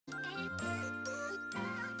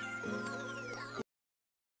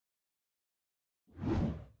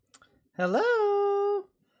Hello?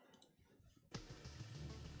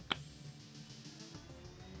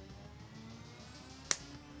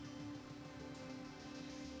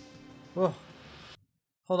 Whoa.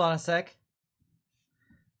 Hold on a sec.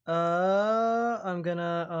 I'm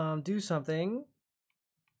gonna do something.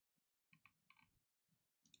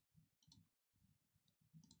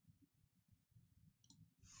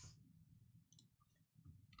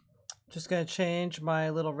 Just gonna change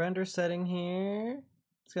my little render setting here.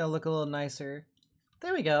 It's gonna look a little nicer.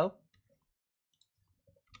 There we go.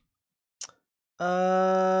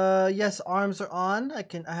 Yes, arms are on. I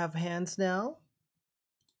have hands now.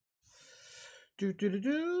 And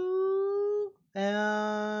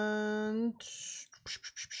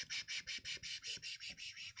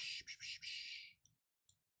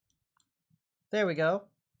there we go.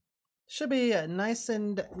 Should be nice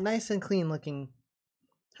and clean looking.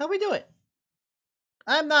 How we do it?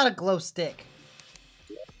 I'm not a glow stick.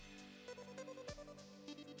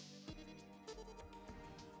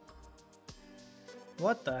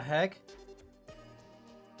 What the heck?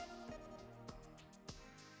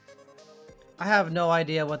 I have no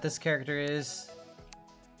idea what this character is.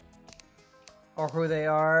 Or who they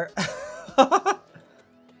are.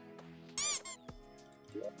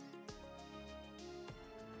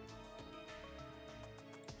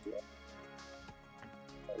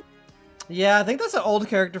 Yeah, I think that's an old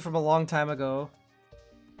character from a long time ago.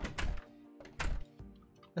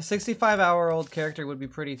 A 65-hour-old character would be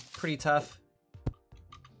pretty tough.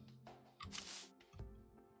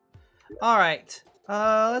 Alright.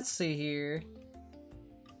 Let's see here.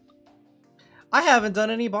 I haven't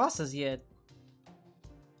done any bosses yet.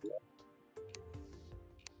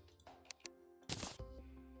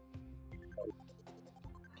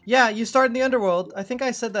 Yeah, you start in the underworld. I think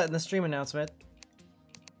I said that in the stream announcement.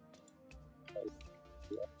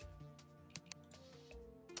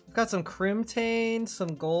 I've got some crimtane,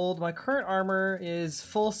 some gold. My current armor is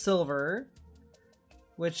full silver,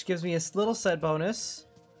 which gives me a little set bonus.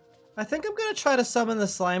 I think I'm gonna try to summon the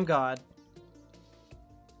slime god.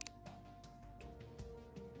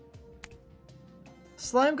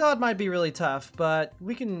 Slime god might be really tough, but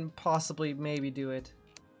we can possibly maybe do it.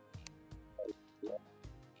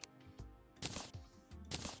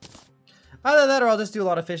 Either that or I'll just do a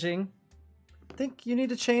lot of fishing. Think you need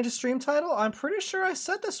to change the stream title? I'm pretty sure I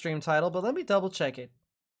set the stream title, but let me double check it.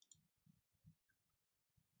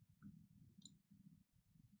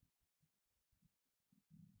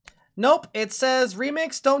 Nope, it says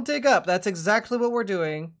remix, don't dig up. That's exactly what we're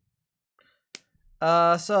doing.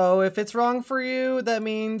 So if it's wrong for you, that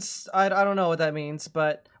means, I don't know what that means,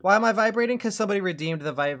 but why am I vibrating? Because somebody redeemed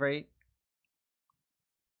the vibrate.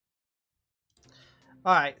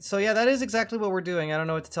 Alright, so yeah, that is exactly what we're doing. I don't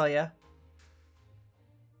know what to tell you.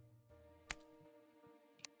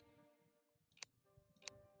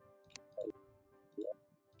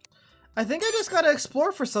 I think I just gotta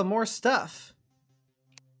explore for some more stuff.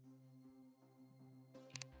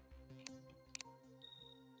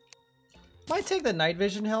 Might take the night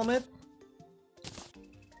vision helmet.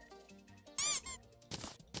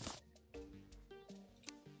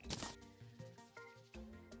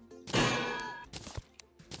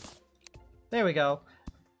 There we go.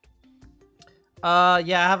 Yeah,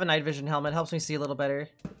 I have a night vision helmet. Helps me see a little better.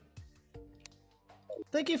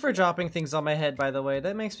 Thank you for dropping things on my head, by the way.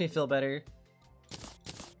 That makes me feel better.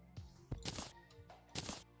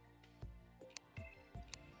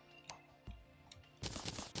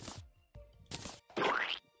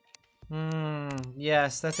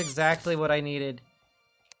 Yes, that's exactly what I needed.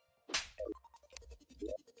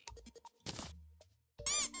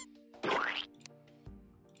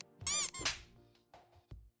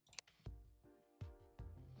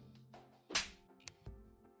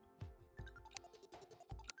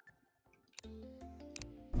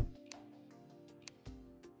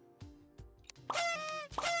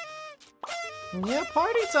 Yeah,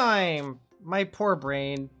 party time! My poor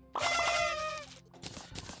brain.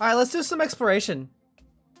 Alright, let's do some exploration.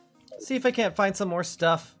 See if I can't find some more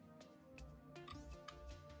stuff.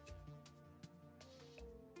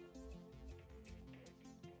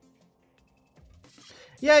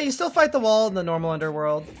 Yeah, you still fight the wall in the normal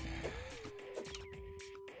underworld.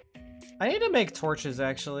 I need to make torches,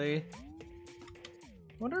 actually.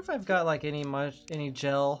 Wonder if I've got like any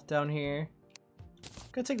gel down here. I'm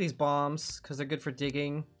gonna take these bombs because they're good for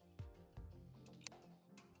digging.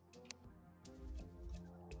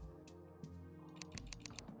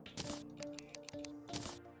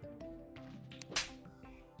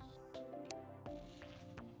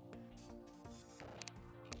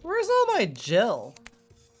 Where's all my gel?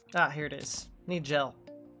 Ah, here it is. Need gel.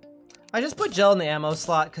 I just put gel in the ammo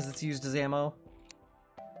slot because it's used as ammo.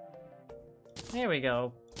 There we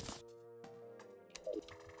go.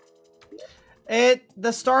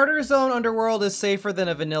 The starter zone underworld is safer than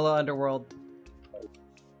a vanilla underworld.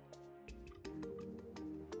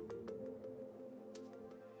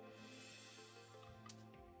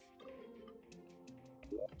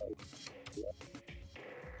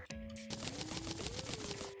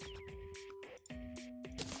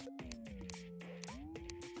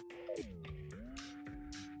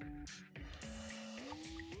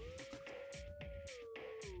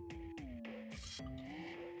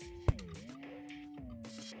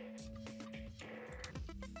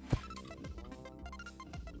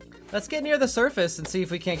 Let's get near the surface and see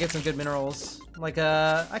if we can't get some good minerals. Like,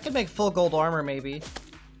 I could make full gold armor, maybe.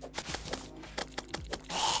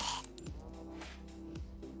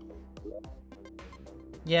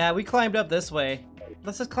 Yeah, we climbed up this way.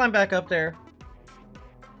 Let's just climb back up there.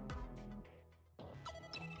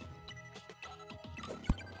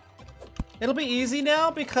 It'll be easy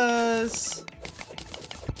now because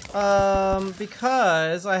I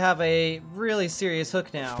have a really serious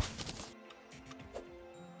hook now.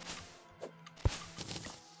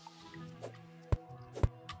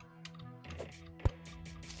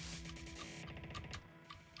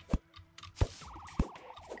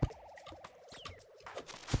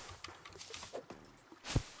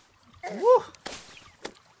 Woo!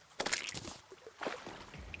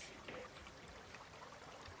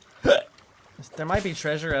 There might be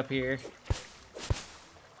treasure up here.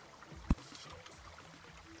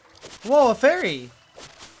 Whoa, a fairy!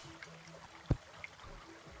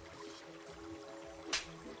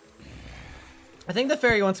 I think the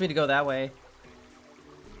fairy wants me to go that way.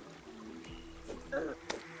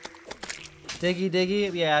 Diggy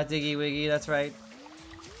diggy? Yeah, diggy wiggy, that's right.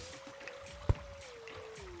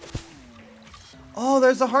 Oh,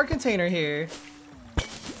 there's a heart container here.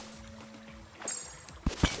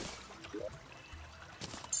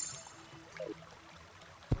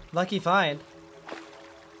 Lucky find.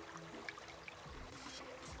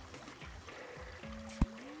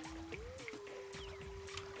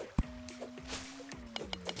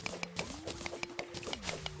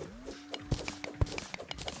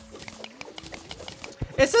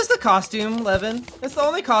 It's just a costume, Levin. It's the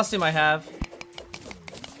only costume I have.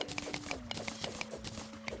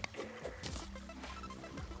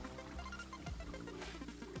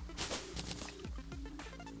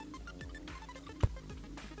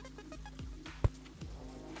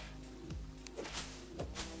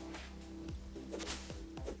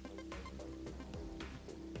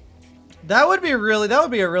 That would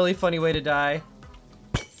be a really funny way to die.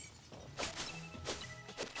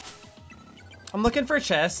 I'm looking for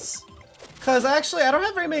chests. Cause actually I don't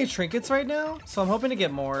have very many trinkets right now, so I'm hoping to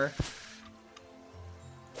get more.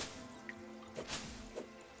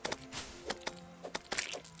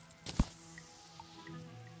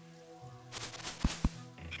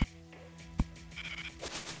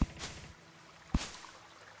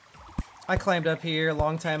 I climbed up here a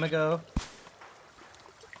long time ago.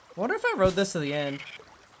 I wonder if I rode this to the end.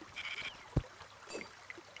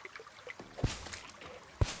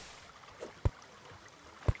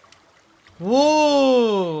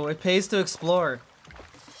 Whoa! It pays to explore.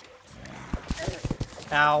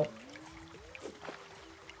 Ow.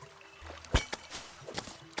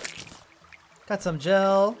 Got some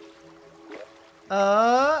gel.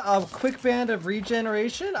 A quick band of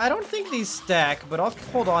regeneration? I don't think these stack, but I'll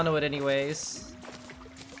hold on to it anyways.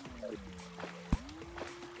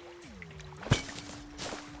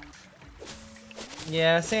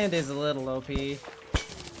 Yeah, sand is a little OP.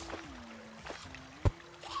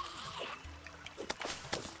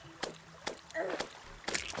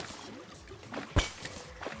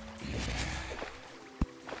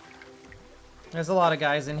 There's a lot of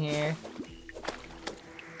guys in here.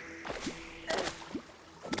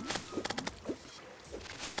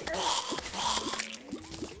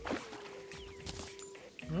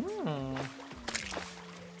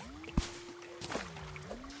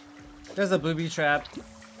 There's a booby trap.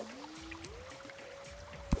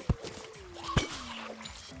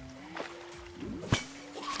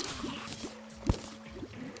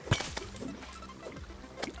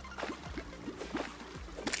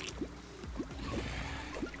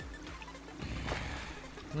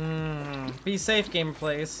 Be safe, Gamer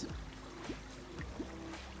Plays.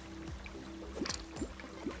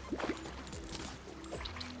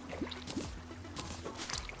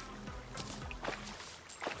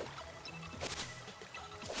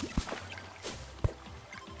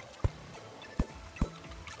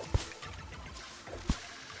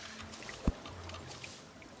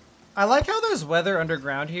 I like how there's weather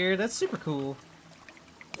underground here. That's super cool.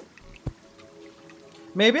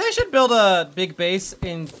 Maybe I should build a big base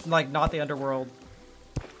in, like, not the underworld.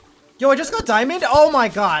 Yo, I just got diamond? Oh my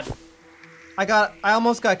god. I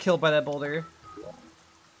almost got killed by that boulder.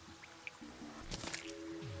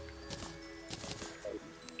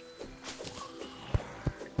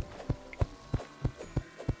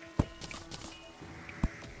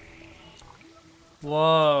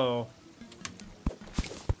 Whoa.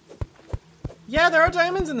 Yeah, there are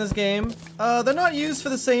diamonds in this game. They're not used for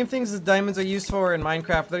the same things as diamonds are used for in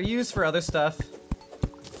Minecraft. They're used for other stuff.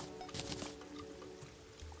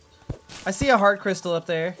 I see a heart crystal up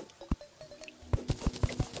there.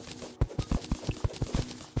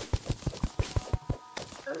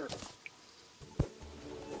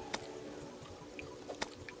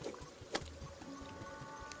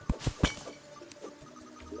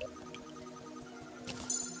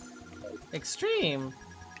 Extreme.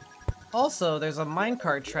 Also, there's a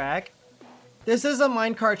minecart track. This is a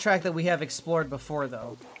minecart track that we have explored before,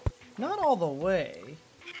 though. Not all the way.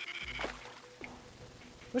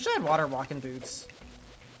 Wish I had water walking boots.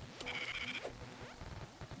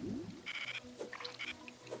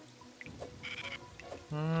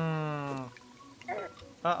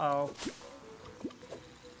 Uh-oh.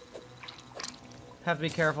 Have to be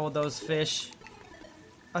careful with those fish.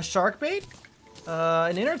 A shark bait?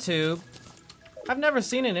 An inner tube. I've never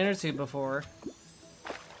seen an inner tube before.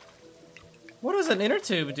 What does an inner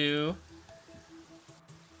tube do?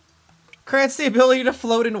 Grants the ability to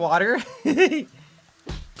float in water.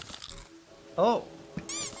 Oh.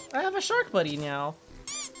 I have a shark buddy now.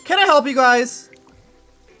 Can I help you guys?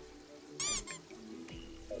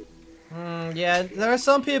 Yeah, there are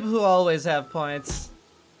some people who always have points.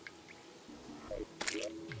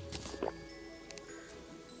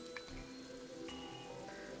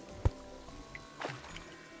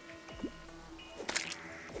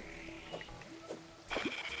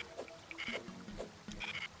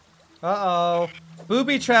 Uh-oh.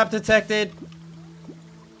 Booby trap detected.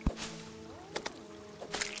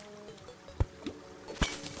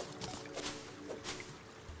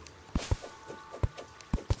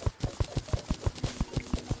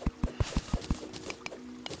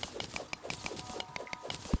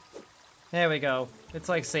 There we go. It's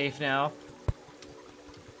like safe now.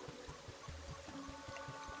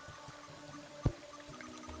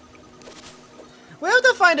 We have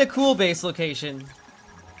to find a cool base location.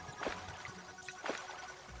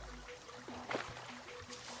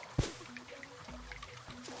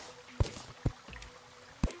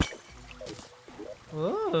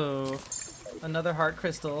 Ooh, another heart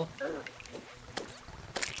crystal.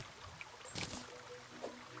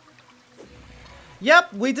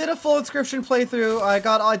 Yep, we did a full inscription playthrough.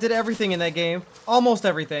 I did everything in that game. Almost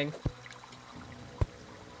everything.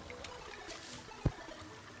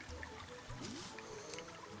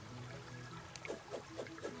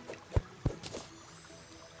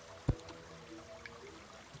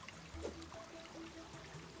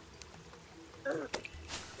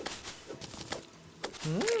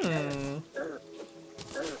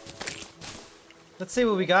 Let's see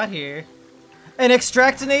what we got here. An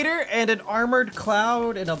extractinator and an armored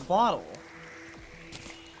cloud in a bottle.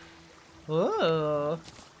 Whoa.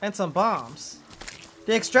 And some bombs.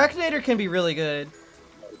 The extractinator can be really good.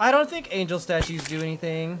 I don't think angel statues do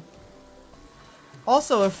anything.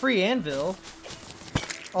 Also a free anvil.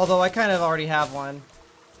 Although I kind of already have one.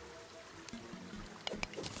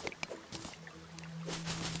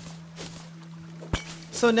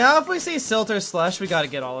 So now if we see silt or slush, we gotta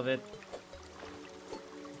get all of it.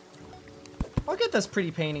 I'll get this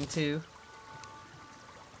pretty painting too.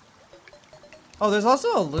 Oh, there's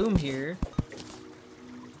also a loom here.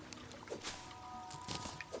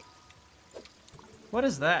 What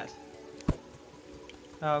is that?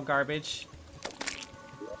 Oh, garbage.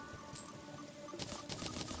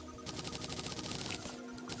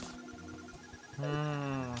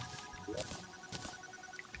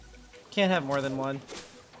 Can't have more than one.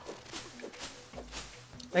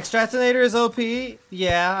 Extractinator is OP?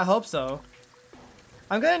 Yeah, I hope so.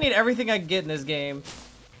 I'm gonna need everything I can get in this game.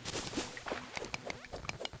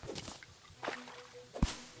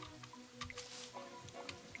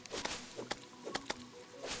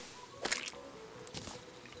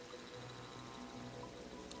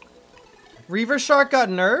 Reaver Shark got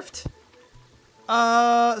nerfed?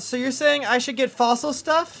 So you're saying I should get fossil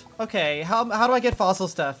stuff? Okay, how do I get fossil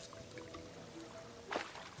stuff?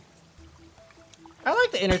 I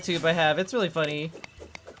like the inner tube I have, it's really funny.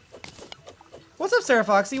 What's up, Sarah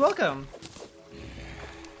Foxy? Welcome.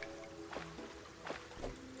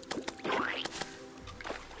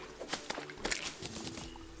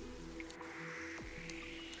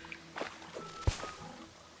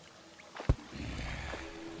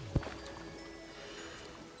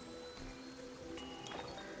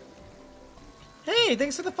 Money,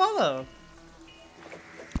 thanks for the follow.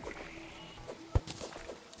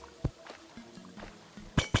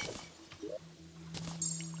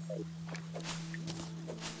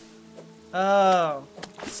 Oh.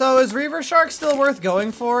 So is Reaver Shark still worth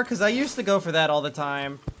going for? Because I used to go for that all the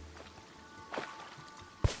time.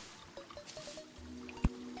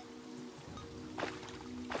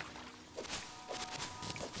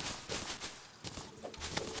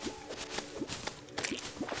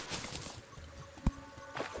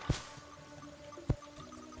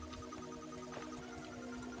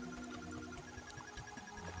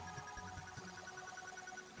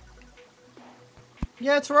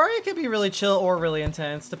 Yeah, Terraria could be really chill or really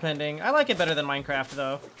intense, depending. I like it better than Minecraft,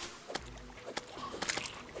 though.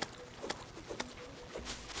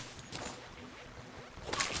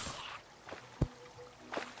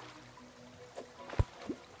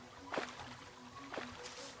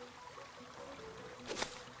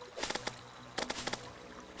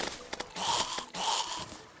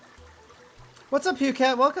 What's up,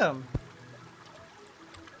 Hucat? Welcome.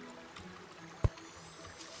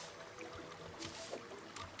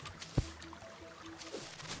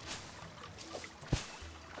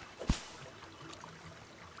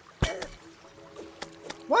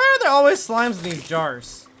 Why are there always slimes in these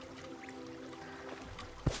jars?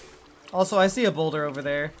 Also, I see a boulder over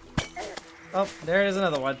there. Oh, there is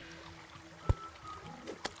another one.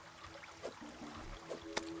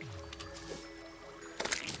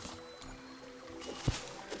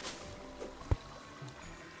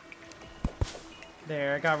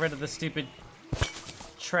 There, I got rid of the stupid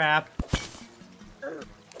trap.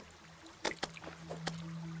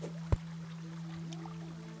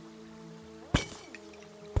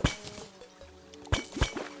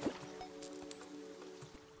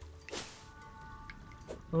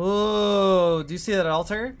 Oh, do you see that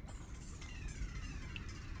altar?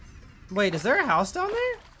 Wait, is there a house down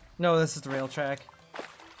there? No, this is the rail track.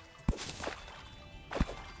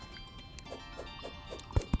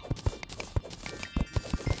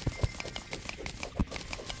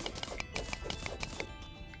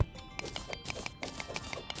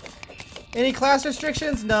 Any class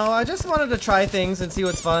restrictions? No, I just wanted to try things and see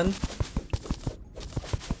what's fun.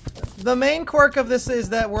 The main quirk of this is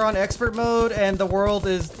that we're on expert mode and the world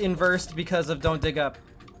is inversed because of don't dig up.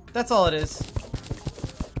 That's all it is.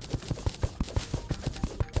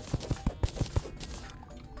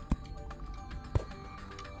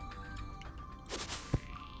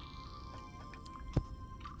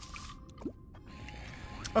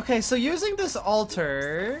 Okay, so using this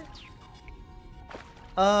altar...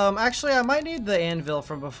 actually I might need the anvil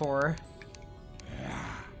from before.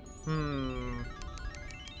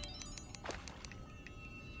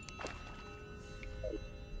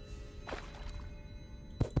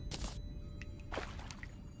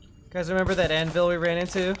 Guys, remember that anvil we ran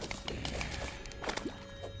into?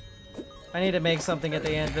 I need to make something at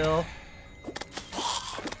the anvil.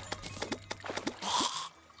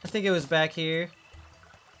 I think it was back here.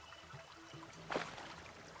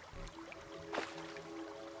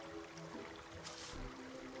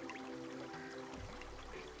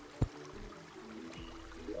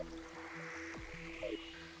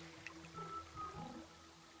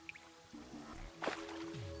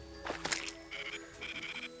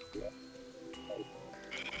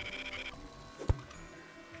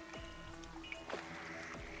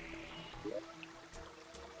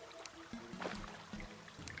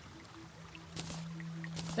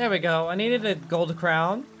 There we go. I needed a gold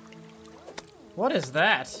crown. What is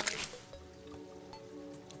that?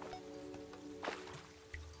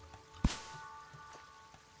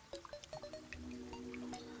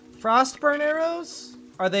 Frostburn arrows?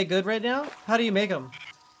 Are they good right now? How do you make them?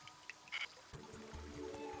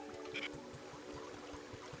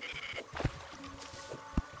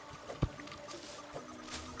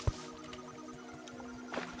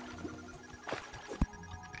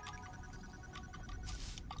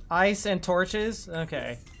 Ice and torches?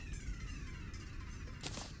 Okay.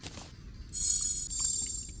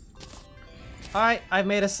 Alright, I've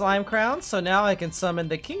made a slime crown, so now I can summon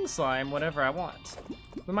the king slime whenever I want.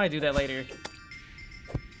 We might do that later.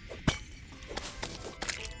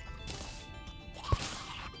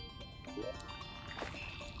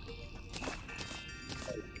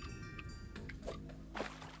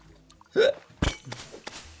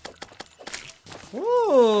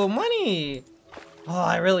 Ooh, money! Oh,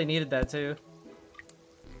 I really needed that too.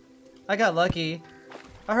 I got lucky.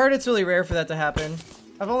 I heard it's really rare for that to happen.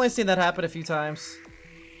 I've only seen that happen a few times.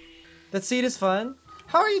 That seed is fun.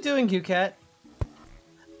 How are you doing, Hucat?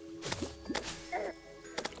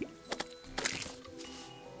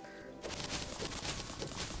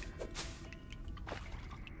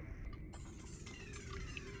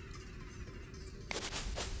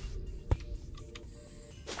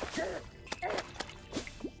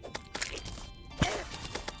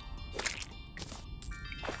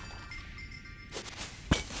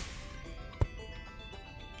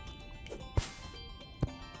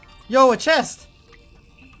 Yo, a chest!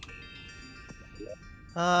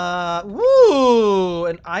 Woo!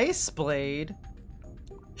 An ice blade.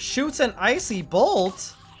 Shoots an icy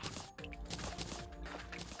bolt.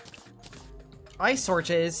 Ice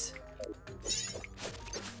torches.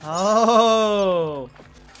 Oh!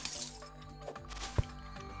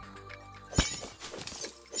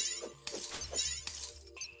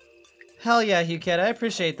 Hell yeah, HughCat, I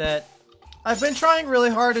appreciate that. I've been trying really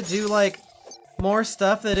hard to do, like, more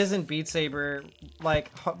stuff that isn't Beat Saber, like,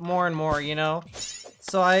 more and more, you know?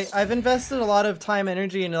 So I've invested a lot of time and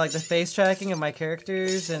energy into, like, the face tracking of my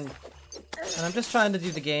characters, and I'm just trying to do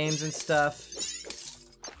the games and stuff.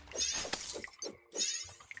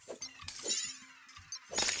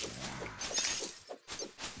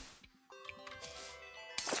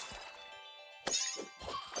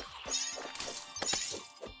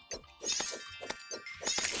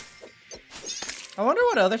 I wonder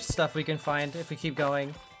what other stuff we can find if we keep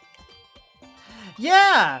going.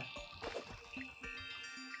 Yeah!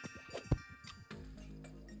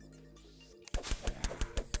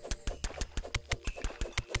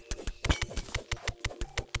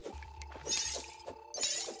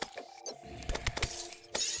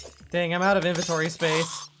 Dang, I'm out of inventory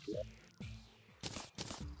space.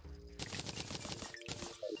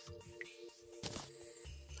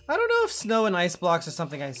 I don't know if snow and ice blocks are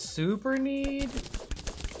something I super need.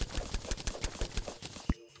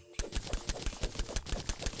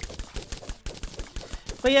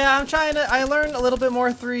 But yeah, I'm trying to, I learn a little bit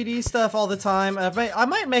more 3D stuff all the time. I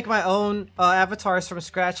might make my own avatars from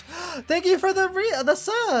scratch. Thank you for the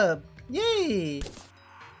sub! Yay!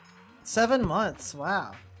 7 months,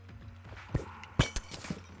 wow.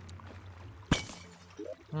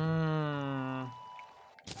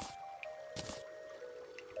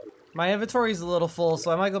 My inventory's a little full,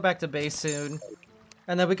 so I might go back to base soon.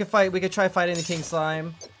 And then we could try fighting the King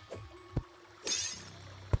Slime.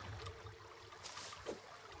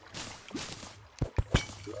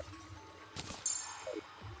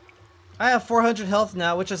 I have 400 health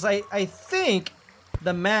now, which is, I think,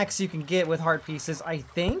 the max you can get with heart pieces, I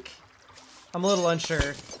think? I'm a little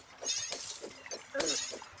unsure.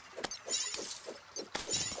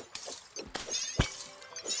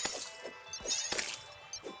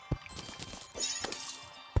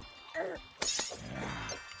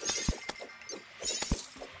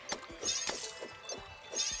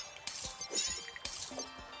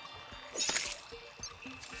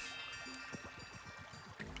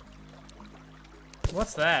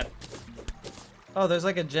 What's that? Oh, there's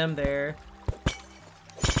like a gem there.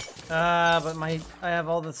 But I have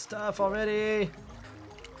all the stuff already.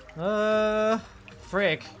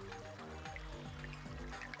 Frick.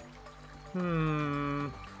 A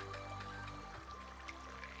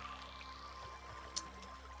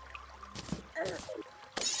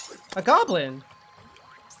goblin.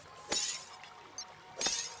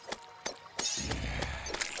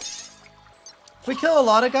 If we kill a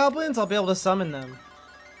lot of goblins, I'll be able to summon them.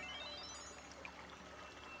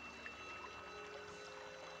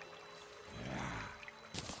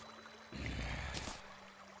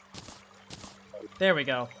 There we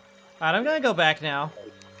go. Alright, I'm gonna go back now.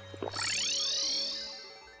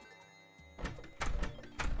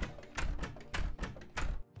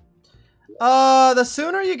 The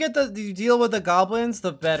sooner you deal with the goblins,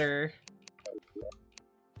 the better.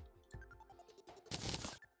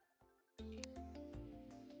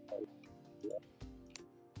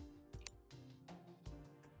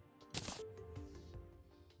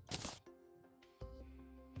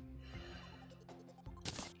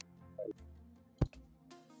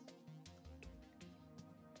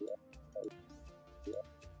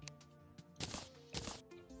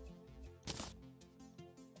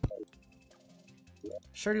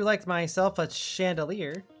 Sure do like myself a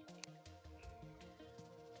chandelier.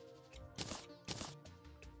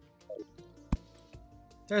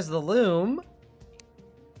 There's the loom.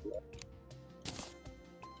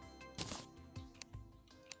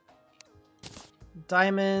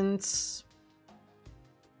 Diamonds.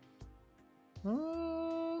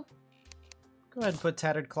 Go ahead and put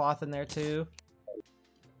tattered cloth in there too.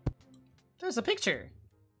 There's a picture.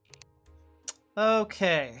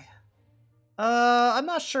 Okay. I'm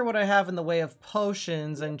not sure what I have in the way of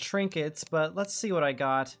potions and trinkets, but let's see what I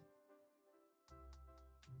got.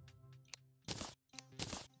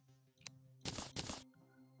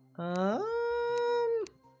 I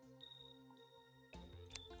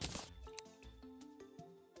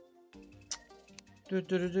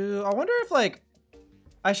wonder if, like,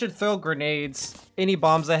 I should throw grenades. Any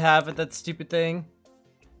bombs I have at that stupid thing.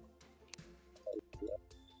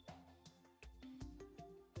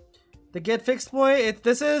 The get fixed boy,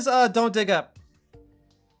 this is don't dig up.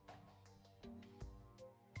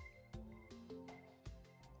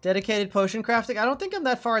 Dedicated potion crafting. I don't think I'm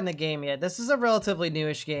that far in the game yet. This is a relatively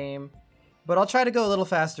newish game, but I'll try to go a little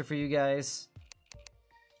faster for you guys.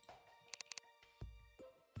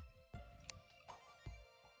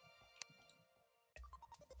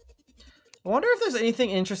 I wonder if there's anything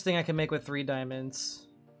interesting I can make with 3 diamonds.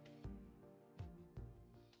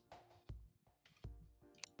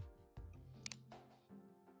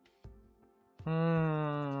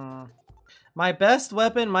 My best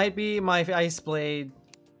weapon might be my ice blade.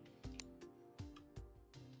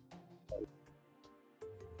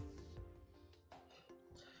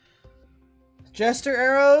 Jester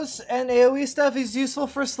arrows and AoE stuff is useful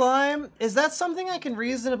for slime. Is that something I can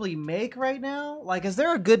reasonably make right now? Like, is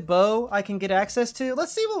there a good bow I can get access to?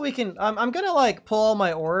 Let's see what we can... I'm gonna, like, pull all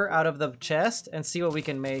my ore out of the chest and see what we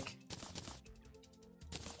can make.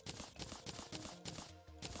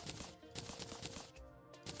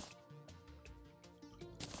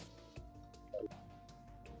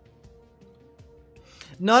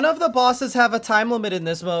 None of the bosses have a time limit in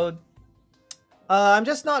this mode. I'm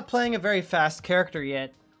just not playing a very fast character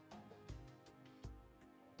yet.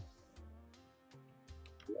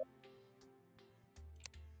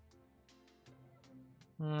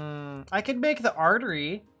 I could make the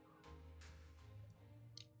artery.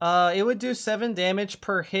 It would do 7 damage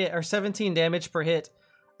per hit, or 17 damage per hit.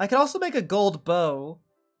 I could also make a gold bow.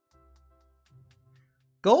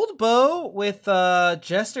 Gold bow with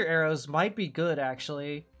jester arrows might be good,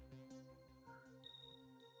 actually.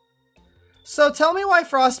 So tell me why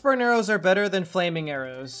frostburn arrows are better than flaming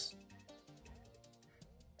arrows.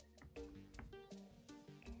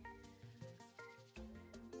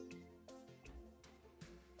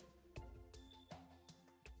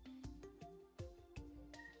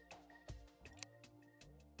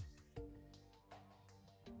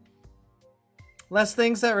 Less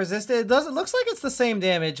things that resist it. It looks like it's the same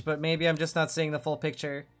damage, but maybe I'm just not seeing the full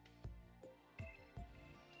picture.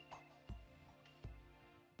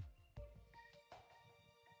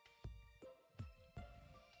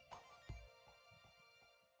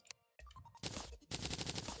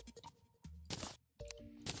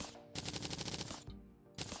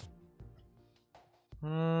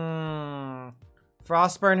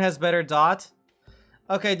 Frostburn has better dot.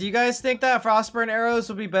 Okay, do you guys think that Frostburn arrows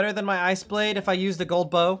would be better than my Ice Blade if I used a gold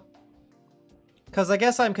bow? Because I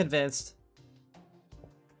guess I'm convinced.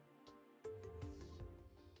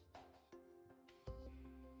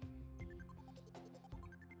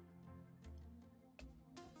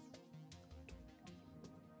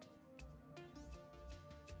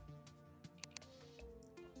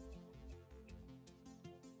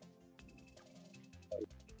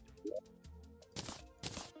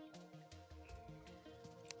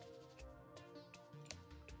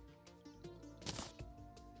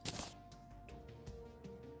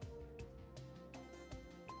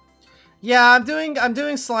 Yeah, I'm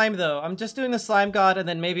doing slime though. I'm just doing the slime god and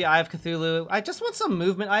then maybe Eye of Cthulhu. I just want some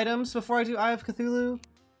movement items before I do Eye of Cthulhu.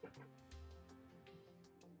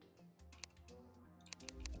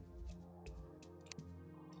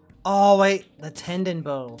 Oh wait, the tendon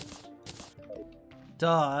bow.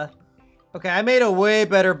 Duh. Okay, I made a way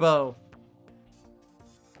better bow.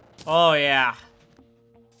 Oh yeah.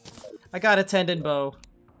 I got a tendon bow.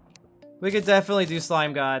 We could definitely do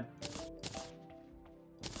slime god.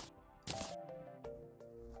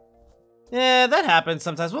 Yeah, that happens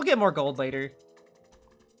sometimes. We'll get more gold later.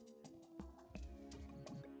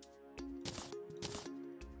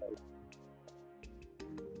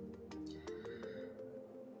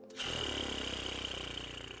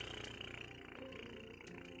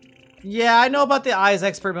 Yeah, I know about the Eye's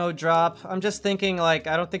expert mode drop. I'm just thinking, like,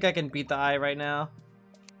 I don't think I can beat the Eye right now.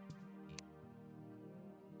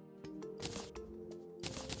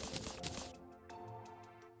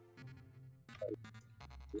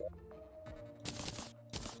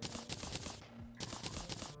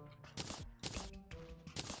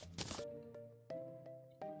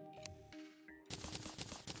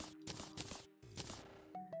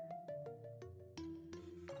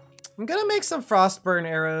 I'm gonna make some frostburn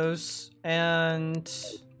arrows and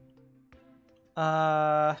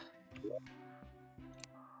oh,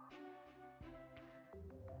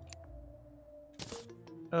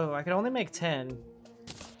 I can only make 10.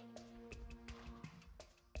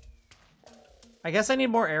 I guess I need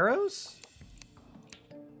more arrows?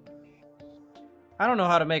 I don't know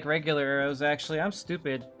how to make regular arrows, actually. I'm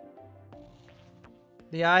stupid.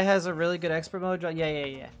 The Eye has a really good expert mode.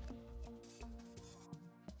 Yeah.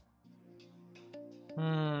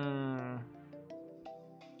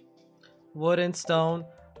 Wood and stone.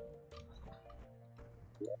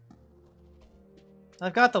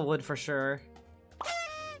 I've got the wood for sure.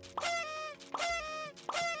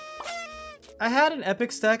 I had an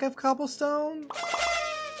epic stack of cobblestone.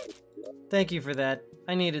 Thank you for that.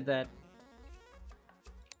 I needed that.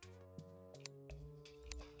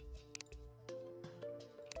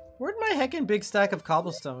 Where'd my heckin' big stack of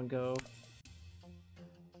cobblestone go?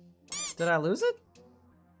 Did I lose it?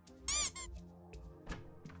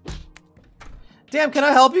 Damn, can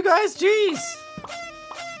I help you guys? Jeez!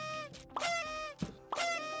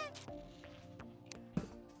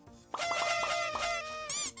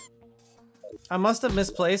 I must have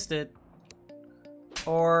misplaced it.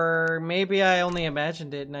 Or maybe I only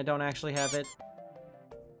imagined it and I don't actually have it.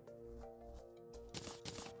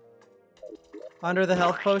 Under the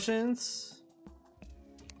health potions?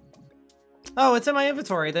 Oh, it's in my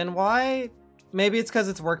inventory. Then why? Maybe it's because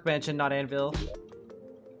it's workbench and not anvil.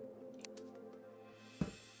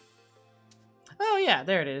 Oh yeah,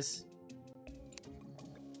 there it is.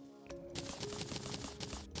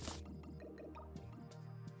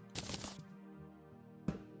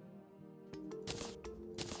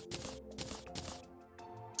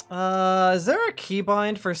 Is there a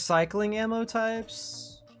keybind for cycling ammo types?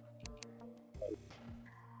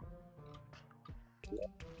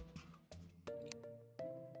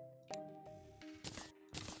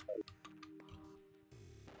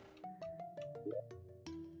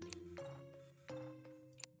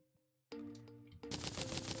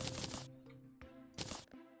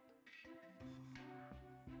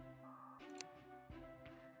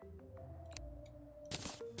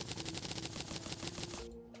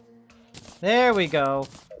 There we go.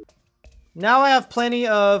 Now I have plenty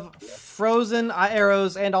of frozen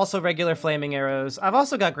arrows and also regular flaming arrows. I've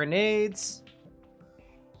also got grenades.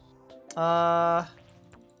 I'm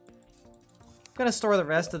gonna store the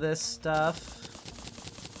rest of this stuff.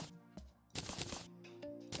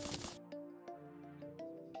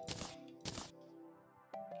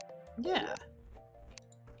 Yeah.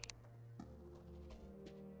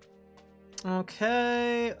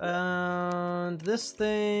 Okay, and this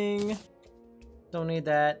thing... Don't need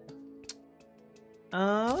that.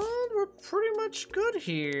 We're pretty much good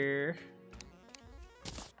here.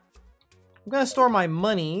 I'm gonna store my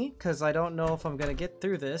money, because I don't know if I'm gonna get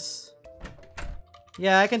through this.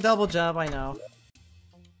 Yeah, I can double jump, I know.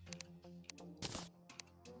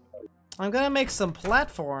 I'm gonna make some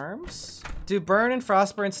platforms. Do burn and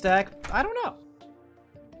frostburn stack? I don't know.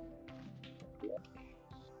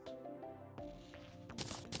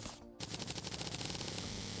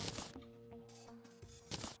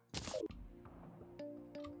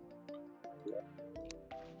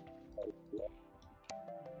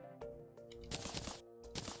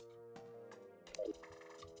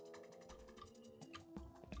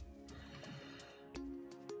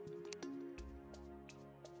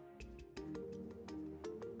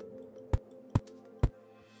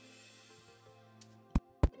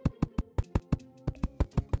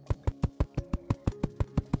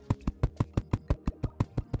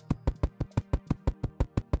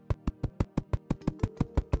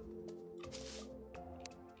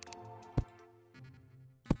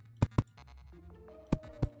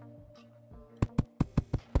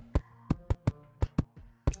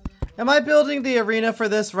 Am I building the arena for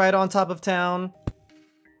this right on top of town?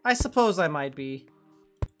 I suppose I might be.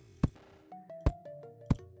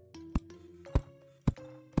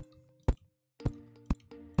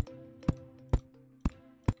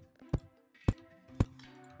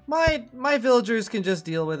 My villagers can just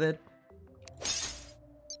deal with it.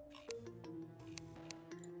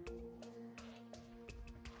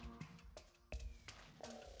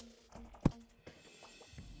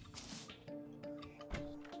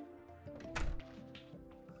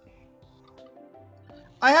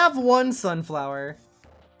 I have one sunflower.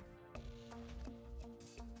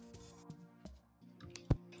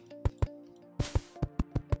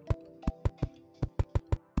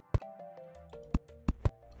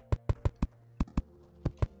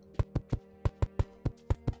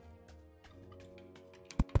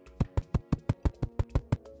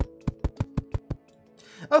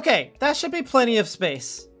 Okay, that should be plenty of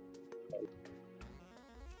space.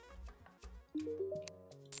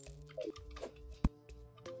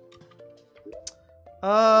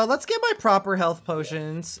 Let's get my proper health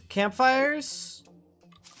potions. Campfires?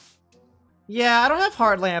 Yeah, I don't have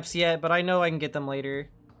heart lamps yet, but I know I can get them later.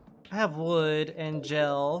 I have wood and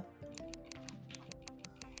gel.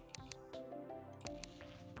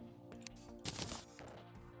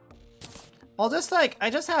 I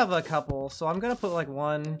just have a couple, so I'm gonna put like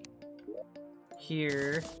one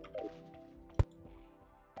here.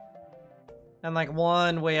 And like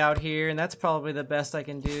one way out here, and that's probably the best I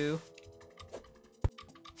can do.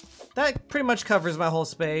 That pretty much covers my whole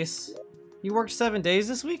space. You worked 7 days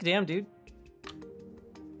this week? Damn, dude.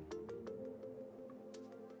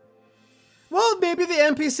 Well, maybe the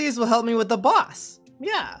NPCs will help me with the boss.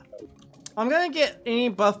 Yeah. I'm gonna get any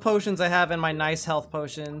buff potions I have in my nice health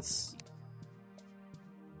potions.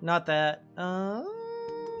 Not that. I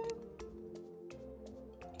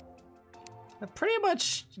pretty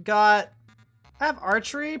much got... I have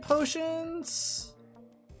archery potions.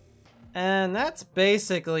 And that's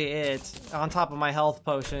basically it. On top of my health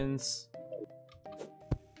potions.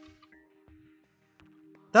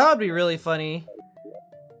 That would be really funny.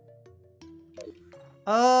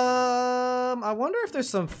 I wonder if there's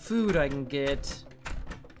some food I can get.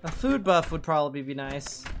 A food buff would probably be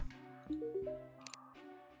nice.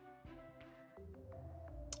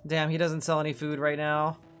 Damn, he doesn't sell any food right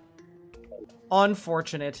now.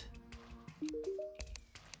 Unfortunate.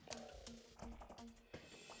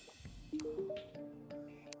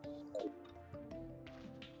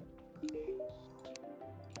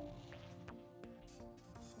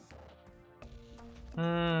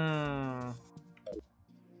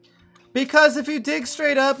 Because if you dig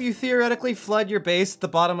straight up, you theoretically flood your base at the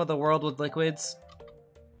bottom of the world with liquids.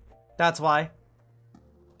 That's why.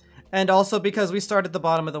 And also because we start at the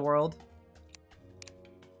bottom of the world.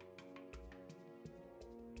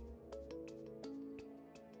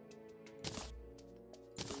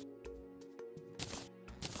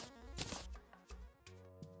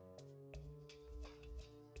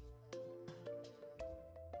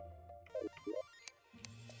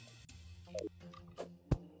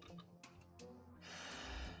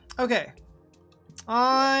 Okay,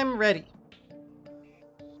 I'm ready.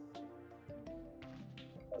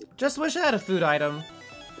 Just wish I had a food item.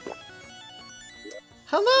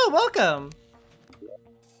 Hello, welcome!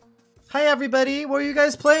 Hi everybody, what are you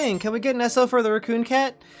guys playing? Can we get an SO for the raccoon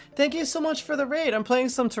cat? Thank you so much for the raid. I'm playing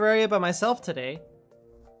some Terraria by myself today.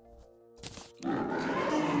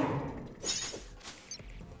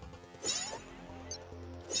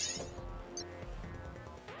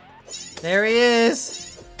 There he is!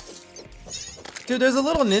 Dude, there's a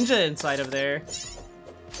little ninja inside of there.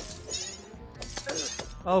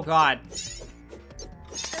 Oh god.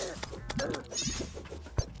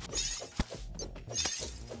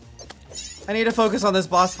 I need to focus on this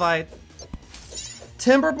boss fight.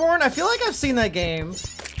 Timberborn? I feel like I've seen that game.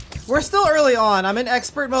 We're still early on. I'm in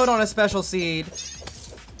expert mode on a special seed.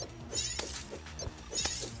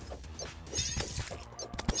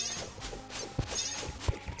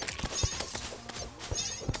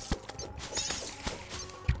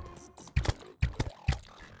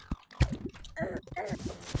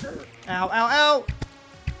 Ow, ow, ow!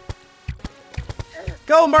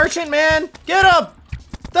 Go, merchant man! Get him!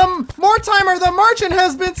 The Mortimer, the merchant,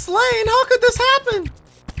 has been slain! How could this happen?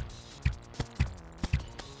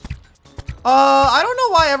 I don't know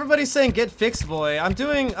why everybody's saying get fixed, boy. I'm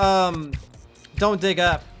doing, don't dig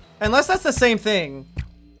up. Unless that's the same thing.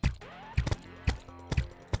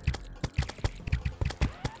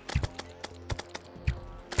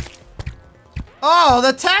 Oh,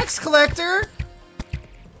 the tax collector!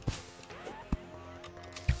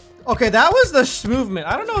 Okay, that was the movement.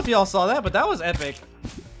 I don't know if y'all saw that, but that was epic.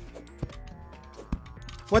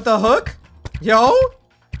 With the hook? Yo?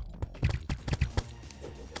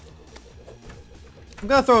 I'm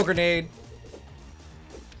gonna throw a grenade.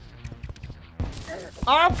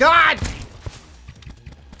 Oh god!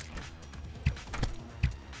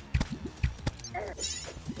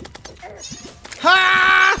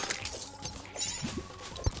 Ha!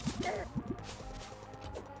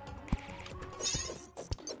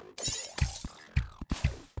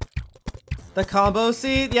 The combo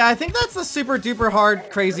seed? Yeah, I think that's the super duper hard,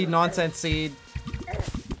 crazy nonsense seed.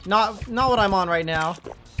 Not what I'm on right now.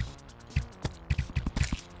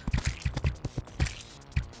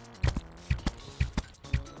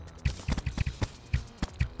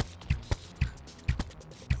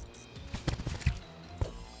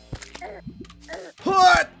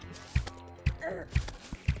 What?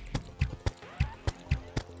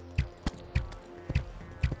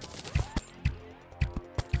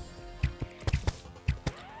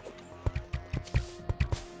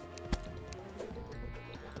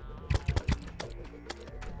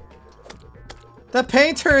 The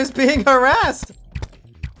painter is being harassed!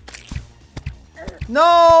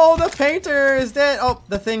 No, the painter is dead! Oh,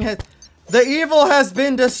 the thing has... The evil has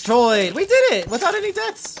been destroyed! We did it! Without any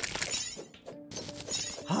deaths!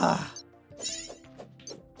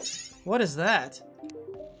 What is that?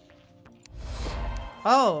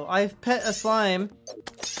 Oh, I've pet a slime.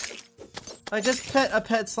 I just pet a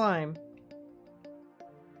pet slime.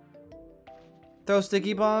 Throw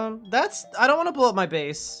sticky bomb? That's... I don't want to blow up my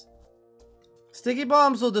base. Sticky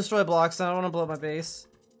bombs will destroy blocks, and I don't want to blow up my base.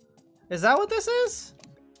 Is that what this is?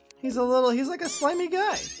 He's like a slimy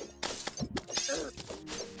guy.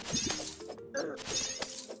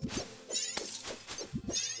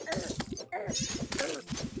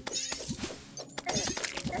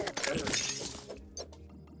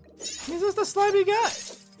 He's just a slimy guy.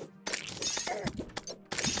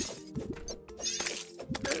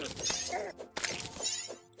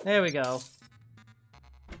 There we go.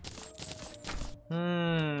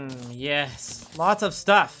 Yes. Lots of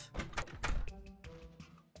stuff.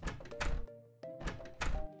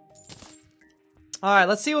 Alright,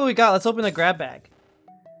 let's see what we got. Let's open the grab bag.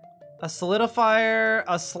 A solidifier,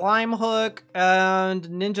 a slime hook, and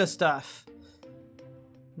ninja stuff.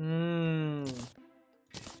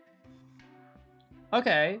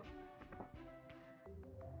 Okay.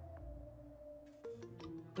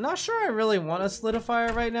 Not sure I really want a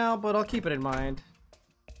solidifier right now, but I'll keep it in mind.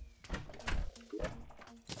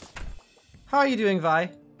 How are you doing,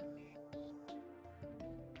 Vi?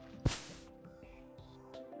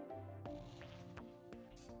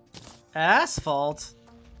 Asphalt?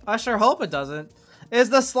 I sure hope it doesn't. Is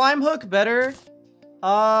the slime hook better?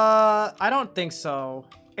 I don't think so.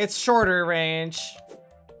 It's shorter range.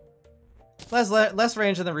 Less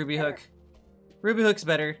range than the ruby hook. Ruby hook's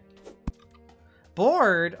better.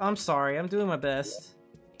 Bored? I'm sorry, I'm doing my best.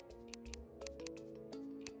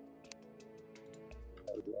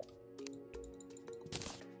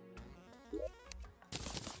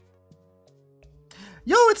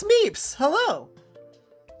 Yo, it's Meeps! Hello!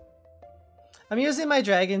 I'm using my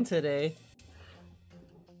dragon today.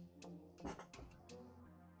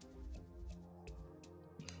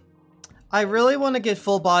 I really want to get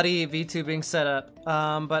full body VTubing set up,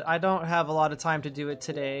 but I don't have a lot of time to do it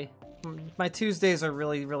today. My Tuesdays are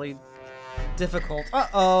really, really difficult.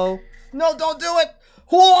 Uh-oh. No, don't do it!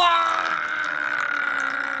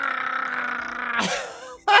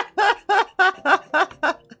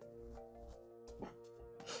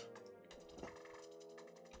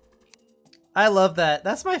 I love that.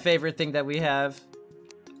 That's my favorite thing that we have.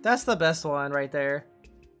 That's the best one right there.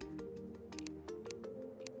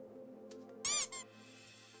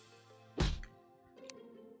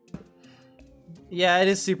 Yeah, it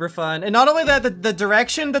is super fun. And not only that, the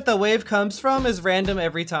direction that the wave comes from is random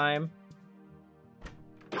every time.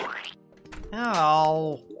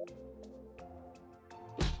 Ow.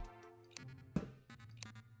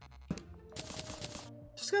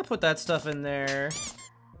 Just gonna put that stuff in there.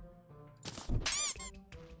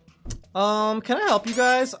 Can I help you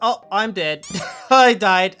guys? Oh, I'm dead. I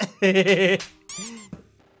died.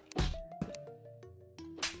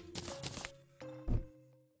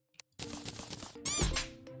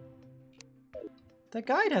 The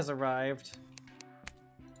guide has arrived.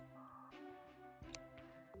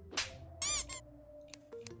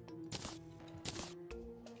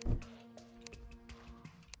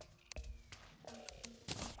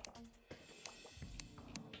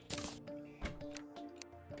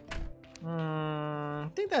 I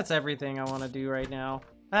think that's everything I want to do right now.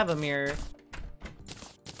 I have a mirror.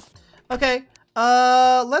 Okay,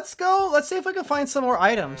 let's go. Let's see if we can find some more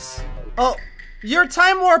items. Oh, you're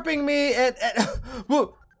time warping me at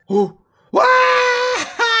whoa, whoa.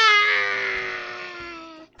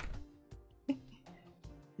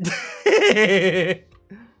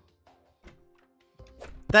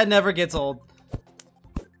 That never gets old.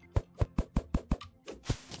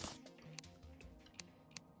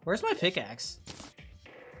 Where's my pickaxe?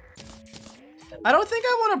 I don't think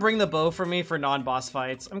I want to bring the bow for me for non-boss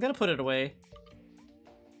fights. I'm gonna put it away.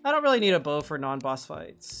 I don't really need a bow for non-boss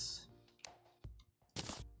fights.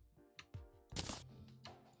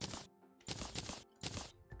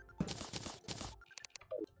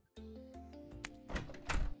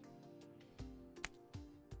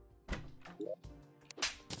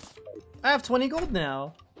 I have 20 gold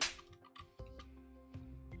now.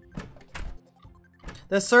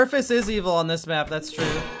 The surface is evil on this map, that's true.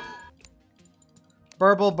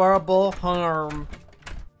 Burble, burble, harm.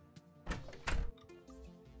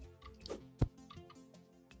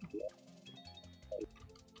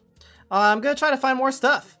 I'm gonna try to find more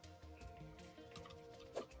stuff.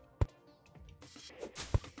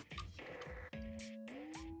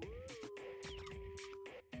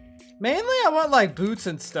 Mainly I want like boots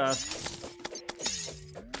and stuff.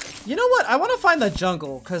 You know what? I want to find the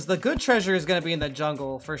jungle, because the good treasure is going to be in the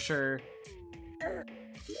jungle, for sure.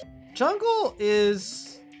 Jungle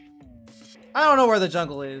is... I don't know where the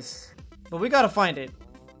jungle is, but we got to find it.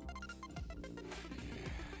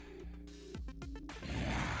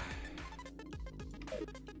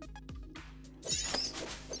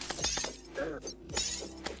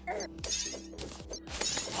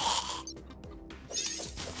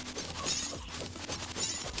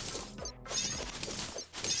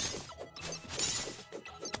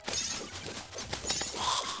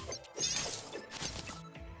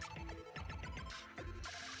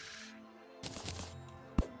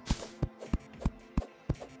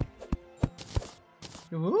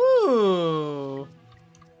 Ooh.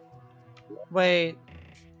 Wait,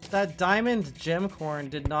 that diamond gem corn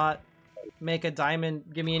did not make a diamond,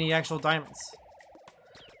 give me any actual diamonds.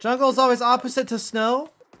 Jungle is always opposite to snow?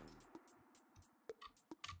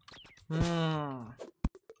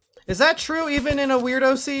 Is that true even in a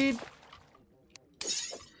weirdo seed?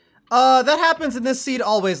 That happens in this seed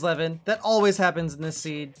always, Levin. That always happens in this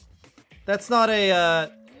seed. That's not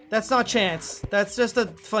a, that's not chance. That's just a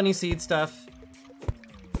funny seed stuff.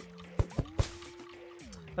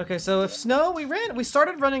 Okay, so if snow, we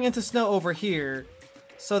started running into snow over here.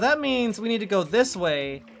 So that means we need to go this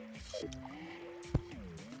way.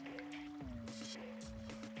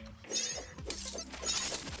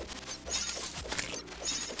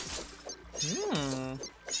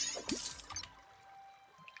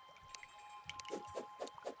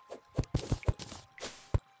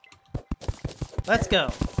 Let's go.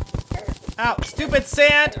 Ow, stupid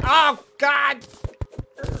sand! Oh, God!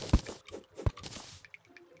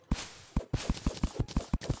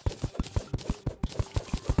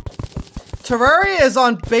 Terraria is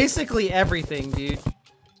on basically everything, dude.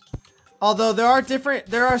 Although there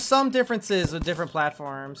are some differences with different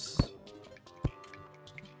platforms.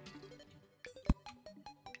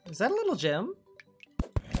 Is that a little gem?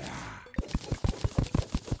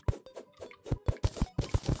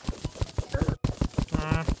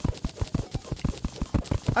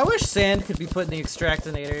 I wish sand could be put in the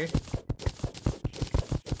extractinator.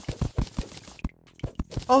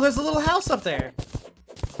 Oh, there's a little house up there.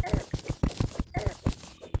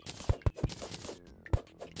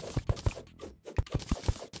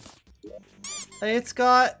 It's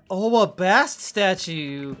got, oh, a Bast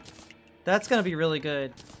statue. That's gonna be really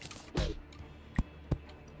good.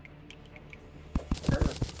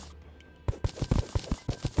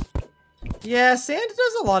 Yeah, sand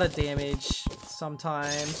does a lot of damage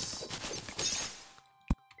sometimes.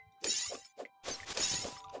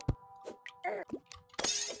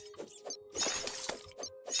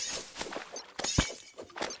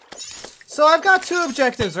 So I've got two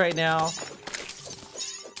objectives right now.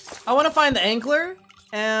 I want to find the angler,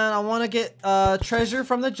 and I want to get treasure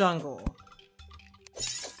from the jungle.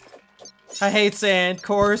 I hate sand,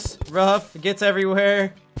 coarse, rough, it gets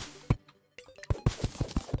everywhere.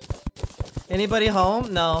 Anybody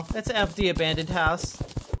home? No, it's an empty, abandoned house.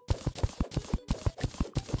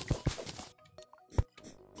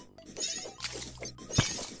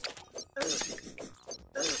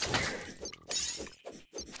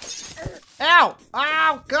 Ow!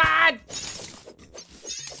 Oh, God!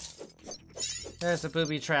 There's a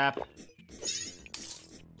booby trap.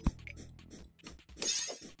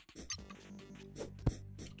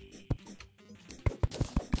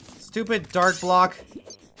 Stupid dark block.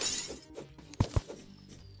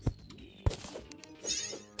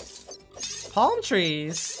 Palm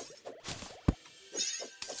trees.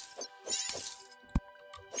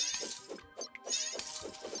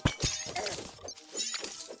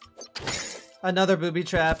 Another booby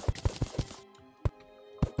trap.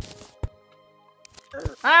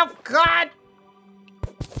 Oh, God!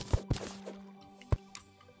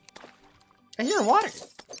 I hear water.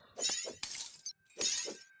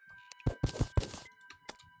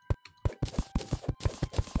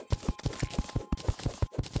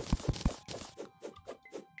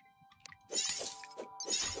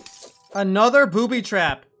 Another booby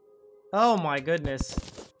trap. Oh my goodness.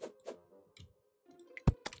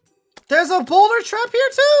 There's a boulder trap here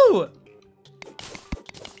too!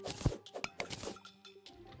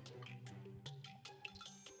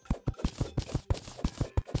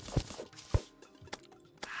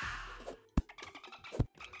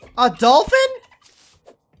 A dolphin?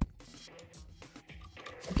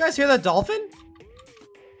 You guys hear that dolphin?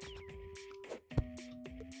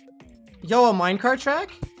 Yo, a minecart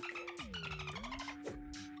track?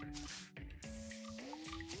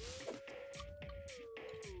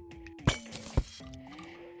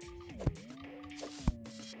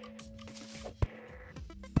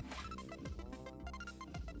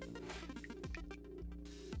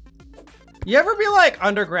 You ever be like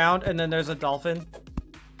underground and then there's a dolphin?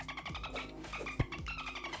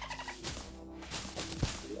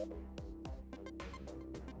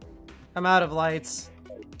 I'm out of lights.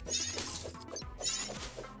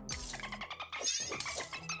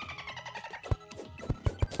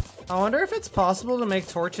 I wonder if it's possible to make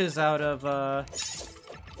torches out of,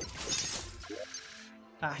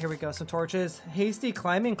 here we go, some torches. Hasty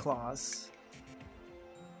climbing claws.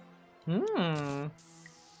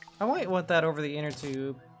 I might want that over the inner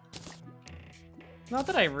tube. Not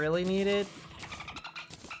that I really need it.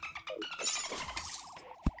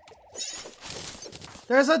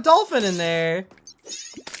 There's a dolphin in there!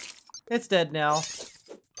 It's dead now.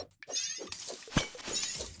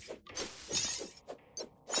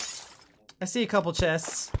 I see a couple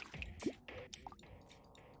chests.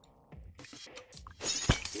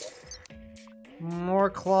 More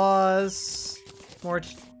claws. More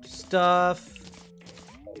stuff.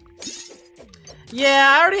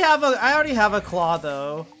 Yeah, I already have a claw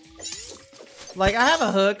though. Like, I have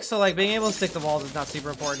a hook, so like being able to stick the walls is not super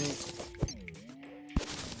important.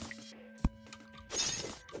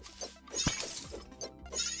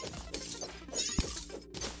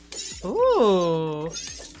 Ooh.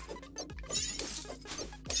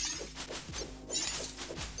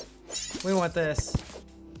 We want this.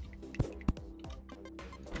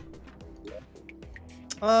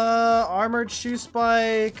 Armored shoe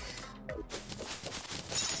spike.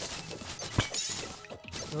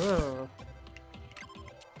 Ugh.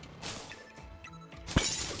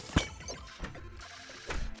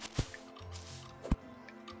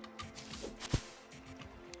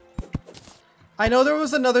 I know there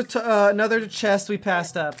was another chest we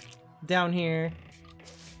passed up down here.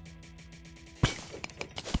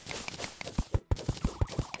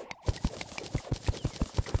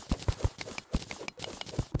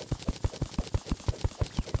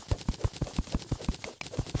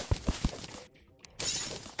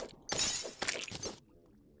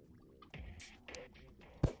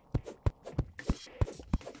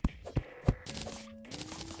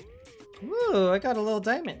 Ooh, I got a little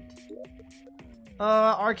diamond.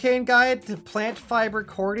 Arcane guide to plant fiber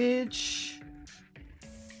cordage.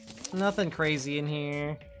 Nothing crazy in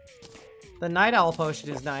here. The night owl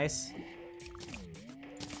potion is nice.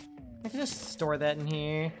 I can just store that in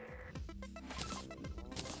here.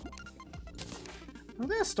 I'm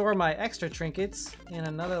gonna store my extra trinkets in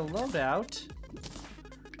another loadout.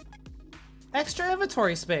 Extra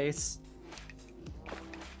inventory space.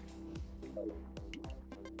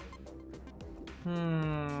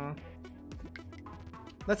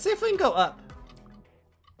 Let's see if we can go up.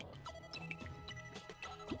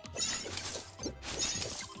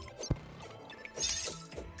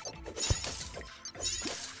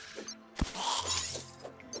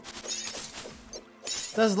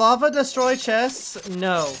 Does lava destroy chests?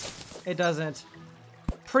 No, it doesn't.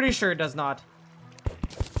 Pretty sure it does not.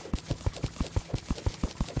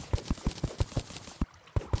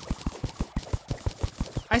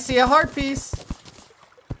 I see a heart piece.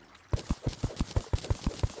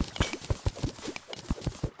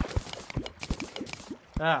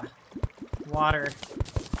 Ah, water.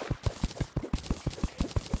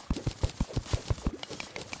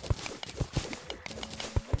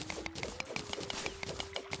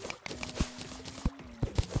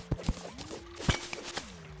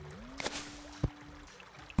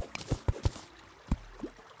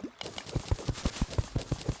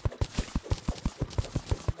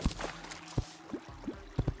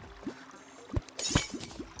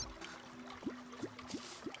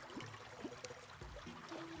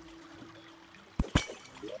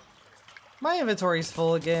 My inventory's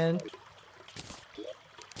full again.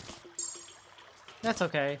 That's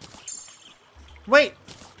okay. Wait!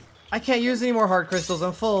 I can't use any more hard crystals,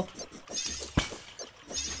 I'm full.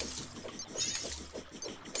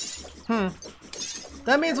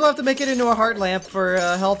 That means we'll have to make it into a heart lamp for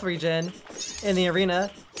health regen in the arena.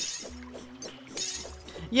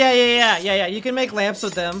 Yeah, you can make lamps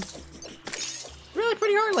with them. Really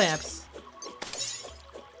pretty heart lamps.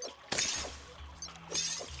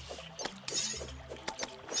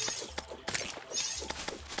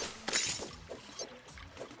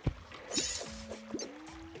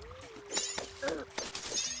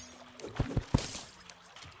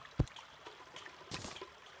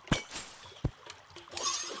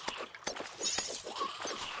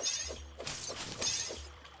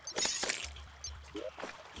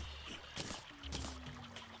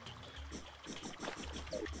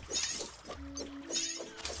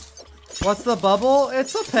 What's the bubble?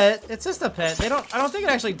 It's a pet. It's just a pet. I don't think it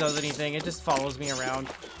actually does anything. It just follows me around.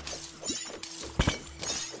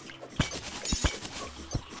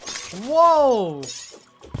 Whoa!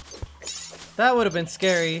 That would have been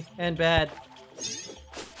scary and bad.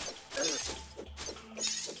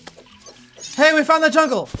 Hey, we found the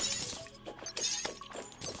jungle!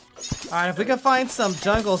 Alright, if we can find some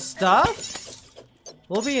jungle stuff,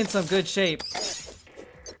 we'll be in some good shape.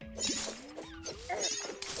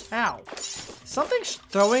 Ow. Something's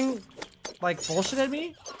throwing, like, bullshit at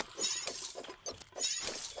me?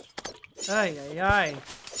 Ay, ay, ay.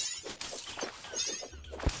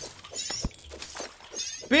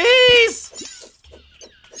 Bees!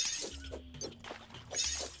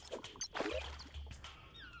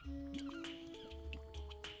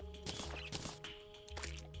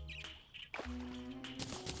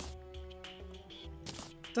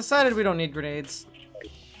 Decided we don't need grenades.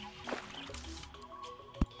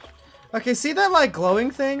 Okay, see that like glowing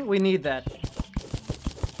thing? We need that.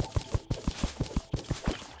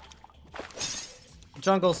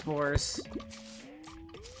 Jungle spores.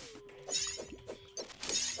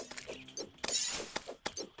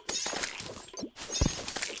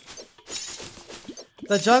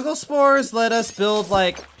 The jungle spores let us build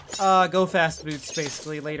like go fast boots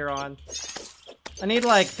basically later on. I need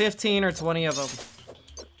like 15 or 20 of them.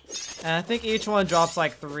 And I think each one drops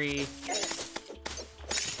like 3.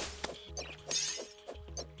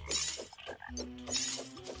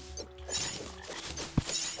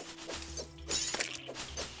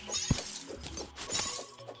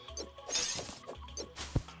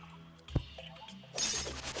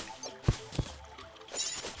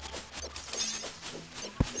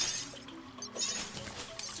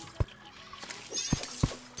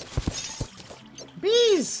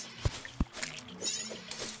 Bees!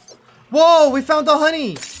 Whoa, we found the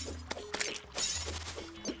honey!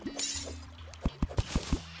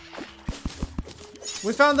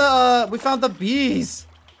 We found the bees!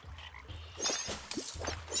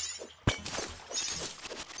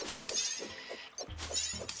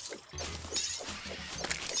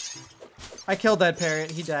 I killed that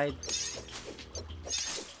parrot, he died.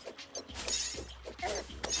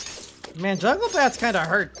 Man, jungle bats kinda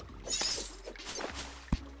hurt.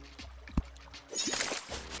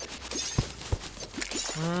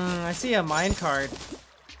 I see a mine card.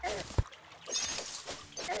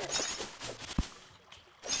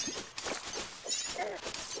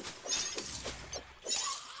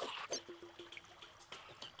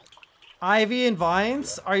 Ivy and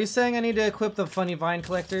vines? Are you saying I need to equip the funny vine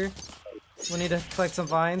collector? We need to collect some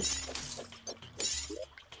vines.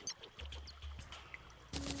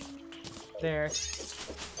 There.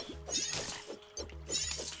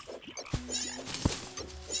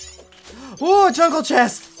 Ooh, jungle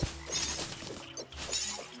chest!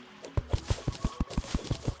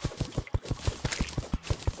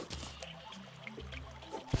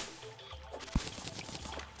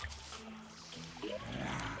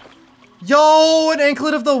 Yo, an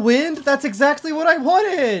anklet of the wind? That's exactly what I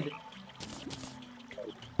wanted!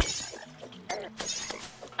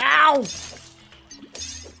 Ow!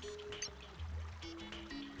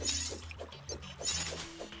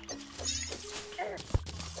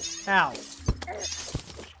 Ow.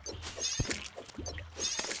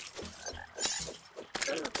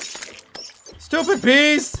 Stupid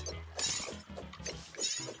bees!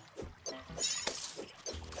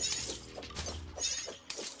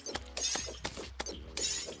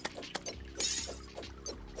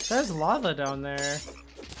 There's lava down there.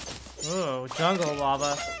 Ooh, jungle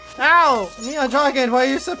lava. Ow! Neon Dragon, why are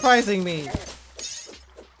you surprising me?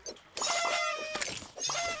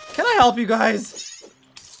 Can I help you guys?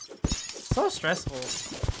 So stressful.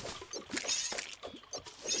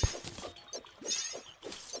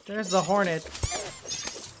 There's the hornet.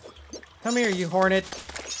 Come here, you hornet.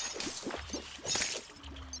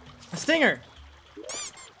 A stinger!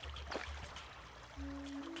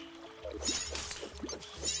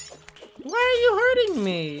 Why are you hurting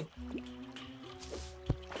me?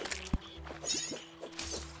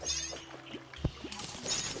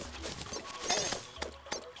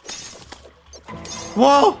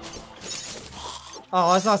 Whoa!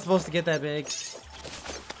 Oh, it's not supposed to get that big.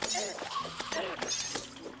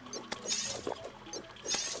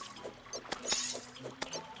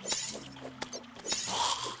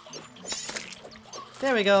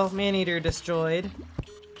 There we go, man-eater destroyed.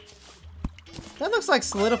 That looks like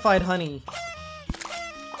solidified honey.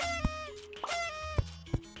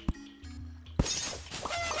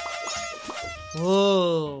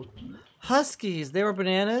 Whoa. Huskies, they were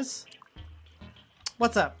bananas?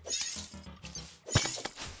 What's up?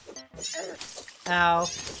 Ow.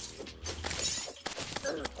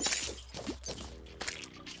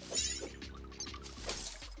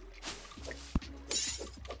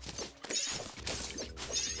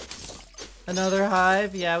 Another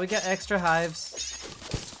hive? Yeah, we got extra hives.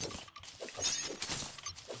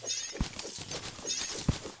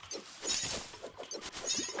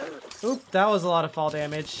 Oop, that was a lot of fall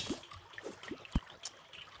damage.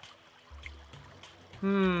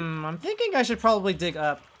 I'm thinking I should probably dig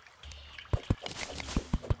up.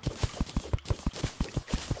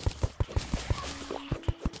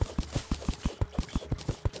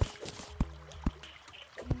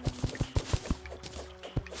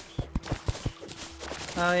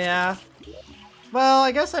 Oh yeah? Well,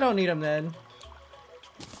 I guess I don't need them then.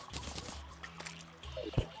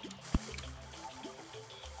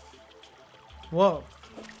 Whoa.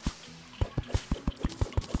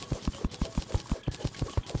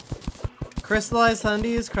 Crystallized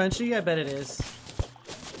honey is crunchy? I bet it is.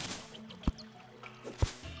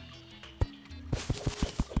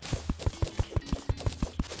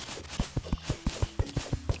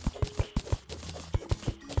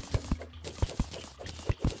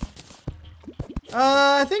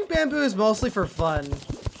 I think bamboo is mostly for fun.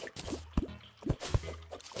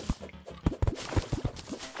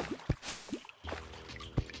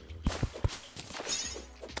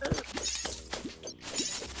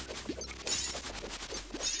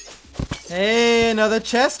 Hey, another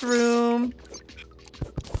chest room.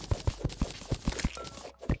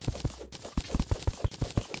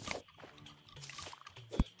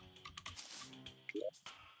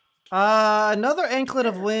 Another anklet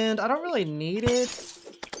of wind. I don't really need it,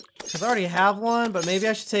 because I already have one, but maybe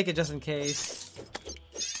I should take it just in case.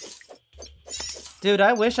 Dude,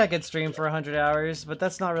 I wish I could stream for 100 hours, but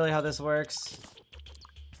that's not really how this works.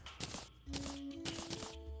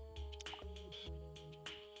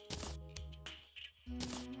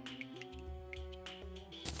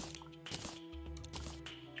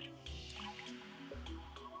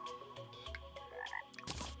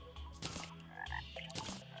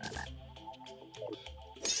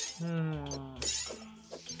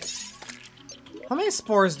 How many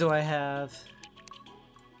spores do I have?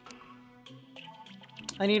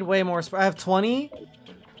 I need way more spores. I have 20?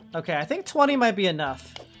 Okay, I think 20 might be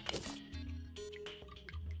enough.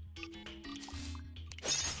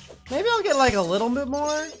 Maybe I'll get like a little bit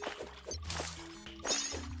more.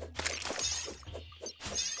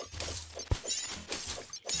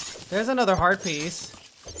 There's another heart piece.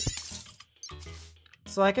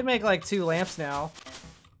 So I can make like 2 lamps now.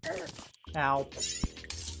 Ow.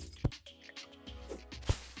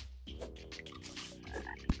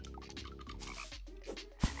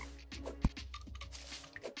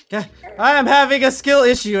 I am having a skill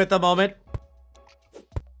issue at the moment.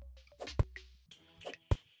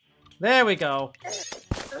 There we go.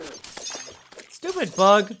 Stupid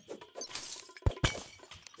bug.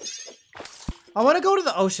 I want to go to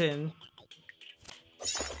the ocean.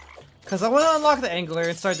 Because I want to unlock the angler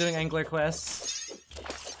and start doing angler quests.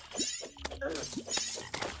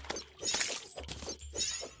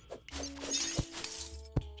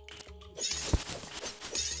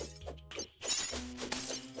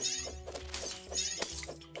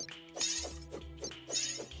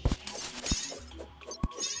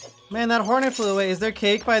 Man, that hornet flew away. Is there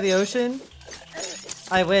cake by the ocean?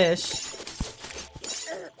 I wish.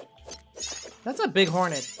 That's a big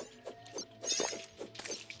hornet.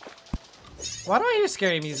 Why do I hear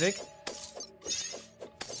scary music?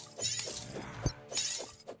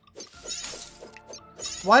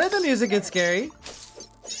 Why did the music get scary?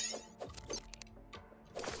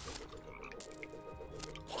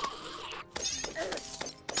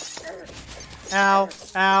 Ow,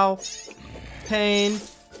 ow, pain.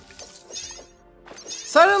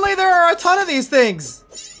 Suddenly there are a ton of these things!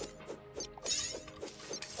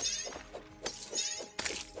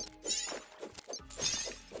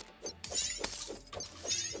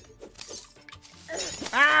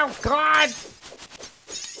 Ow, God!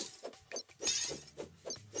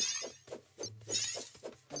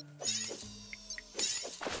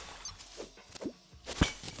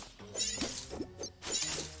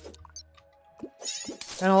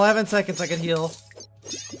 In 11 seconds I can heal.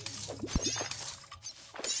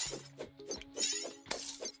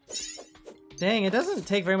 Dang, it doesn't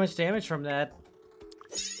take very much damage from that.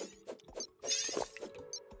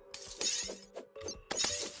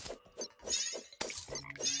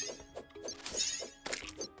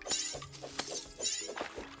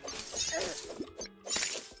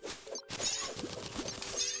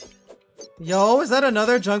 Yo, is that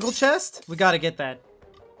another jungle chest? We gotta get that.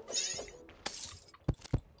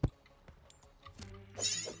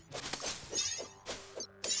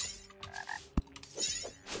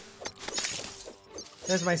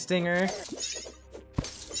 There's my stinger.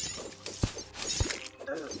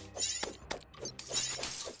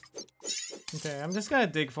 Okay, I'm just gonna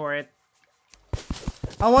dig for it.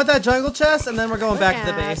 I want that jungle chest, and then we're going back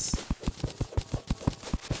to the base.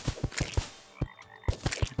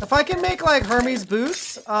 If I can make, like, Hermes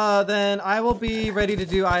boots, then I will be ready to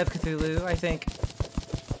do Eye of Cthulhu, I think.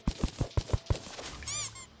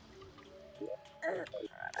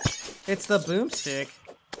 It's the boomstick.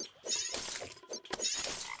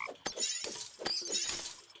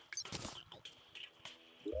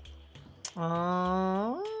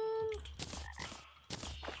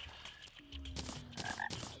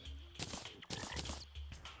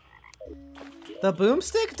 The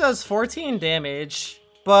boomstick does 14 damage,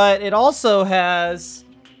 but it also has...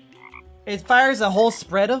 It fires a whole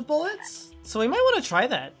spread of bullets, so we might want to try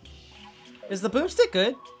that. Is the boomstick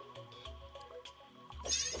good?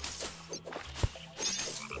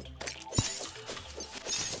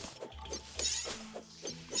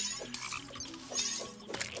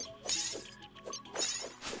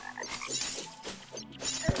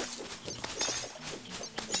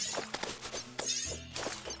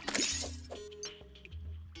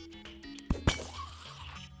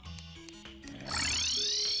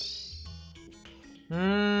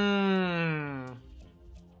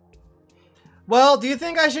 Well, do you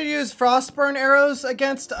think I should use Frostburn arrows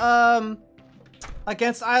against Eye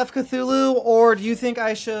of Cthulhu, or do you think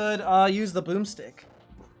I should use the boomstick?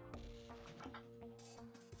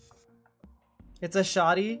 It's a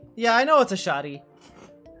shoddy? Yeah, I know it's a shoddy.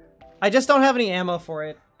 I just don't have any ammo for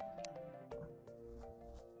it.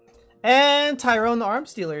 And Tyrone the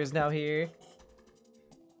Arms Dealer is now here.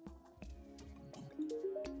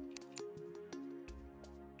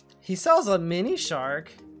 He sells a mini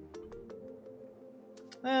shark.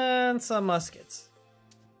 And some muskets.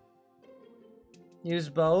 Use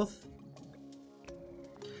both.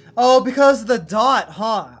 Oh, because of the dot,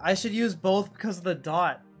 huh? I should use both because of the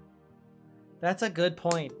dot. That's a good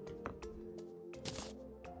point.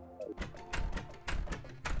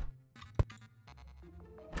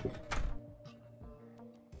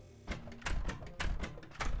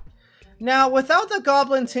 Now, without the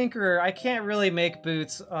Goblin Tinkerer, I can't really make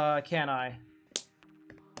boots, can I?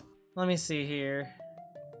 Let me see here.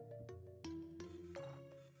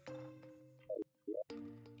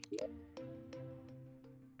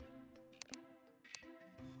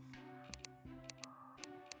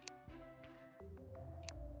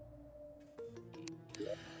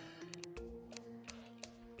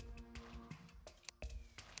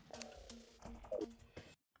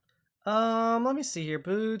 Let me see here.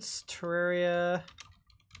 Boots, Terraria.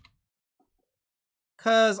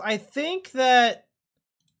 Cause I think that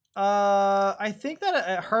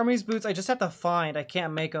Hermes boots I just have to find. I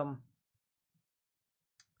can't make them.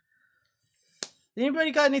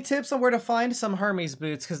 Anybody got any tips on where to find some Hermes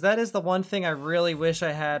boots? Cause that is the one thing I really wish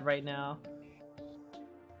I had right now.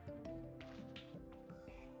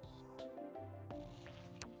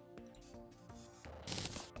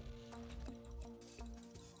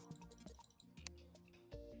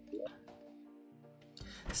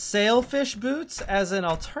 Sailfish boots as an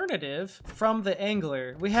alternative from the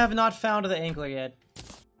angler. We have not found the angler yet.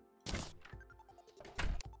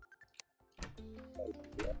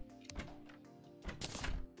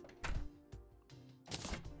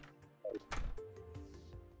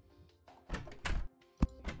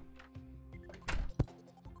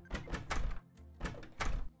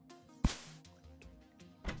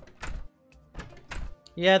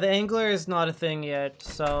 Yeah, the angler is not a thing yet,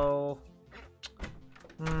 so...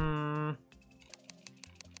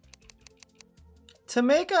 To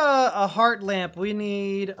make a heart lamp, we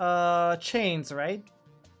need chains, right?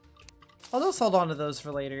 I'll just hold on to those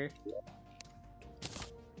for later.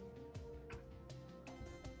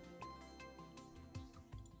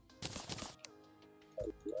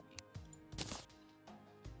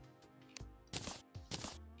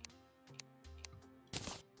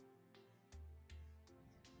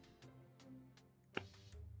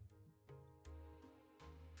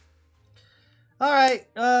 Alright,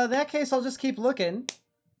 in that case, I'll just keep looking.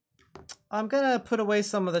 I'm gonna put away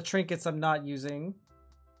some of the trinkets I'm not using.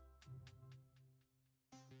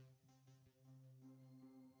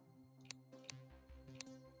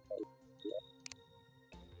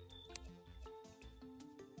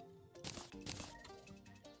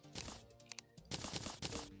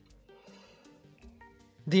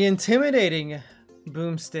 The intimidating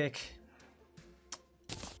boomstick.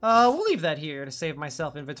 We'll leave that here to save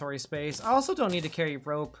myself inventory space. I also don't need to carry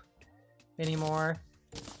rope anymore.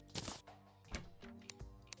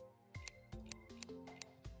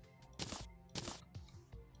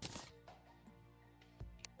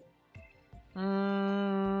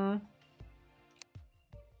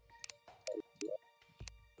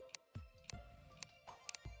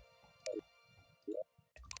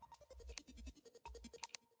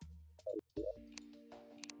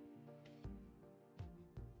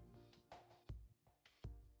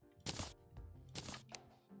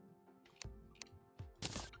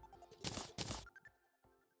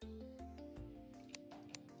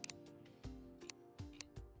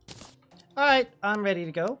 Alright, I'm ready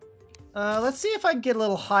to go. Let's see if I can get a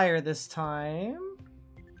little higher this time.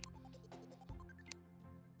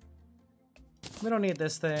 We don't need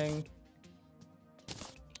this thing.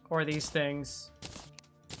 Or these things.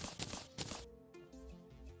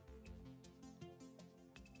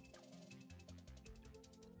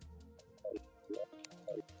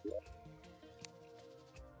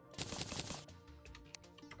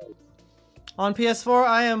 On PS4,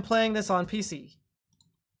 I am playing this on PC.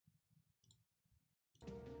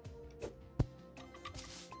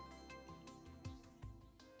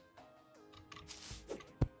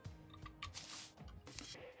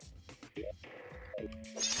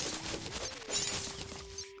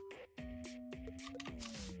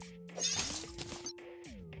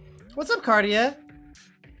 What's up, Cardia?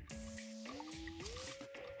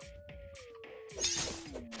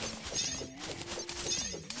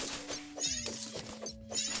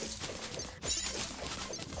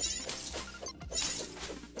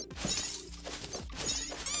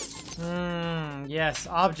 Yes,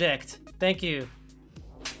 object. Thank you.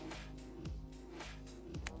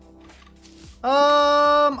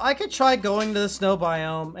 I could try going to the snow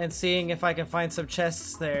biome and seeing if I can find some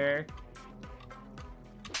chests there.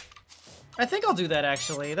 I think I'll do that,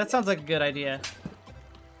 actually. That sounds like a good idea.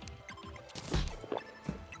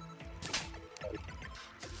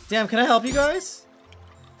 Damn, can I help you guys?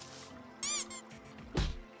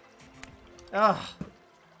 Ugh.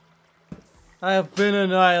 I have been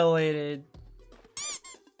annihilated.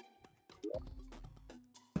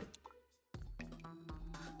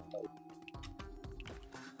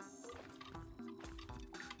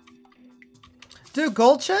 Do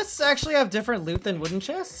gold chests actually have different loot than wooden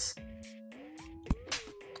chests?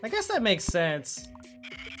 I guess that makes sense.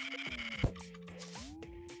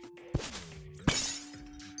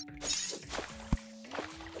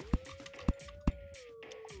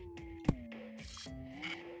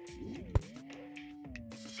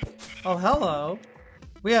 Oh, hello.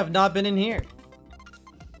 We have not been in here.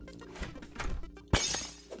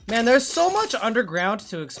 Man, there's so much underground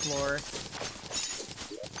to explore.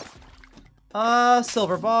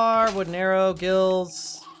 Silver bar, wooden arrow,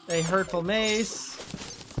 gills, a hurtful mace.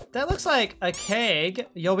 That looks like a keg.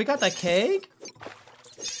 Yo, we got the keg?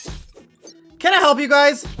 Can I help you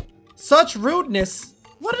guys? Such rudeness.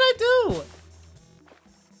 What did I do?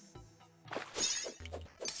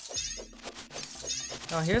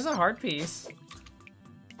 Oh, here's a heart piece.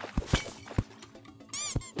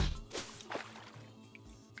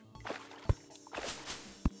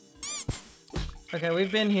 Okay,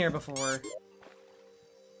 we've been here before.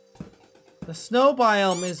 The snow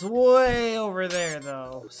biome is way over there,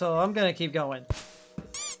 though, so I'm gonna keep going.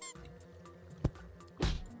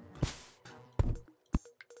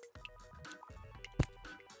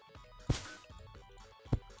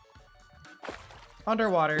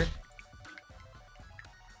 Underwater.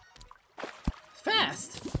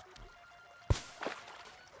 Fast!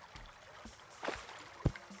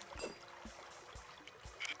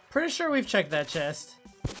 Pretty sure we've checked that chest.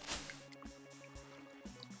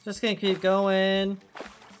 Just gonna keep going.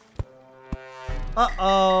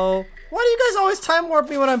 Uh-oh. Why do you guys always time warp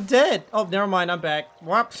me when I'm dead? Oh, never mind, I'm back.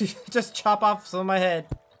 Warp. Just chop off some of my head.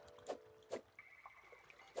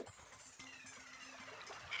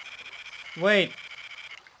 Wait.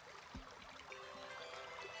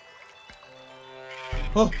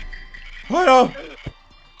 Oh. Oh no.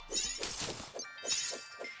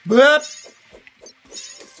 Blip.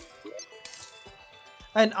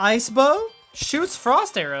 An ice bow? Shoots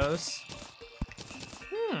frost arrows.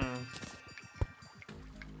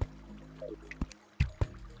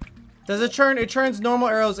 Does it turn? It turns normal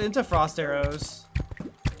arrows into frost arrows.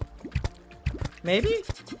 Maybe?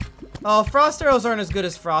 Oh, frost arrows aren't as good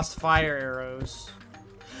as frost fire arrows.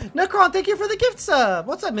 Necron, thank you for the gift sub.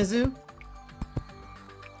 What's up, Mizu?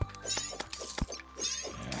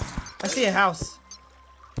 I see a house.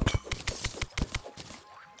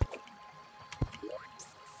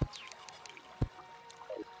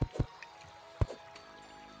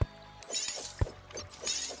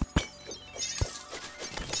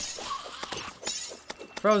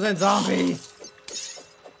 Frozen zombie!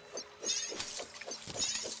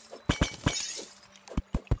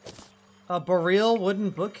 A Boreal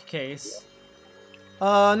wooden bookcase.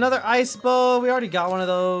 Another ice bow. We already got one of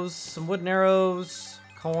those. Some wooden arrows.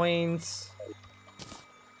 Coins.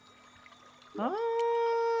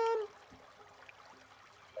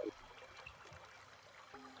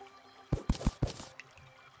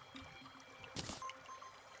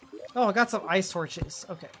 Oh, I got some ice torches.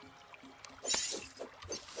 Okay.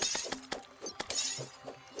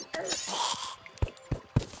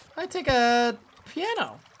 I take a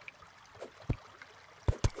piano.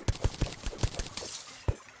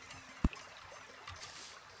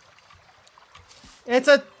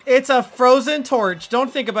 It's a frozen torch.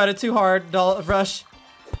 Don't think about it too hard, Rush.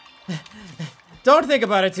 Don't think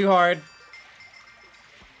about it too hard.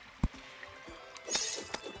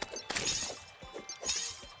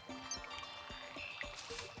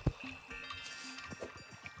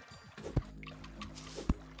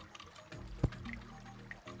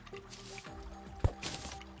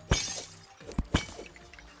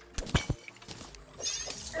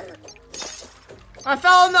 I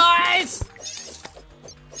fell in the ice!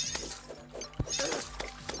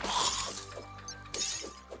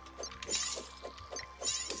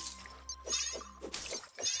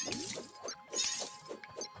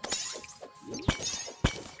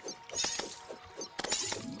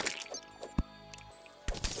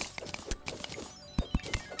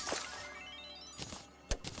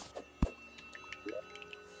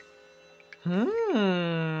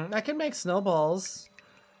 I can make snowballs.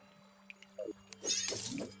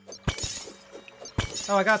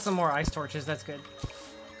 Oh, I got some more ice torches. That's good.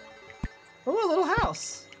 Oh, a little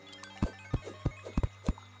house.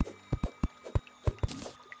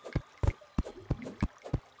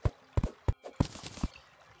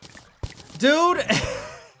 Dude!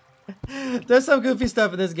 There's some goofy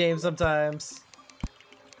stuff in this game sometimes.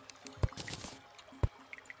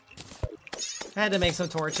 I had to make some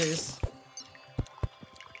torches.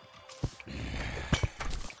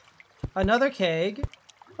 Another keg.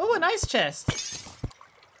 Oh, an ice chest.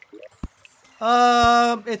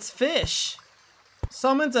 It's fish.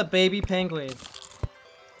 Summons a baby penguin.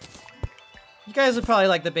 You guys would probably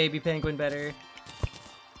like the baby penguin better.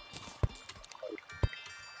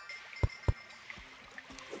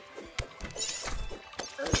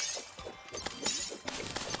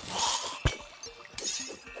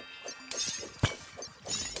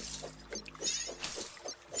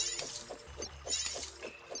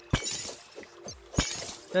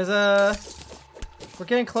 There's a... We're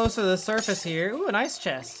getting closer to the surface here. Ooh, an ice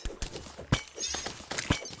chest.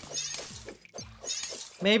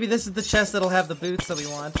 Maybe this is the chest that'll have the boots that we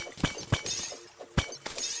want.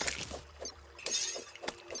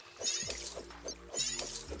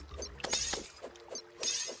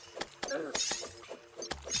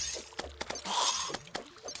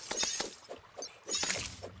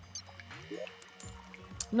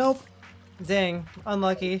 Nope. Dang.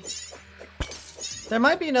 Unlucky. There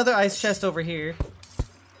might be another ice chest over here.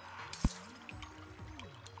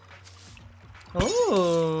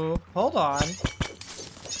 Ooh, hold on.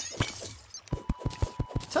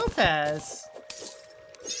 Topaz.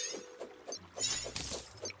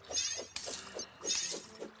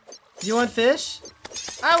 You want fish?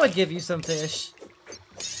 I would give you some fish.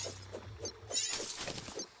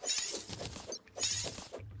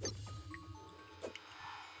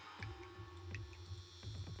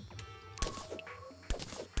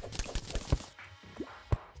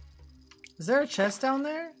 Is there a chest down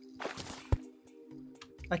there?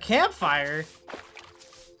 A campfire?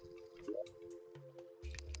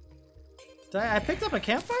 I picked up a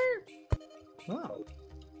campfire? Oh.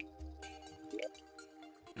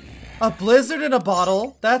 A blizzard in a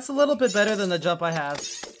bottle? That's a little bit better than the jump I have.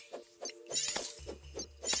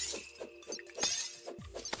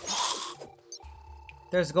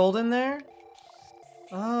 There's gold in there?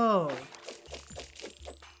 Oh.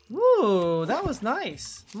 Ooh, that was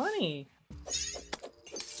nice. Money.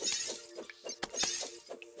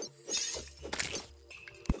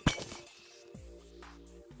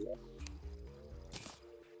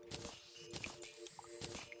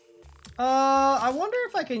 I wonder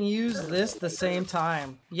if I can use this the same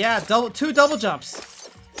time. Yeah, two double jumps.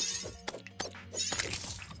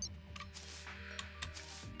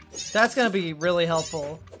 That's gonna be really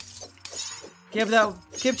helpful. Give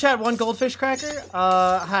chat one goldfish cracker?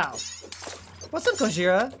 How? What's up,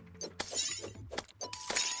 Kojira?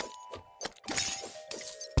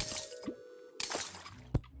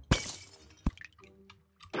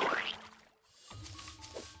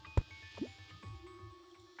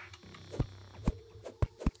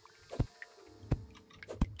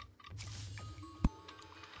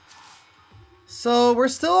 So, we're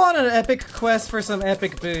still on an epic quest for some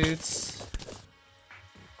epic boots.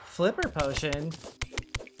 Flipper potion.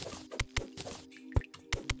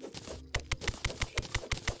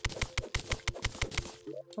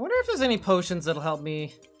 I wonder if there's any potions that'll help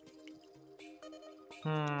me.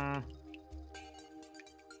 Pie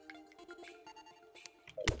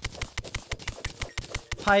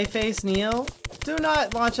face Neo? Do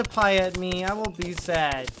not launch a pie at me, I will be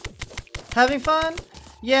sad. Having fun?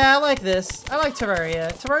 Yeah, I like this. I like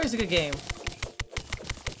Terraria. Terraria's a good game.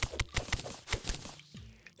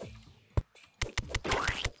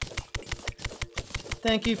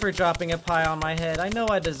 Thank you for dropping a pie on my head. I know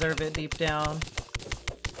I deserve it deep down.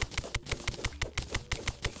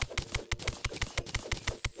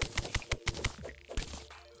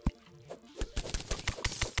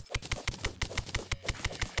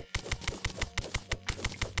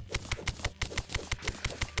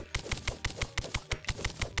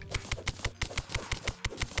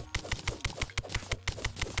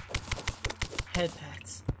 Head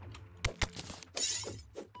pats.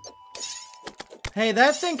 Hey,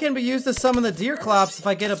 that thing can be used to summon the deer clops if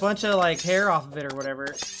I get a bunch of, like, hair off of it or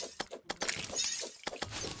whatever.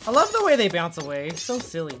 I love the way they bounce away. It's so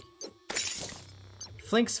silly.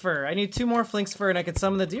 Flink's fur. I need 2 more Flink's fur and I can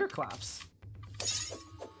summon the deer clops.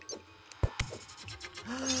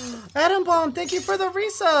 Adam Bomb, thank you for the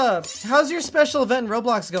resub! How's your special event in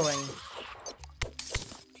Roblox going?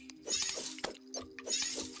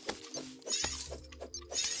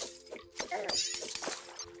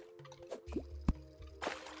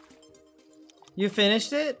 You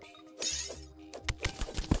finished it?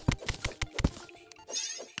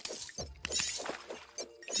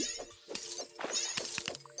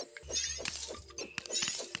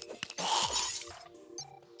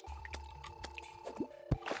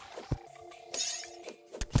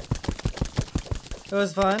 It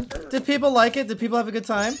was fun. Did people like it? Did people have a good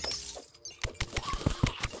time?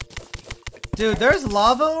 Dude, there's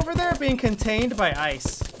lava over there being contained by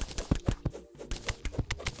ice.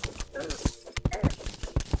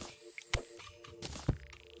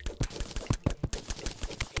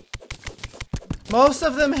 Most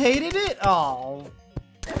of them hated it? Oh.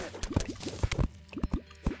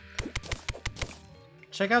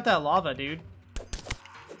 Check out that lava, dude.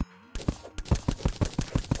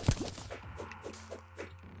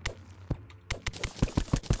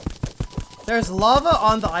 There's lava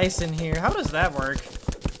on the ice in here. How does that work?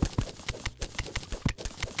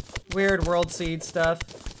 Weird world seed stuff.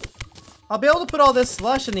 I'll be able to put all this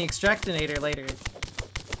slush in the extractinator later.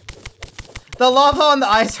 The lava on the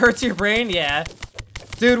ice hurts your brain? Yeah.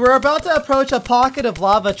 Dude, we're about to approach a pocket of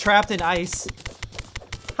lava trapped in ice.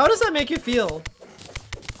 How does that make you feel?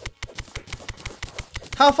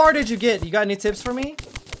 How far did you get? You got any tips for me?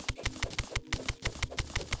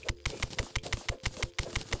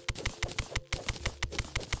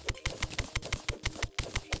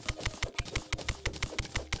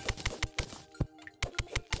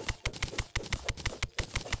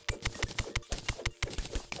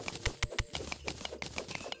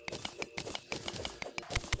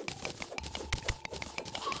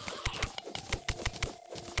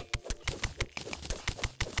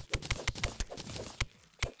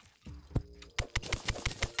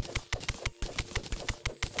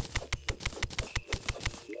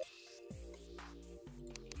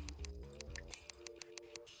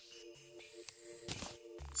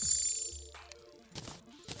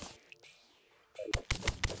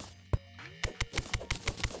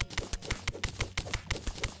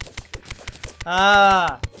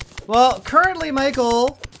 Well, currently my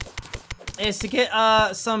goal is to get,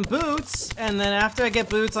 some boots, and then after I get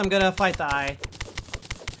boots, I'm gonna fight the eye.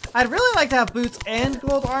 I'd really like to have boots and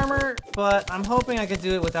gold armor, but I'm hoping I could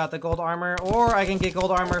do it without the gold armor, or I can get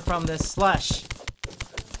gold armor from this slush.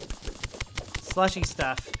 Slushy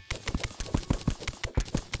stuff.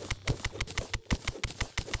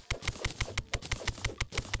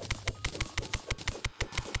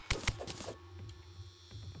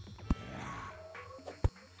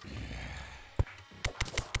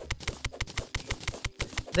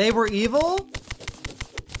 They were evil?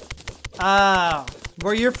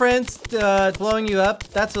 Were your friends blowing you up?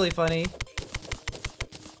 That's really funny.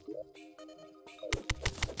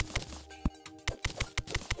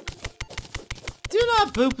 Do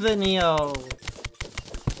not boop the Neo.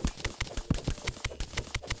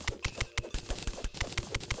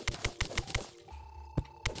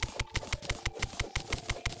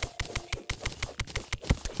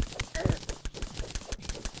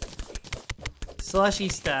 Slushy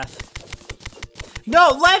stuff. No,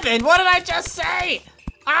 Levin! What did I just say?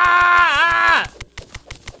 Ah!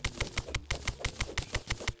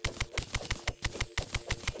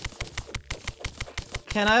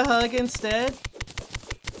 Can I hug instead?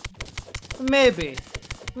 Maybe.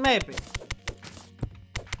 Maybe.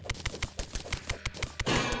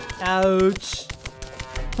 Ouch.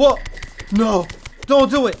 What? No!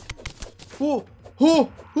 Don't do it! Ooh.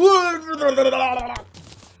 Ooh. Ooh.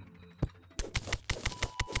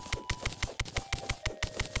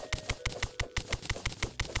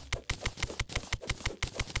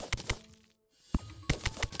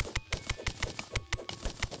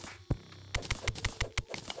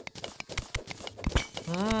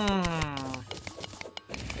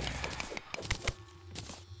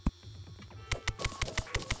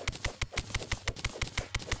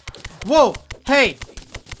 Whoa! Hey!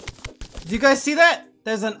 Do you guys see that?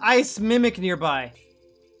 There's an ice mimic nearby.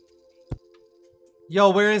 Yo,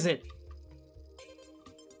 where is it?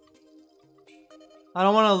 I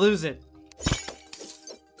don't want to lose it.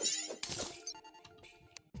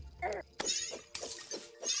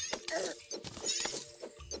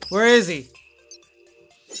 Where is he?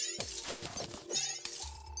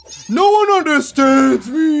 No one understands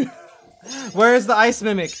me! Where's the ice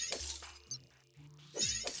mimic?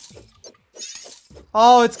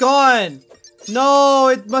 Oh, it's gone! No,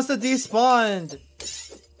 it must have despawned.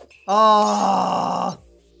 Ah.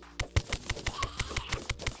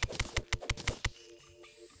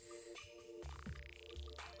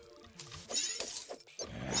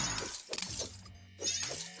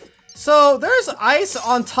 So, there's ice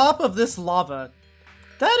on top of this lava.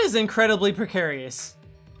 That is incredibly precarious.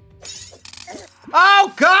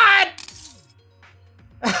 Oh, God!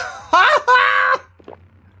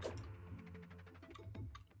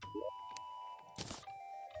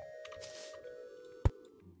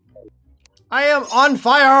 I am on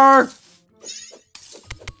fire!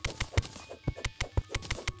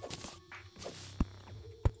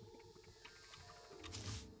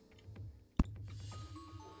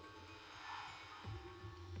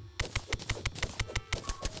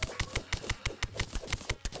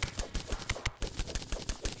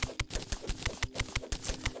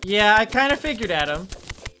 Yeah, I kind of figured, Adam.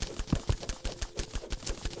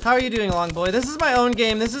 How are you doing, Long Boy? This is my own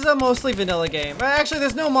game. This is a mostly vanilla game. Actually,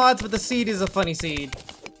 there's no mods, but the seed is a funny seed.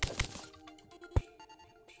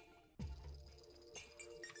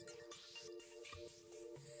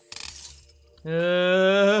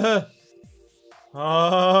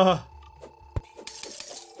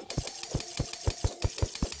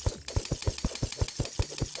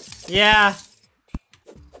 Yeah.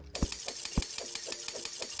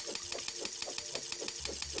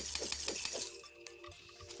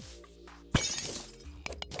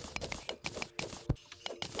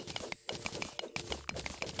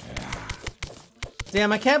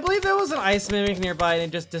 Damn, I can't believe there was an ice mimic nearby and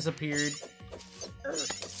it just disappeared.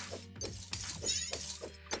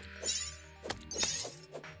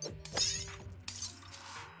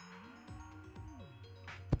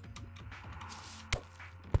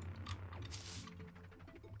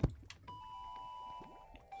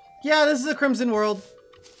 Yeah, this is a Crimson World.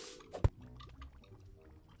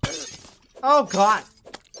 Oh god.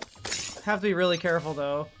 Have to be really careful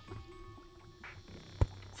though.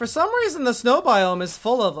 For some reason, the snow biome is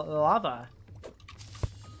full of lava.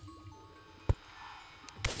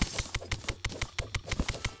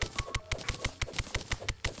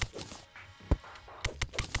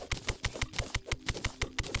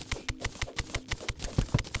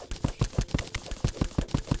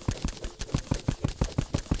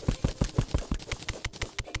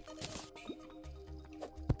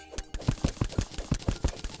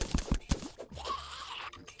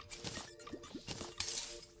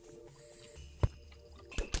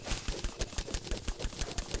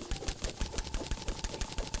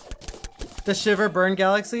 The Shiver Burn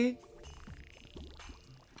Galaxy?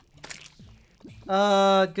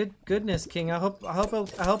 Goodness, King. I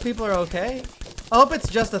hope people are okay. I hope it's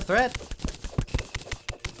just a threat.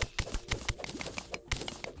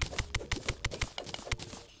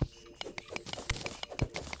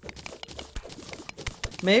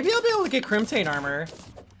 Maybe I'll be able to get Crimtane armor.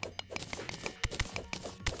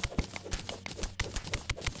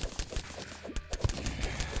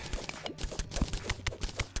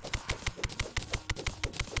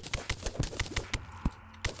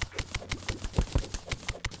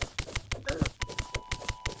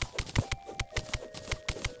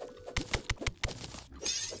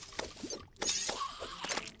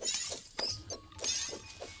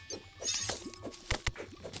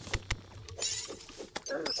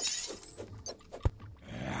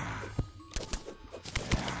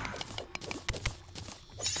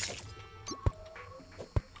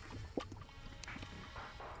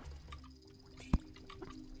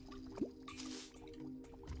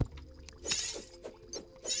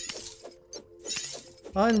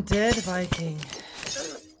 Undead Viking.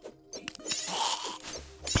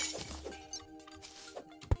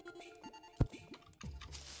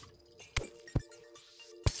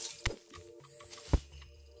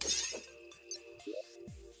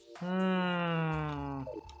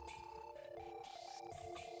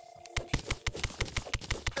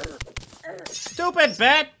 Stupid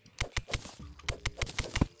bat!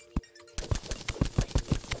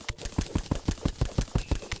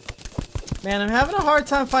 Man, I'm having a hard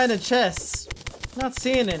time finding chests. Not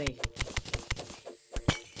seeing any.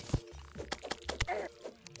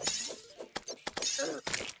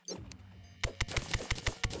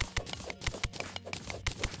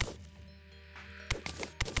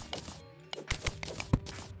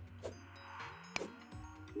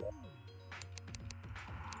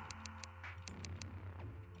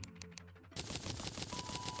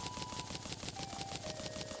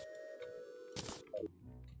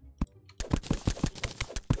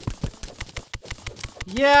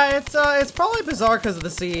 Yeah, it's probably bizarre because of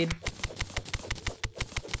the seed.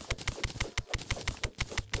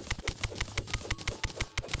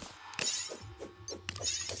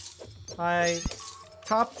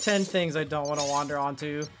 Top 10 things I don't want to wander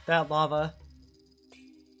onto. That lava.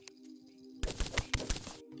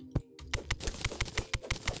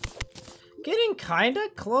 Getting kinda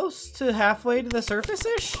close to halfway to the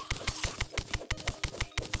surface-ish?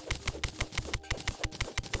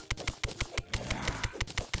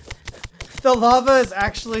 The lava is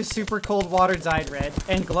actually super cold water dyed red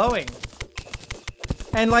and glowing.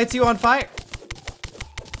 And lights you on fire.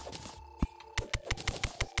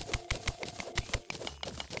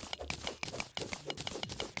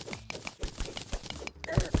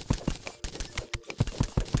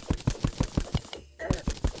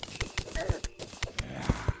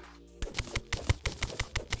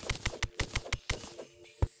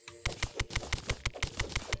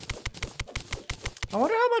 I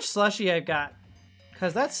wonder how much slushy I've got,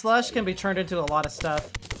 because that slush can be turned into a lot of stuff.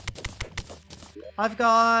 I've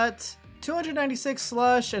got 296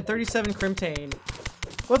 slush and 37 crimtane.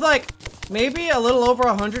 With like maybe a little over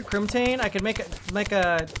 100 crimtane, I could make a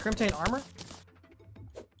crimtane armor.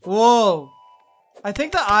 Whoa! I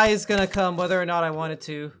think the eye is gonna come whether or not I want it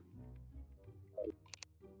to.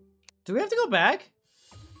 Do we have to go back?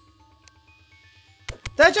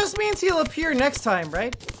 That just means he'll appear next time,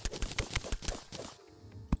 right?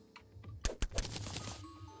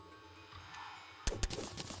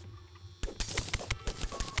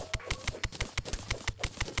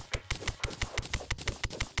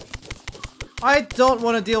 I don't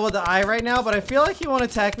want to deal with the eye right now, but I feel like he won't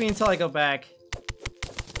attack me until I go back.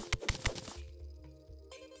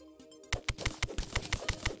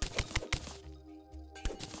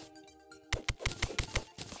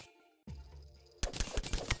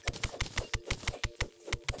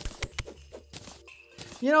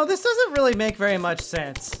 You know, this doesn't really make very much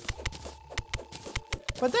sense.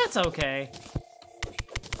 But that's okay.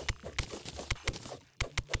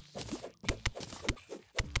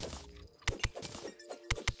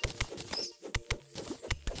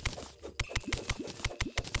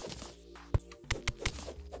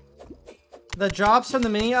 The drops from the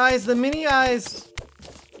mini eyes? The mini eyes...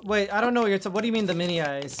 Wait, I don't know what you're talking... What do you mean the mini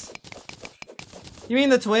eyes? You mean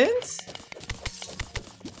the twins?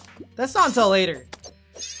 That's not until later.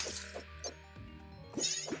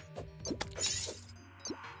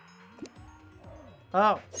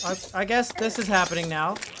 Oh, I guess this is happening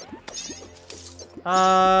now.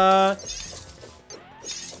 I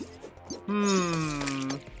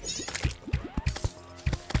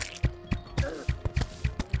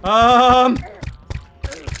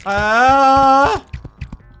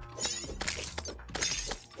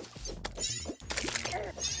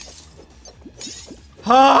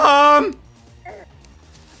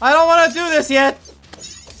don't want to do this yet.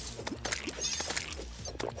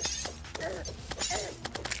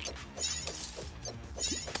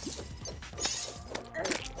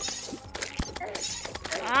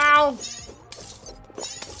 Ow!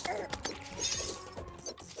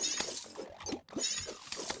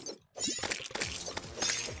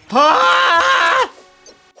 Ah!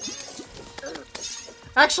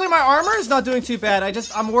 Actually, my armor is not doing too bad.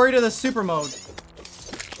 I'm worried of the super mode.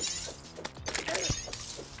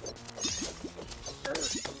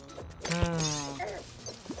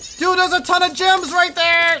 Dude, there's a ton of gems right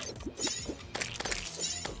there!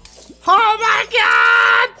 Oh my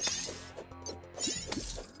god!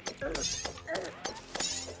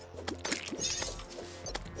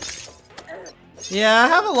 Yeah, I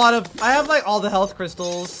have like all the health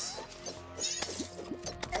crystals.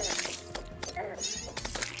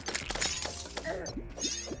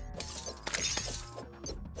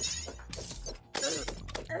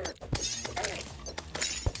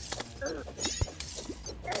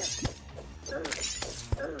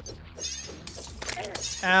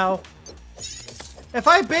 Ow. If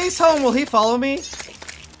I base home, will he follow me?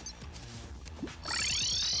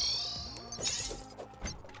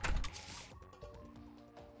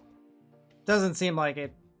 Doesn't seem like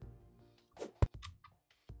it.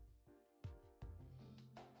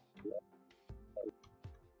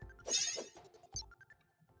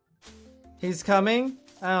 He's coming?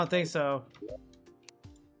 I don't think so.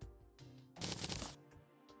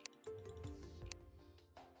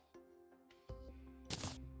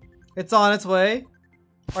 It's on its way.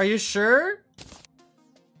 Are you sure?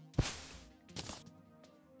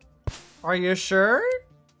 Are you sure?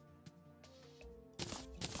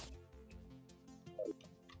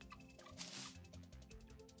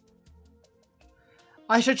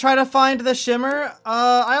 I should try to find the shimmer.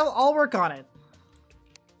 I'll work on it.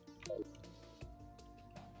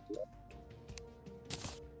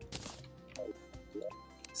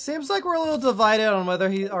 Seems like we're a little divided on whether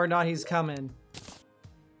he or not he's coming.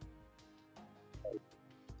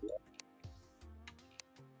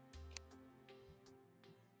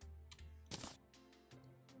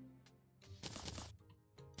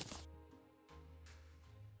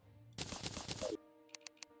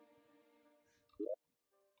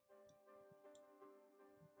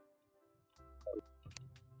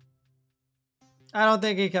 I don't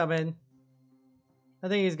think he's coming. I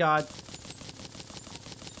think he's gone.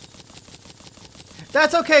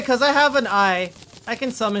 That's okay, because I have an eye. I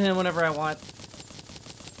can summon him whenever I want.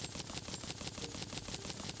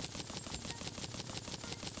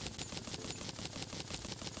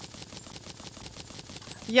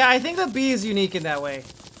 Yeah, I think the bee is unique in that way.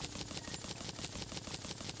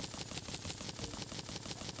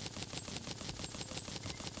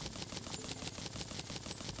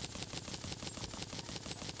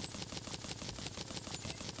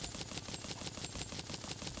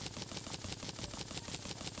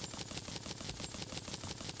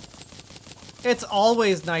 It's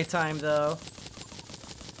always nighttime, though.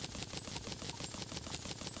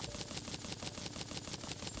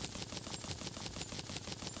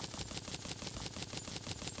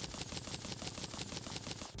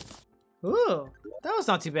 Ooh, that was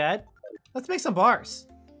not too bad. Let's make some bars.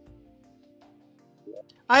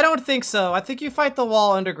 I don't think so. I think you fight the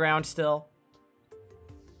wall underground still.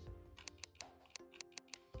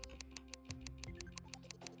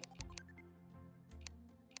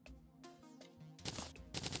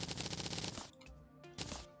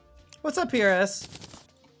 What's up, PRS?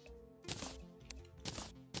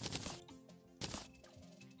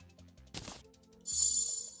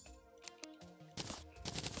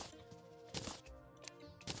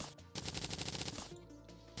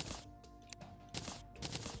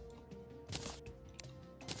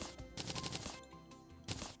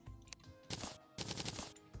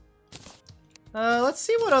 Let's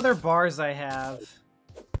see what other bars I have.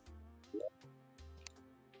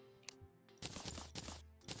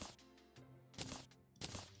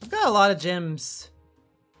 I've got a lot of gems.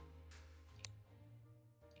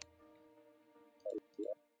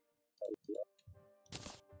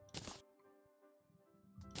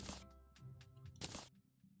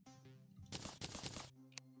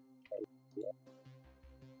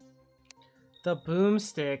 The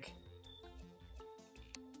boomstick.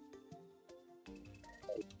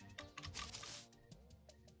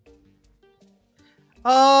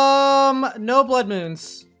 No blood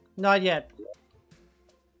moons. Not yet.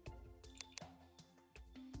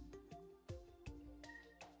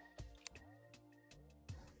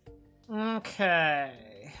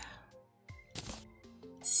 Okay.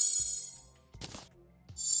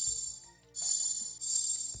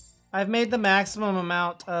 I've made the maximum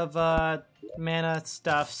amount of mana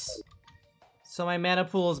stuffs. So my mana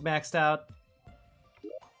pool is maxed out.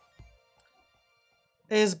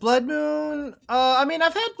 Is Blood Moon? I mean,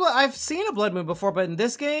 I've seen a Blood Moon before, but in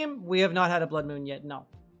this game, we have not had a Blood Moon yet. No.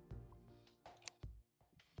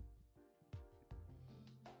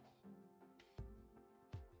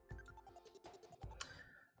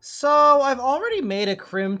 So I've already made a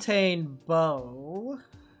Crimtane bow.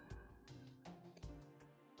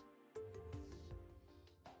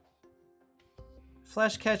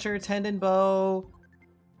 Flesh Catcher, Tendon Bow,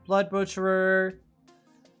 Blood Butcherer.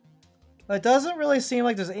 It doesn't really seem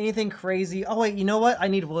like there's anything crazy. Oh wait, you know what? I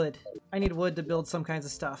need wood. I need wood to build some kinds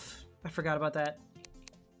of stuff. I forgot about that.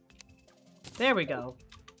 There we go.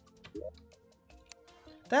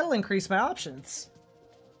 That'll increase my options.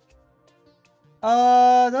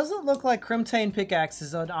 Doesn't look like Crimtane Pickaxe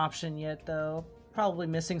is an option yet though. Probably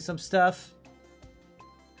missing some stuff.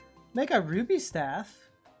 Make a Ruby Staff.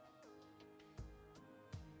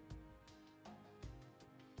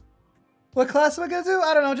 What class am I gonna do?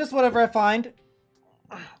 I don't know, just whatever I find.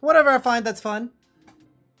 Whatever I find that's fun.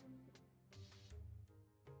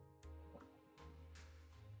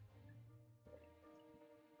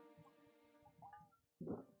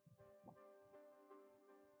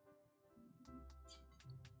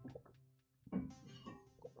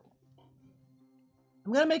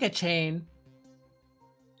 I'm gonna make a chain.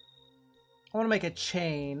 I wanna make a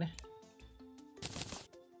chain.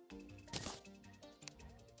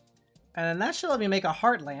 And then that should let me make a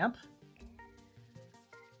heart lamp.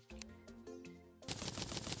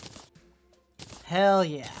 Hell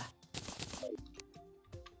yeah.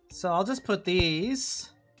 So I'll just put these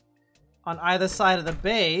on either side of the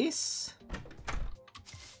base.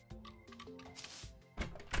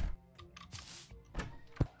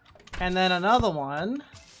 And then another one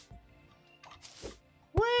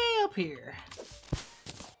way up here.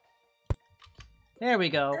 There we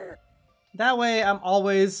go. That way I'm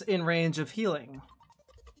always in range of healing.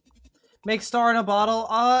 Make star in a bottle.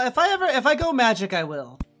 If I go magic, I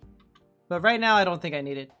will. But right now I don't think I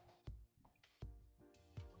need it.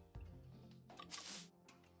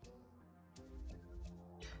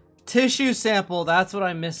 Tissue sample, that's what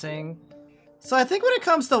I'm missing. So I think when it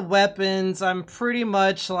comes to weapons, I'm pretty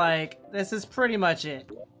much like, this is pretty much it.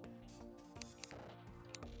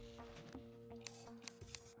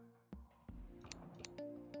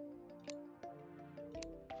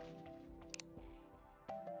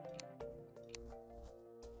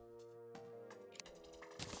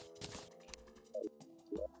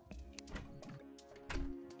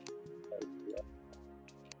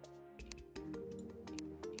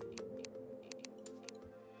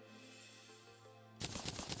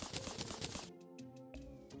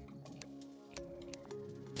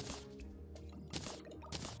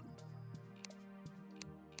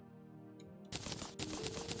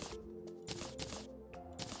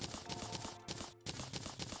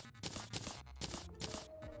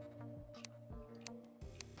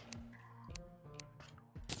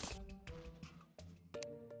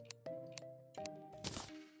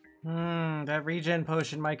 That regen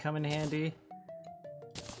potion might come in handy.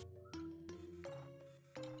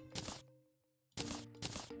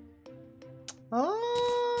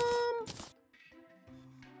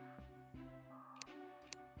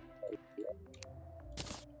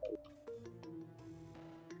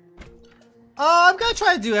 I'm gonna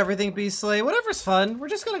try to do everything Beast Slay. Whatever's fun. We're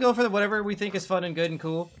just gonna go for whatever we think is fun and good and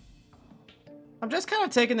cool. I'm just kind of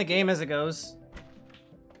taking the game as it goes.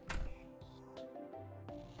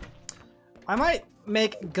 I might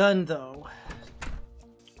make gun though.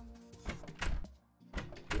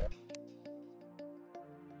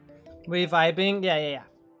 We vibing? Yeah.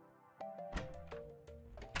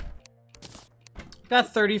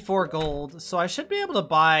 Got 34 gold, so I should be able to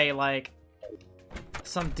buy like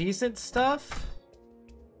some decent stuff.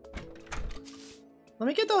 Let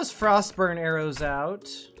me get those frostburn arrows out.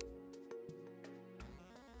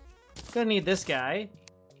 Gonna need this guy.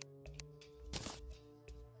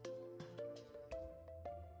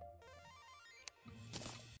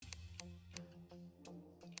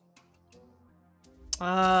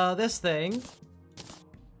 This thing.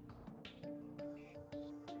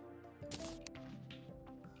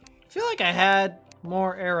 I feel like I had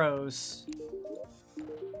more arrows.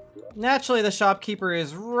 Naturally, the shopkeeper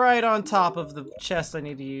is right on top of the chest I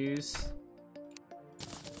need to use.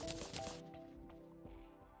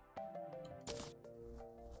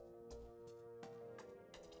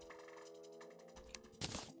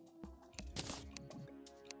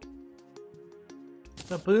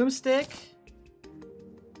 The boomstick.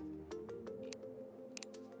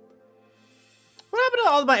 What happened to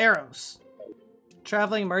all of my arrows?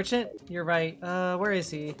 Traveling merchant? You're right. Where is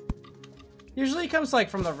he? Usually he comes like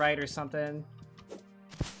from the right or something.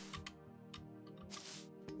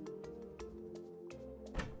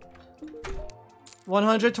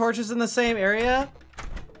 $100 torches in the same area?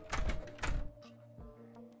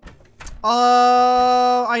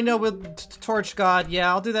 I know with Torch God. Yeah,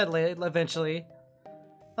 I'll do that later, eventually.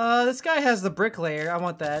 This guy has the bricklayer. I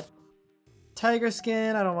want that. Tiger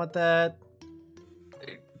skin. I don't want that.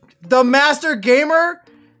 The Master Gamer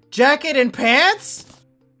jacket and pants?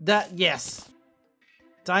 That, yes.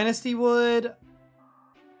 Dynasty wood.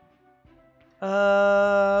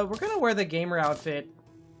 We're gonna wear the gamer outfit.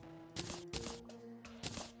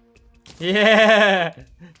 Yeah.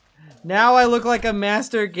 Now I look like a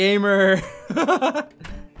master gamer.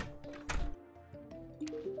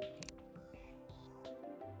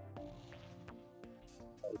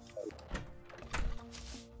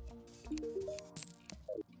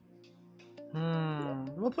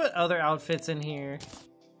 We'll put other outfits in here.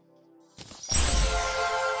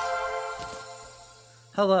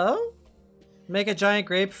 Hello? Make a giant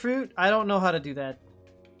grapefruit? I don't know how to do that.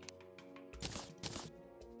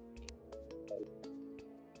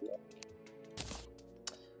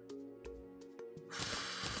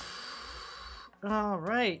 All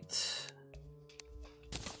right.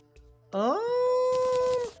 I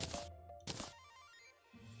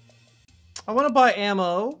want to buy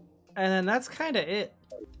ammo, and then that's kind of it.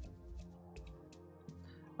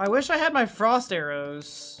 I wish I had my frost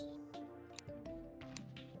arrows.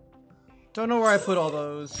 Don't know where I put all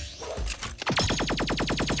those.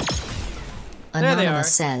 There they are.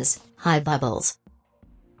 Anonymous says, "Hi Bubbles."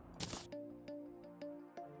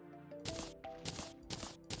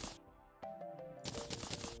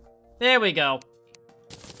 There we go.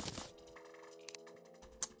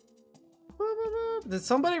 Did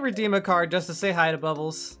somebody redeem a card just to say hi to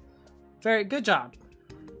Bubbles? Very good job.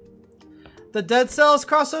 The Dead Cells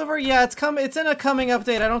crossover? Yeah, it's in a coming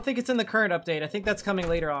update. I don't think it's in the current update. I think that's coming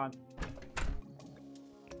later on.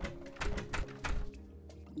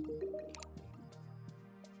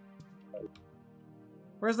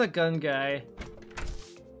 Where's the gun guy?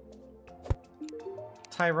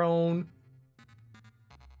 Tyrone.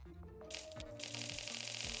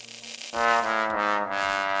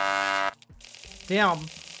 Damn.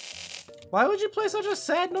 Why would you play such a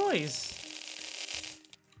sad noise?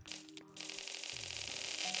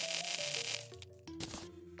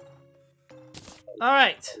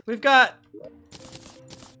 Alright, we've got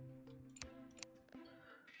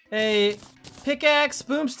a pickaxe,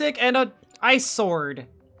 boomstick, and a ice sword.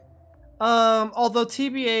 Although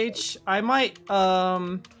TBH, I might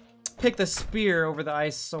pick the spear over the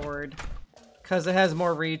ice sword because it has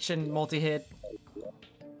more reach and multi-hit.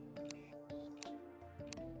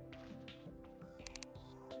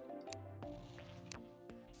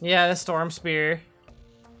 Yeah, the storm spear.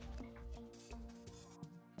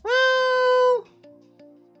 Well,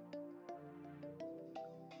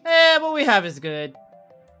 what we have is good.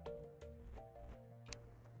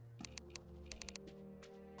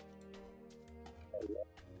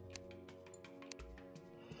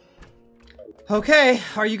 Okay,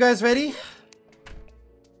 are you guys ready?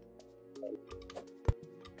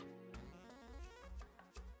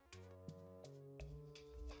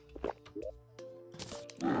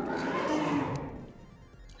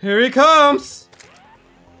 Here he comes!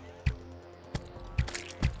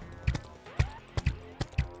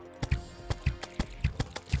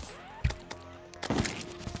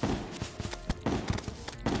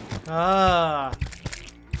 Ah.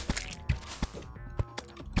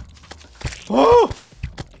 Oh!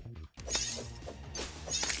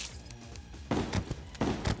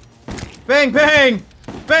 Bang, bang!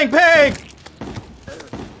 Bang, bang!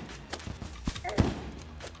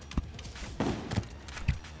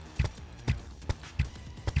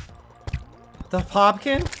 The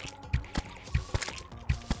popkin?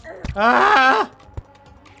 Ah!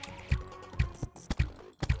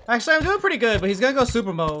 Actually, I'm doing pretty good, but he's gonna go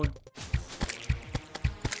super mode.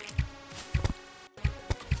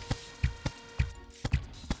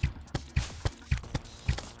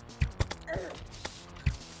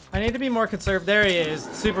 I need to be more conservative. There he is.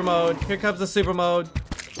 Super mode. Here comes the super mode.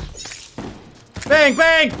 Bang,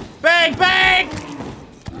 bang! Bang, bang!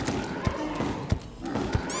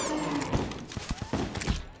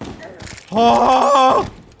 Oh!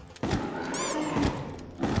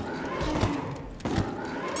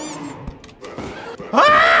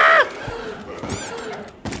 Ah!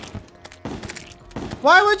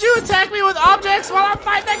 Why would you attack me with objects while I'm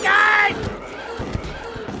fighting the guy?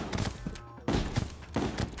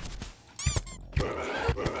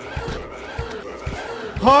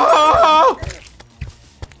 Oh!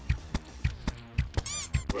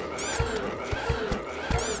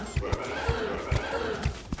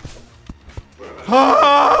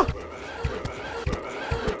 Oh!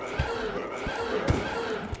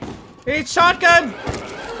 Eat shotgun!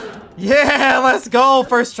 Yeah, let's go!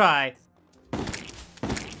 First try.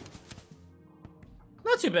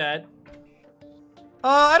 Not too bad.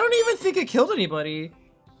 I don't even think it killed anybody.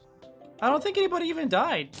 I don't think anybody even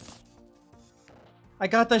died. I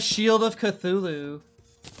got the Shield of Cthulhu.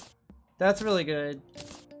 That's really good.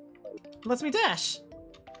 Lets me dash.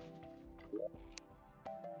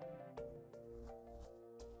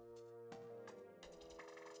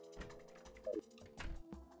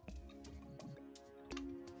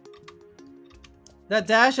 That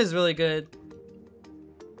dash is really good.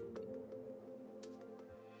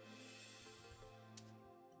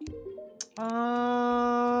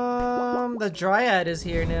 The Dryad is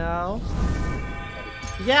here now.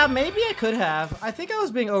 Yeah, maybe I could have. I think I was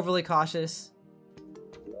being overly cautious.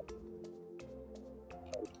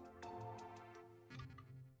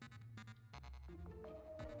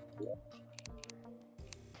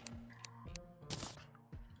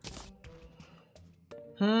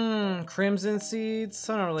 Crimson seeds?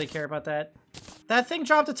 I don't really care about that. That thing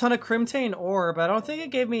dropped a ton of Crimtane ore, but I don't think it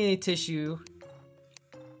gave me any tissue.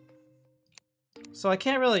 So I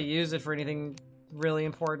can't really use it for anything really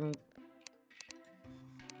important.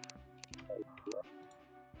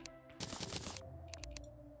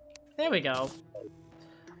 There we go.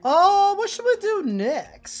 Oh, what should we do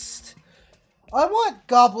next? I want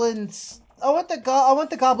goblins. I want the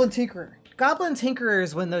Goblin Tinkerer. Goblin Tinkerer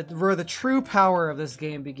is where the true power of this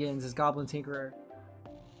game begins, is Goblin Tinkerer.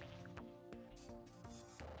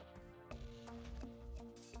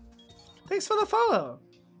 Thanks for the follow.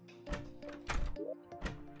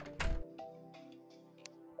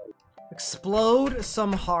 Explode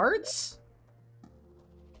some hearts?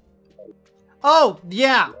 Oh,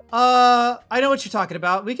 yeah. I know what you're talking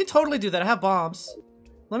about. We can totally do that. I have bombs.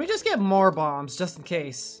 Let me just get more bombs, just in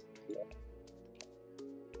case.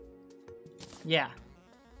 Yeah.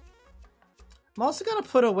 I'm also gonna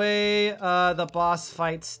put away, the boss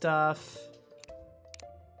fight stuff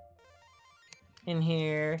in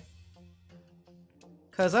here.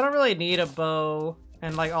 Because I don't really need a bow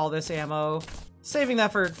and, like, all this ammo. Saving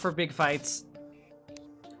that for big fights.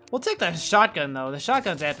 We'll take the shotgun, though. The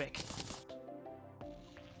shotgun's epic.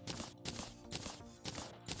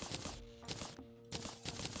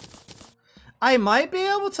 I might be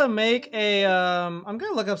able to make a, I'm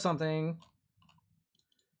gonna look up something.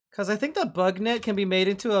 Because I think the bug net can be made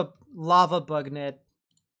into a lava bug net.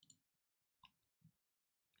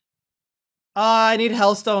 I need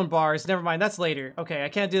hellstone bars. Never mind, that's later. Okay, I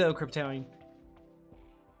can't do that with Kryptonian.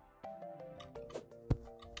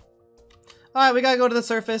 Alright, we gotta go to the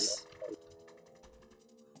surface.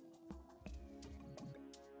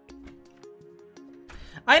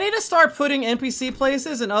 I need to start putting NPC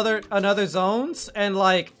places in other zones and,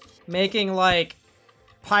 like, making, like,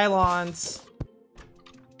 pylons.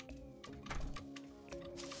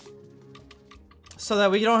 So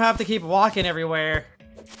that we don't have to keep walking everywhere.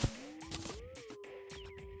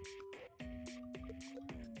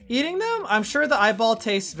 Eating them? I'm sure the eyeball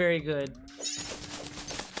tastes very good.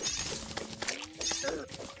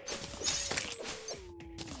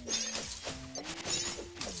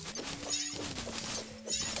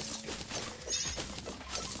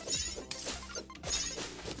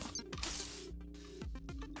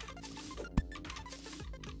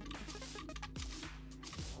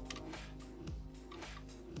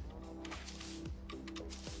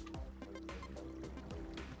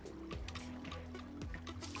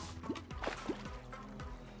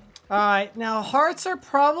 Alright, now hearts are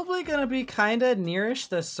probably gonna be kinda nearish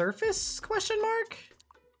the surface, question mark?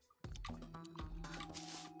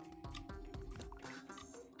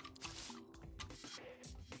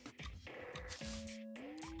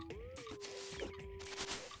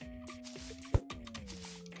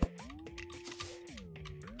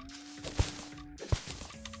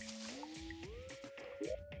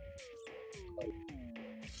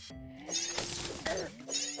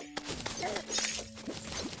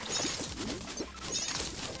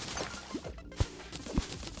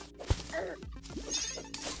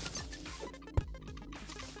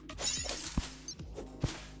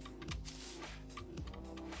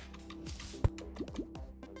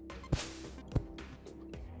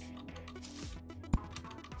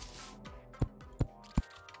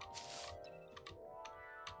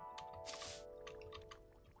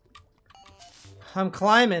 I'm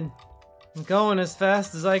climbing. I'm going as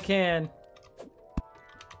fast as I can.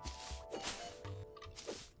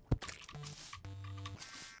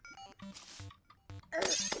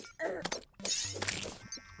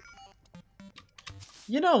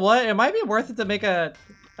 You know what? It might be worth it to make a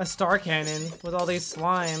star cannon with all these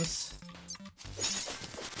slimes.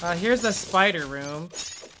 Here's the spider room.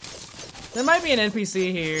 There might be an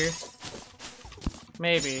NPC here.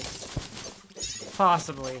 Maybe.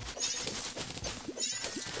 Possibly.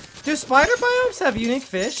 Do spider biomes have unique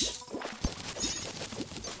fish?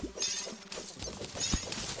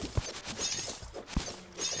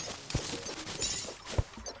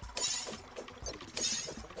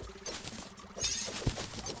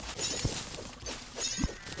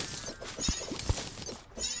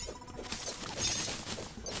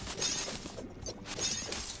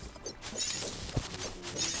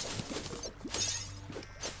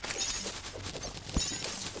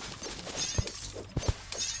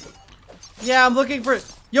 Yeah, I'm looking for...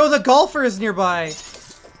 Yo, the golfer is nearby.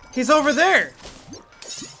 He's over there.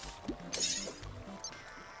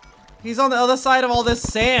 He's on the other side of all this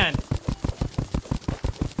sand.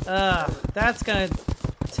 That's gonna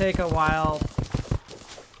take a while.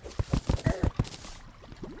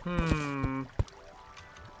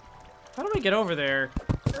 How do we get over there?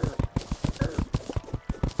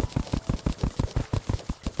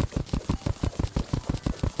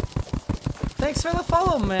 Thanks for the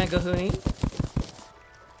follow, Mangahooney.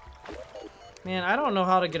 Man, I don't know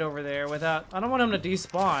how to get over there without... I don't want him to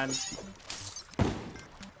despawn.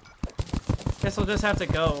 Guess we'll just have to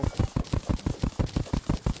go.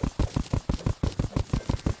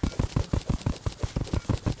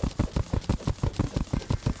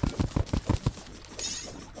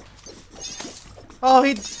 Oh,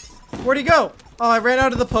 where'd he go? Oh, I ran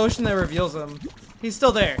out of the potion that reveals him. He's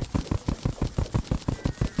still there.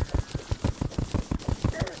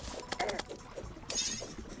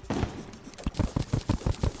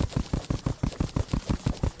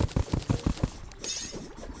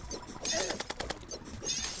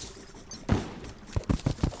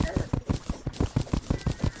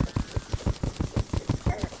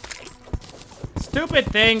 Stupid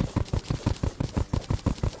thing!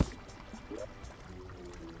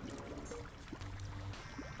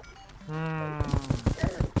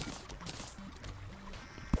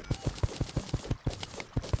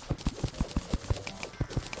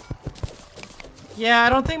 Yeah, I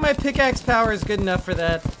don't think my pickaxe power is good enough for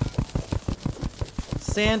that.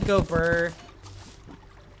 Sand go burr.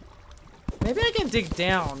 Maybe I can dig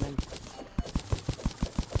down and...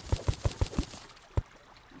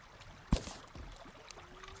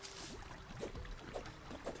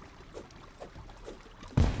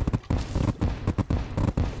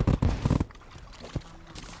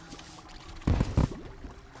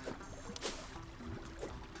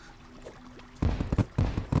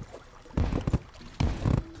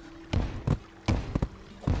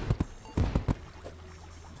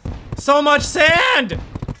 So much sand!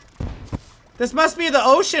 This must be the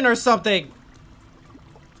ocean or something.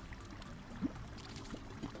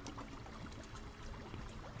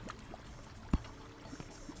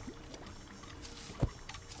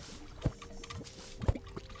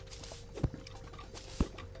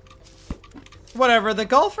 Whatever, the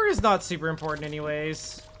golfer is not super important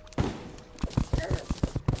anyways.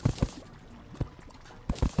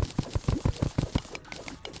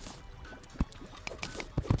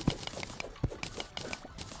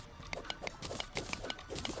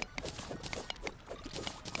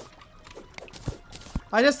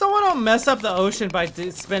 I just don't want to mess up the ocean by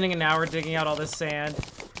spending an hour digging out all this sand.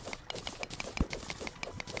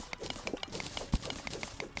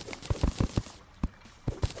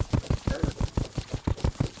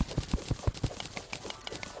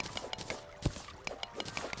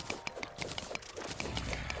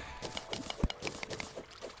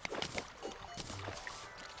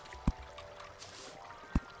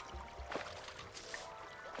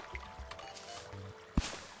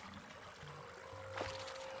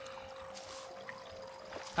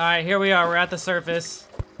 Alright, here we are. We're at the surface.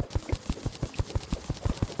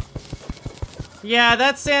 Yeah,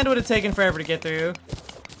 that sand would have taken forever to get through.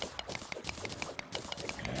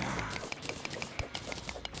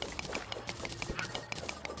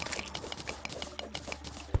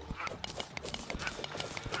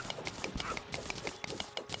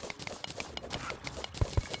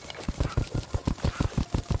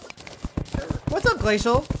 What's up,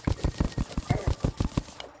 Glacial?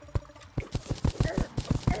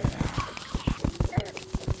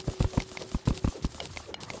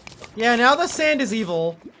 Yeah, now the sand is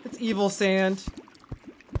evil. It's evil sand.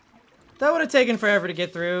 That would have taken forever to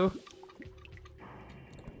get through.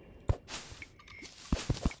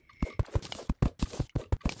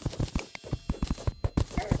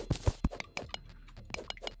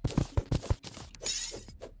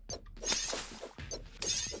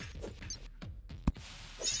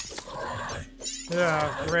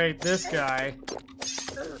 Yeah, great, this guy.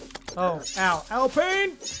 Oh, ow.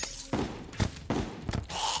 Alpine!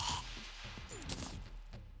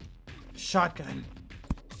 Shotgun.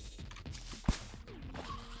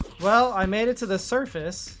 Well, I made it to the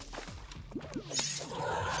surface.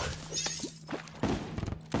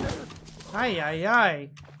 Ay, ay, ay.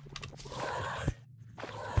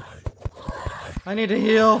 I need to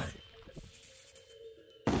heal.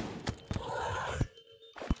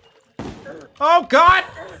 Oh, God!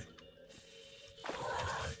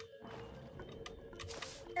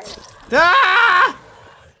 Ah!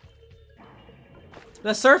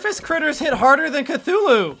 The surface critters hit harder than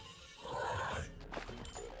Cthulhu!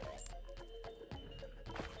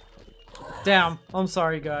 Damn, I'm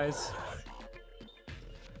sorry, guys.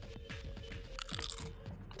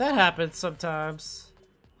 That happens sometimes.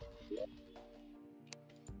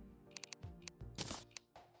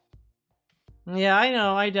 Yeah, I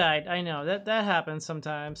know, I died. I know, that happens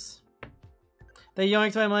sometimes. They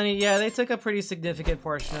yoinked my money. Yeah, they took a pretty significant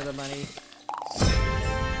portion of the money.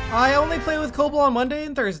 I only play with Kobold on Monday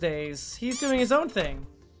and Thursdays. He's doing his own thing.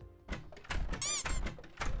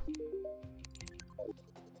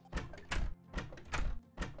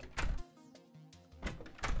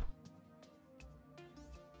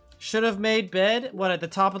 Should have made bed, what, at the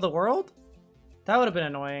top of the world? That would have been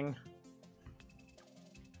annoying.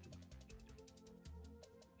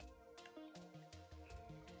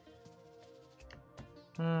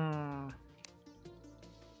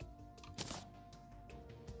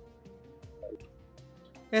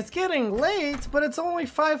 It's getting late, but it's only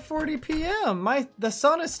 5:40 p.m. The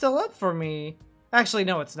sun is still up for me. Actually,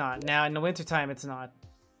 no, it's not. Now, in the wintertime, it's not.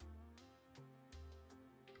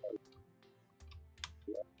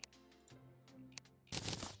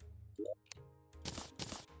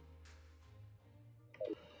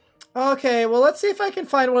 Okay, well, let's see if I can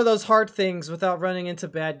find one of those heart things without running into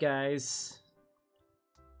bad guys.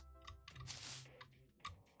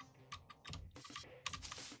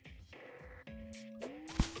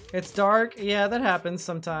 It's dark? Yeah, that happens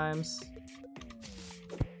sometimes.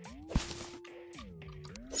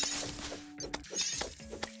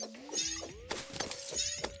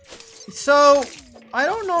 So, I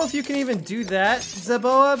don't know if you can even do that,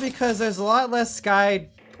 Zeboa, because there's a lot less sky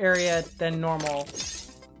area than normal.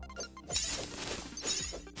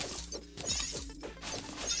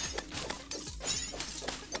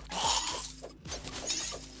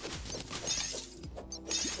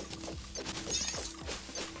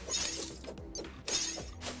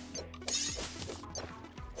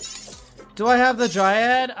 Do I have the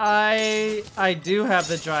Dryad? I do have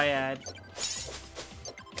the Dryad.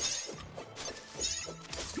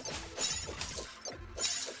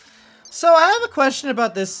 So I have a question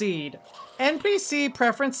about this seed. NPC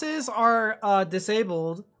preferences are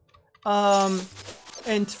disabled,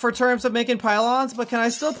 and for terms of making pylons, but can I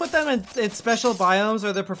still put them in special biomes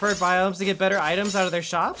or the preferred biomes to get better items out of their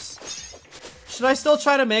shops? Should I still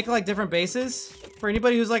try to make like different bases? For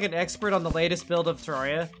anybody who's like an expert on the latest build of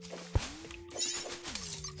Terraria.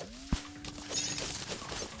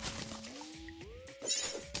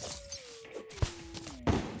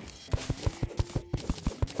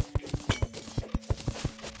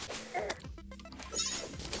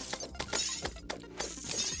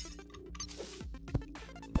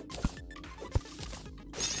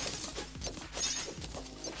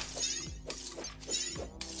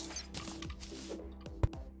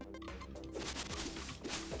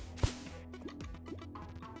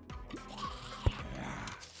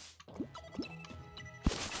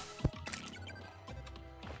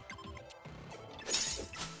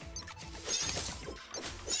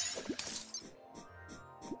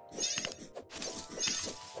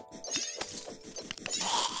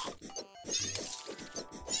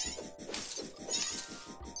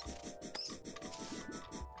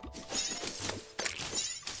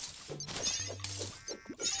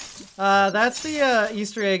 That's the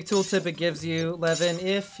Easter egg tooltip it gives you, Levin,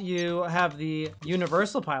 if you have the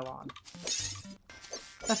universal pylon.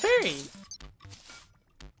 A fairy!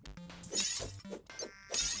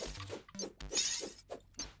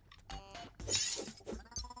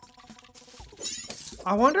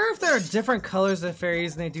 I wonder if there are different colors of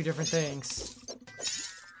fairies and they do different things.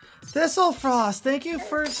 Thistlefrost, thank you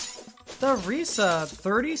for the resub.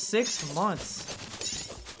 36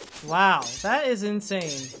 months. Wow, that is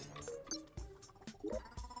insane.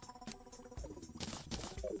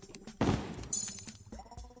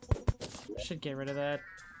 Should get rid of that.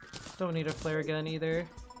 Don't need a flare gun either.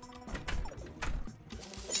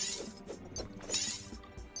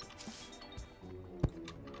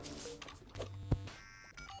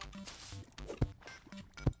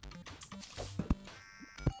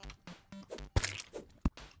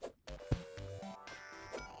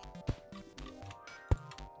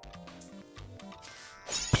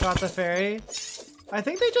 Shot the fairy. I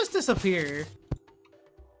think they just disappear.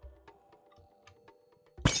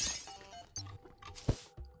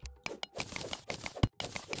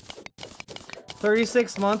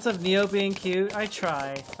 "36 months of Neo being cute. I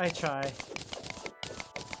try.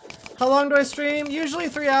 How long do I stream? Usually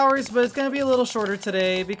 3 hours, but it's gonna be a little shorter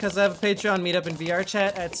today because I have a Patreon meetup in VR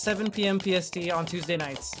chat at 7 p.m. PST on Tuesday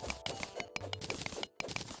nights.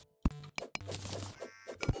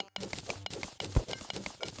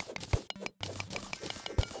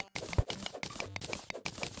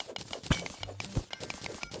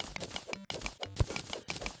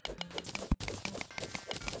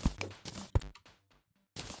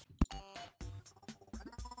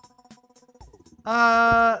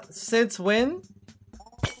 Since when?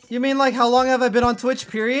 You mean like how long have I been on Twitch,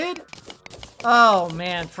 period? Oh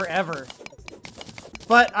man, forever.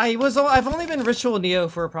 But I've only been RitualNeo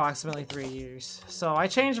for approximately 3 years. So I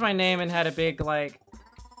changed my name and had a big like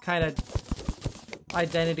kind of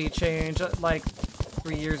identity change like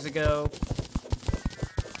 3 years ago.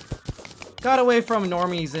 Got away from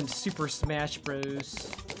normies and Super Smash Bros.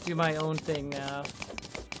 Do my own thing now.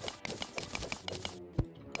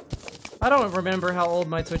 I don't remember how old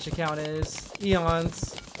my Twitch account is.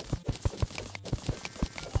 Eons.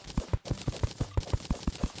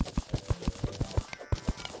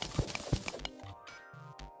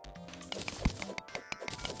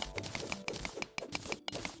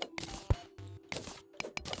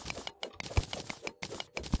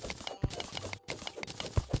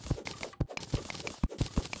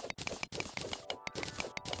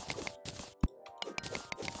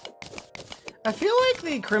 I feel like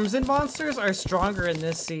the Crimson monsters are stronger in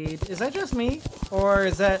this seed. Is that just me? Or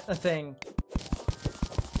is that a thing?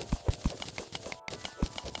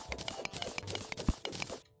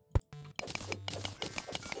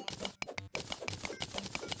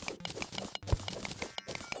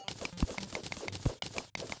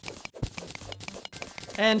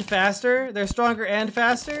 And faster? They're stronger and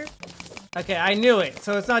faster? Okay, I knew it.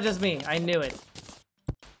 So it's not just me. I knew it.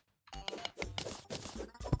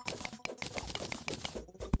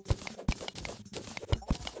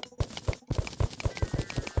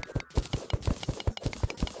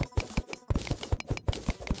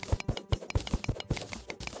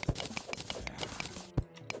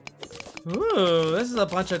 Ooh, this is a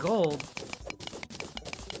bunch of gold.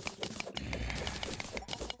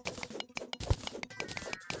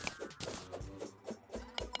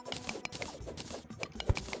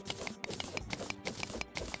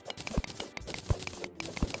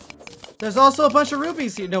 There's also a bunch of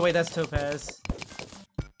rubies here. No, wait, that's topaz.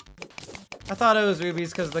 I thought it was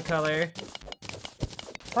rubies because of the color.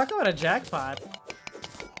 Talk about a jackpot.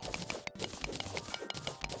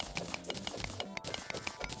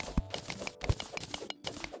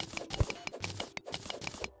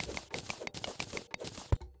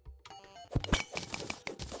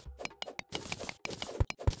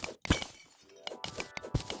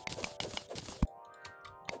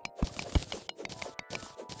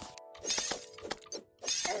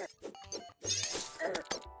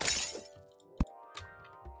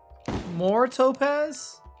 More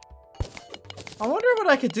topaz? I wonder what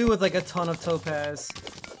I could do with like a ton of topaz.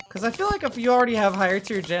 Because I feel like if you already have higher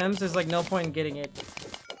tier gems, there's like no point in getting it.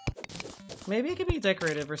 Maybe it could be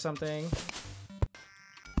decorative or something.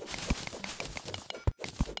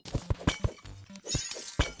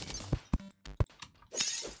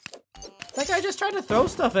 That guy just tried to throw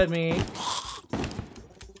stuff at me.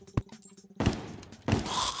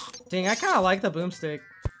 Dang, I kind of like the boomstick.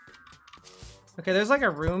 Okay, there's like a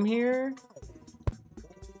room here.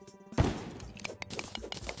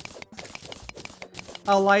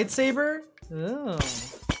 A lightsaber? Oh.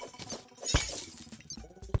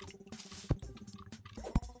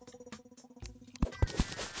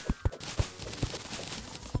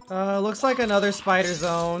 Looks like another spider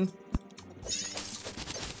zone.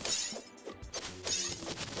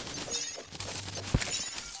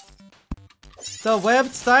 The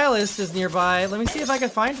webbed stylist is nearby. Let me see if I can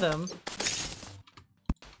find them.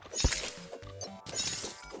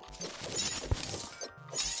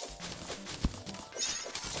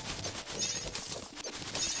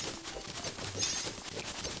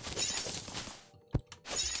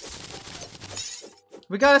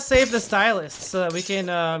 We gotta save the stylist so that we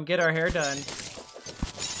can get our hair done.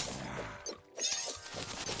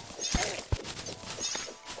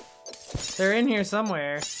 They're in here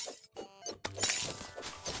somewhere.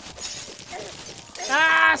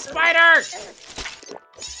 Ah, spider!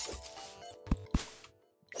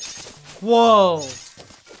 Whoa.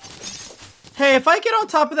 Hey, if I get on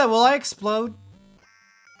top of that, will I explode?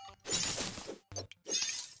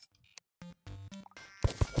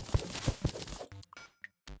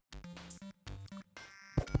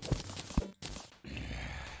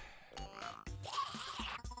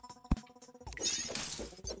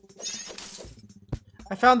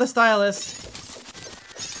 I found the stylist.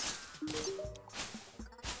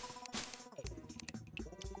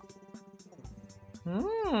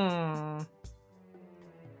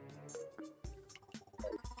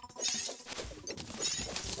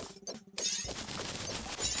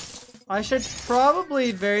 I should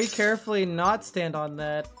probably very carefully not stand on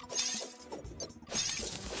that.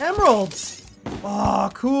 Emeralds! Oh,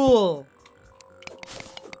 cool!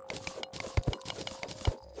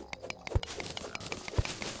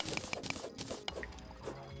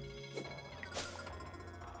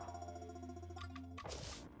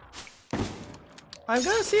 I'm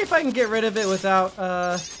gonna see if I can get rid of it without,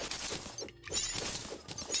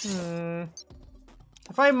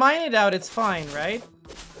 If I mine it out, it's fine, right?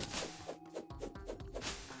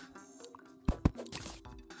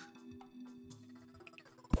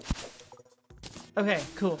 Okay,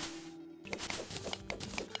 cool.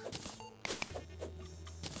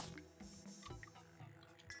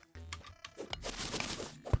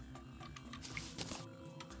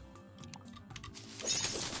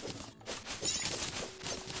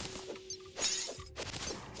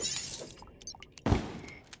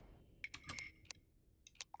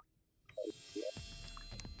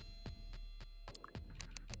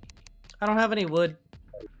 I don't have any wood.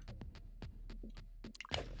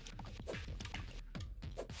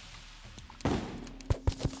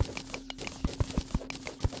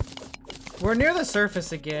 We're near the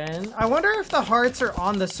surface again. I wonder if the hearts are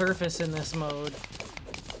on the surface in this mode.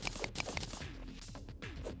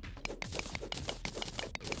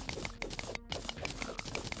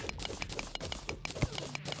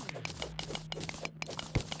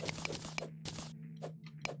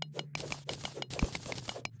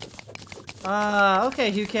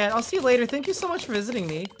 Okay, Hugh Cat. I'll see you later. Thank you so much for visiting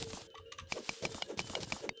me.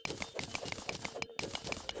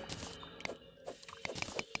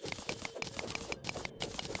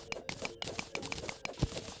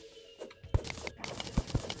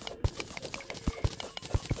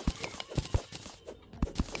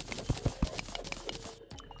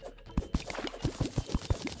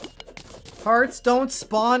 Hearts don't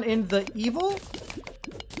spawn in the evil?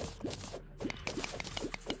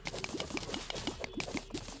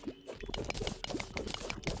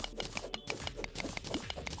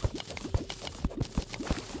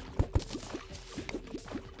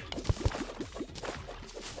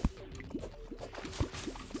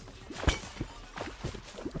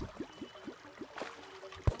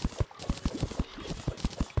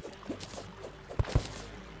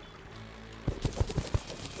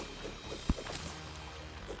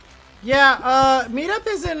 Yeah, meetup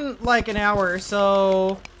is in like an hour,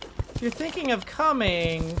 so if you're thinking of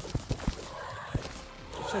coming,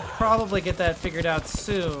 should probably get that figured out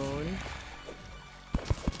soon.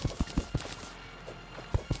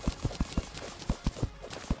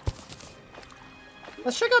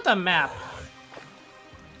 Let's check out the map.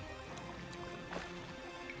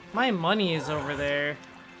 My money is over there.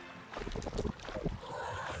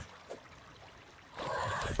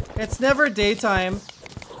 It's never daytime.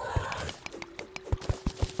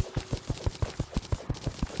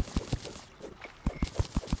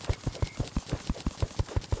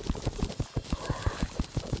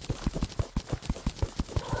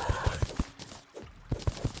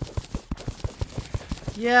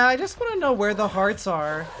 Yeah, I just want to know where the hearts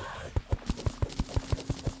are.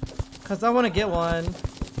 Because I want to get one.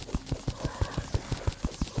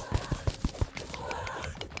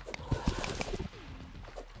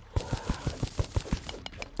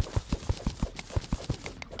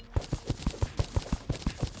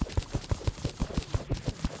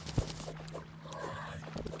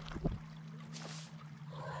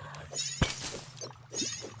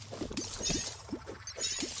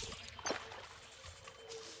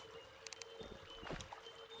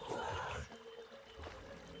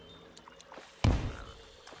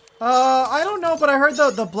 I don't know, but I heard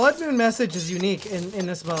the Blood Moon message is unique in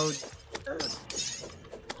this mode.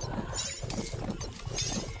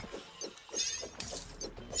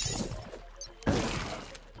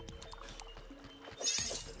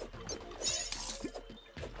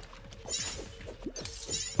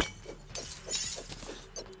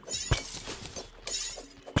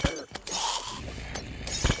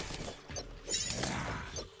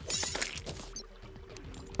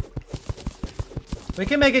 We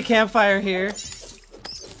can make a campfire here.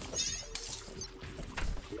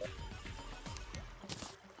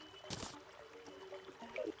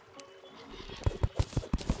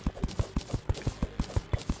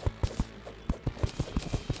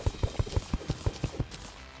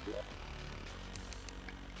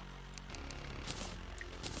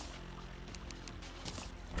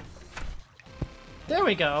 There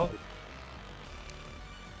we go.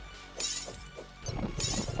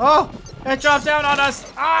 Oh! It dropped down on us!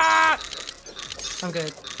 Ah! I'm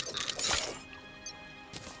good.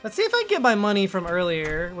 Let's see if I can get my money from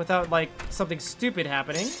earlier without, like, something stupid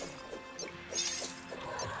happening.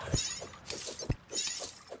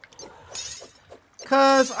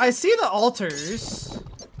 Cause I see the altars.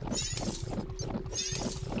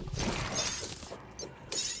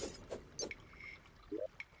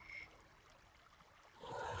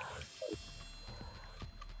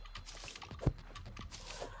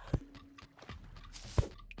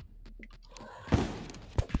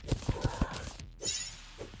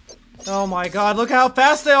 Oh my god, look how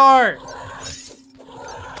fast they are!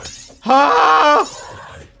 Ah!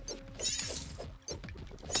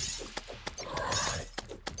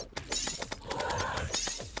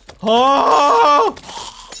 Oh!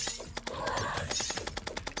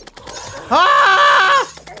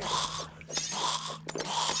 Ah!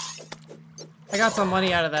 I got some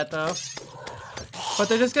money out of that though. But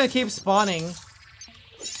they're just gonna keep spawning.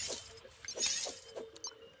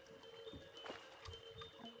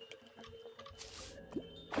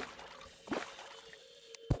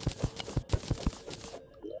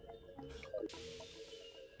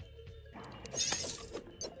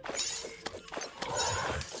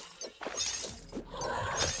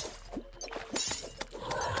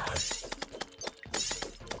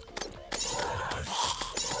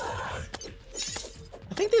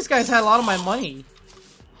 I think these guys had a lot of my money.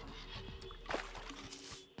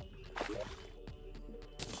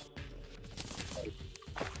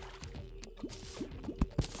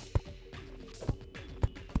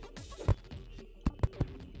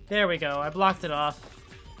 There we go, I blocked it off.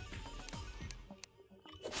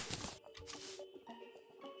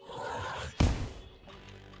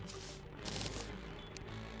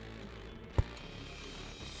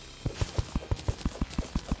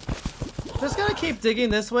 Just gonna keep digging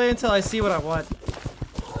this way until I see what I want.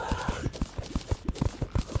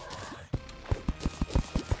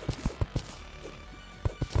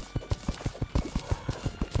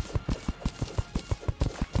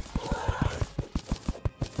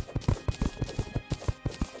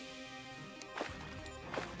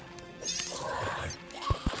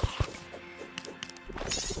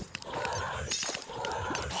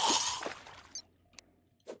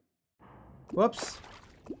 Whoops.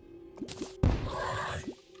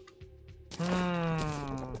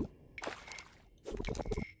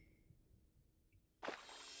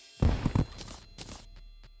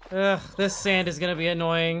 Ugh, this sand is gonna be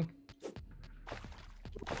annoying.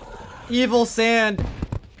 Evil sand.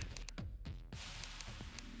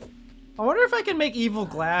 I wonder if I can make evil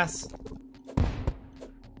glass.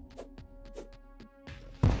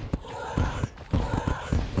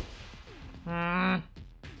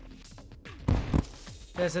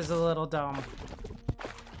 This is a little dumb.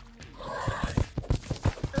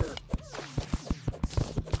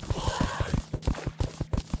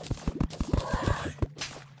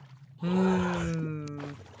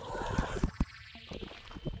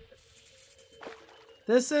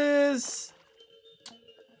 This is...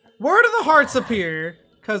 Where do the hearts appear?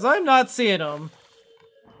 Because I'm not seeing them.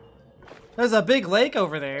 There's a big lake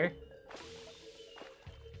over there.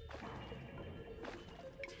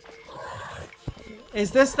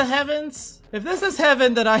 Is this the heavens? If this is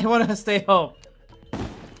heaven, then I want to stay home.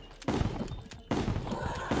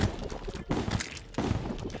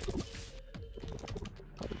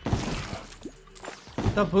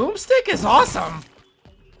 The boomstick is awesome.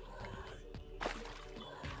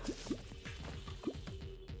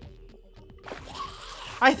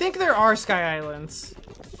 I think there are Sky Islands.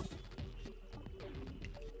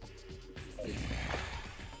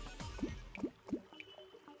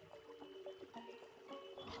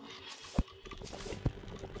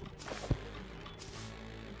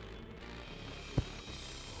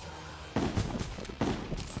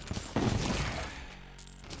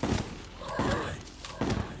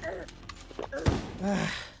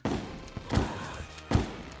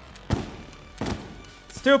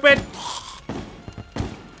 Stupid!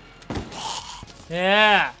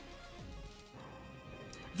 Yeah!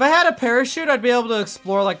 If I had a parachute, I'd be able to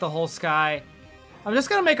explore like the whole sky. I'm just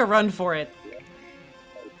gonna make a run for it.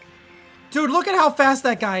 Dude, look at how fast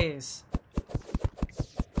that guy is.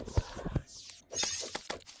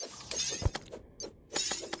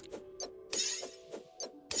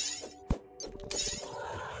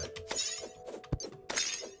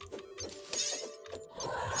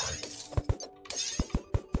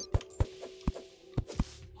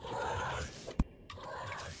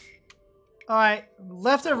 Alright,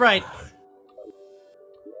 left or right?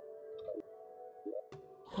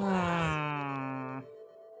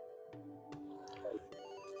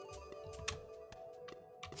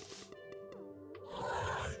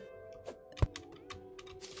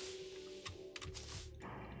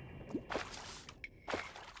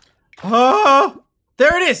 Oh!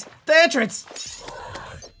 There it is! The entrance!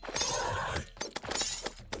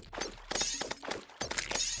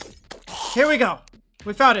 Here we go!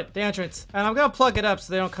 We found it, the entrance. And I'm gonna plug it up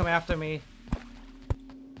so they don't come after me.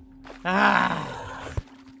 Ah!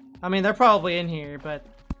 I mean, they're probably in here, but...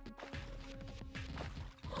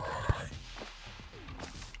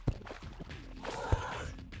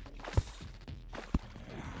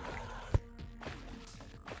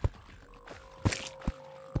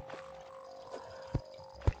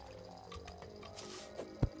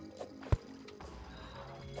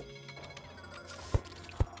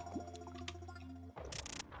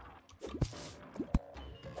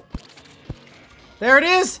 There it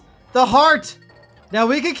is! The heart! Now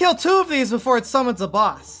we can kill 2 of these before it summons a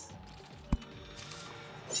boss.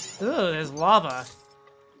 Ooh, there's lava.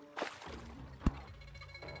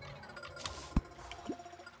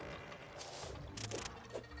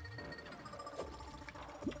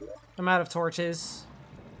 I'm out of torches.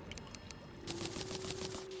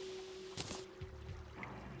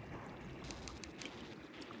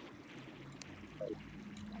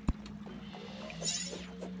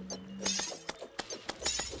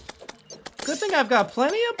 Good thing I've got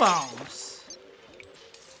plenty of bombs.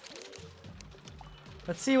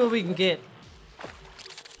 Let's see what we can get.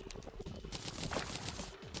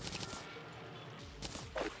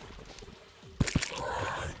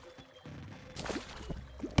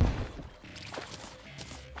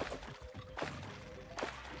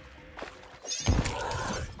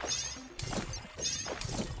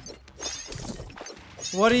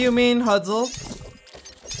 What do you mean, Hudzle?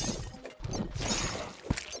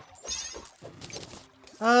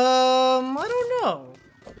 I don't know.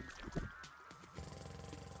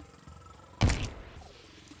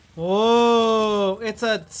 Whoa! It's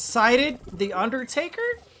a sighted the Undertaker?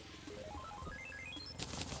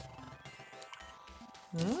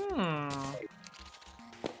 Hmm.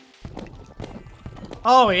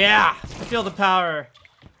 Oh yeah! I feel the power.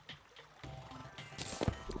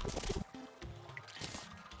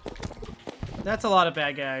 That's a lot of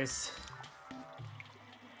bad guys.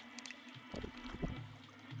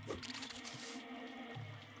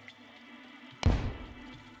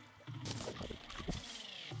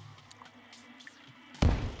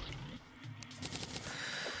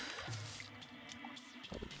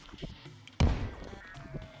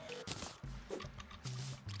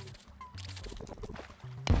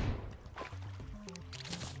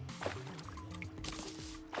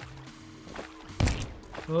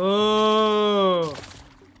 Oh,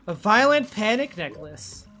 a violent panic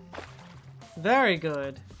necklace. Very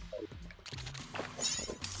good.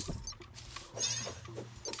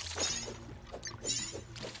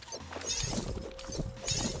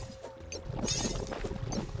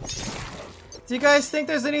 Do you guys think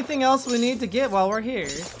there's anything else we need to get while we're here?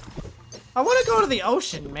 I want to go to the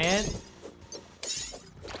ocean, man.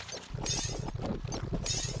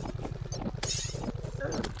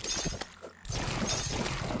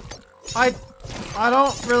 I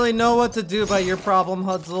don't really know what to do about your problem,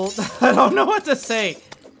 Hudzle. I don't know what to say.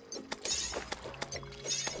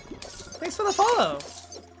 Thanks for the follow.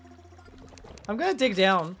 I'm gonna dig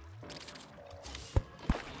down.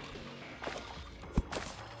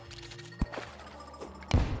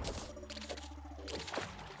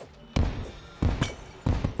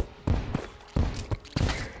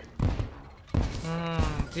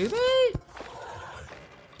 Do they?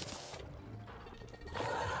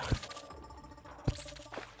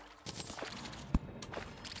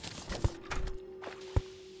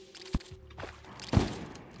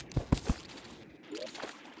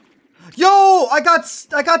 Yo, I got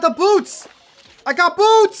the boots. I got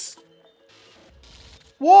boots.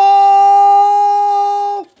 Whoa!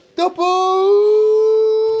 The boots.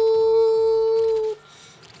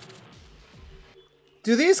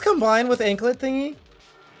 Do these combine with anklet thingy?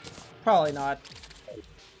 Probably not.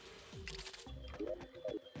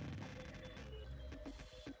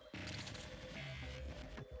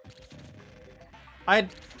 I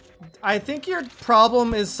think your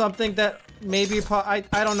problem is something that maybe I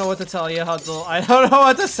don't know what to tell you, Hudzle. I don't know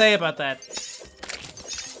what to say about that.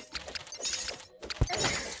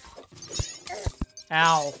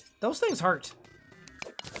 Ow. Those things hurt.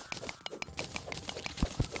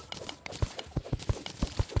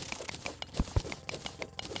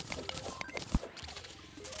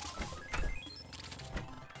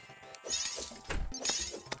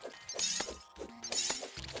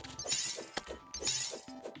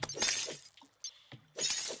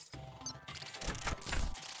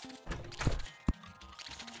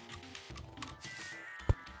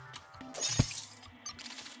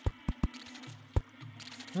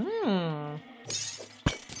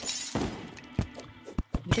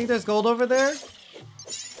 You think there's gold over there?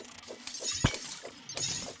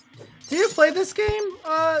 Do you play this game,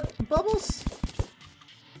 Bubbles?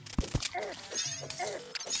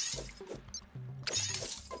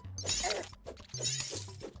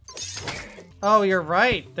 Oh, you're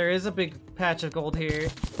right. There is a big patch of gold here.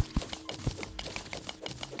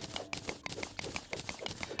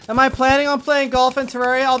 Am I planning on playing golf in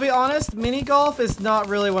Terraria? I'll be honest, mini golf is not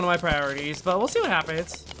really one of my priorities, but we'll see what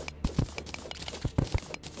happens.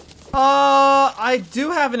 I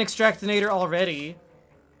do have an extractinator already.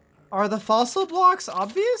 Are the fossil blocks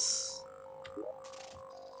obvious?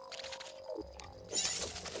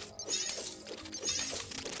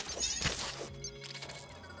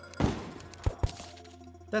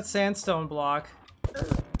 That sandstone block.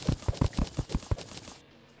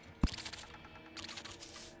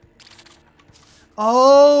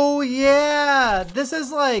 Oh, yeah! This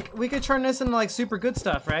is like, we could turn this into like super good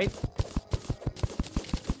stuff, right?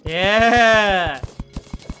 Yeah!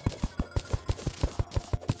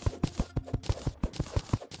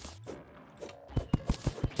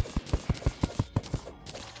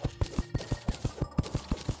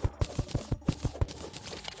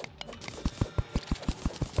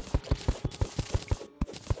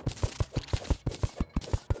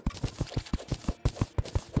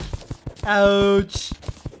 Ouch!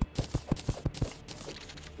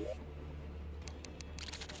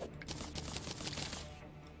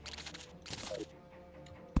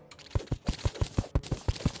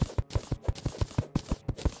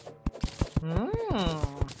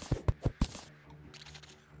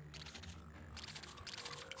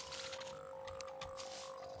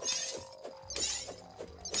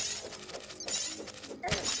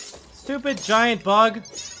 Stupid giant bug.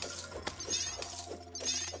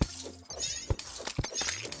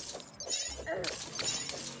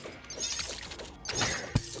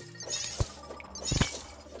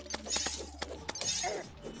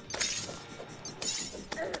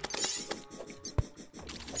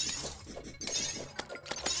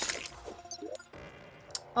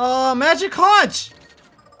 Magic Haunch!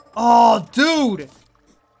 Oh, dude!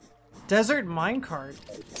 Desert minecart.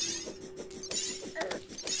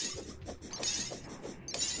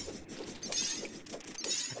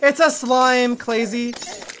 It's a slime, Clazy.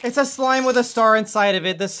 It's a slime with a star inside of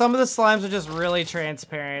it. Some of the slimes are just really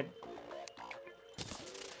transparent.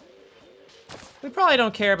 We probably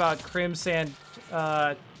don't care about crimson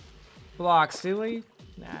blocks, do we?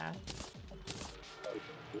 Nah.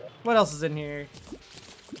 What else is in here?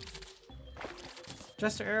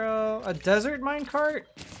 Just an arrow. A desert minecart?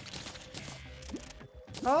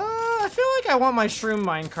 I feel like I want my shroom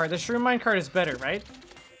minecart. The shroom minecart is better, right?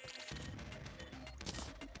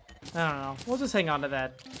 I don't know. We'll just hang on to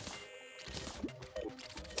that.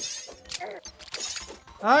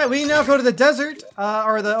 Alright, we now go to the desert,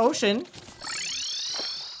 or the ocean.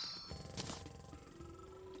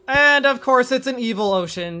 And of course, it's an evil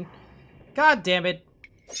ocean. God damn it.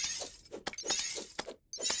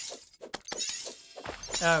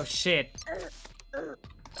 Oh, shit.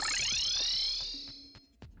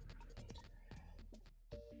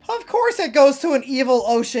 Of course it goes to an evil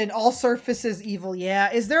ocean. All surfaces evil,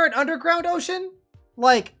 yeah. Is there an underground ocean?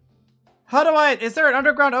 Like, is there an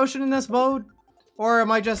underground ocean in this mode? Or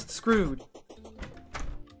am I just screwed?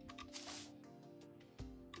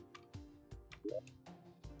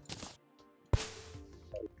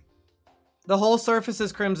 The whole surface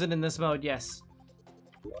is crimson in this mode, yes.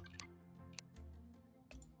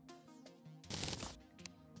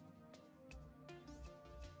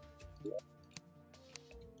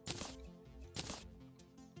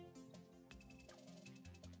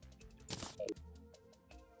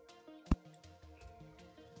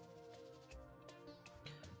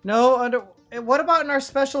 No, what about in our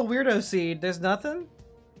special weirdo seed? There's nothing?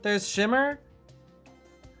 There's shimmer?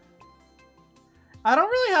 I don't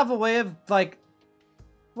really have a way of, like,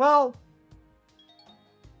 well,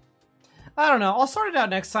 I don't know. I'll sort it out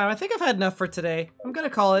next time. I think I've had enough for today. I'm gonna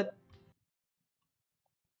call it.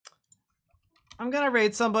 I'm gonna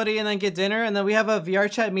raid somebody and then get dinner, and then we have a VR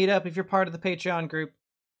chat meetup if you're part of the Patreon group.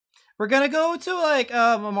 We're gonna go to, like,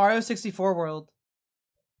 a Mario 64 world.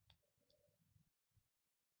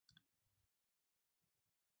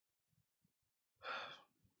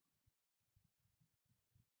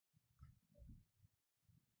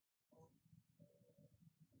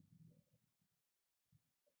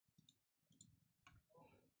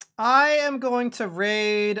 I am going to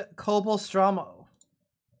raid Kobolstromo,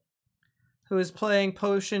 who is playing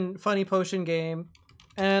funny potion game,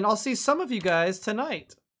 and I'll see some of you guys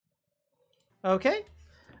tonight. Okay?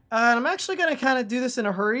 And I'm actually going to kind of do this in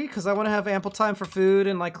a hurry, because I want to have ample time for food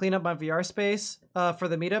and like clean up my VR space for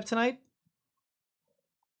the meetup tonight.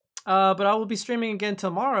 But I will be streaming again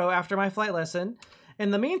tomorrow after my flight lesson.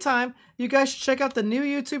 In the meantime, you guys should check out the new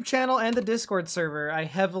YouTube channel and the Discord server. I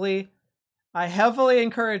heavily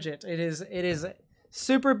encourage it. It is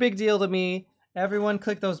super big deal to me. Everyone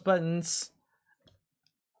click those buttons.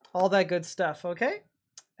 All that good stuff, okay?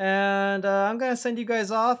 And I'm going to send you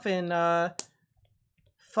guys off in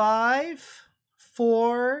 5,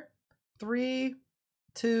 4, 3,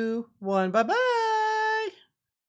 2, 1. Bye-bye!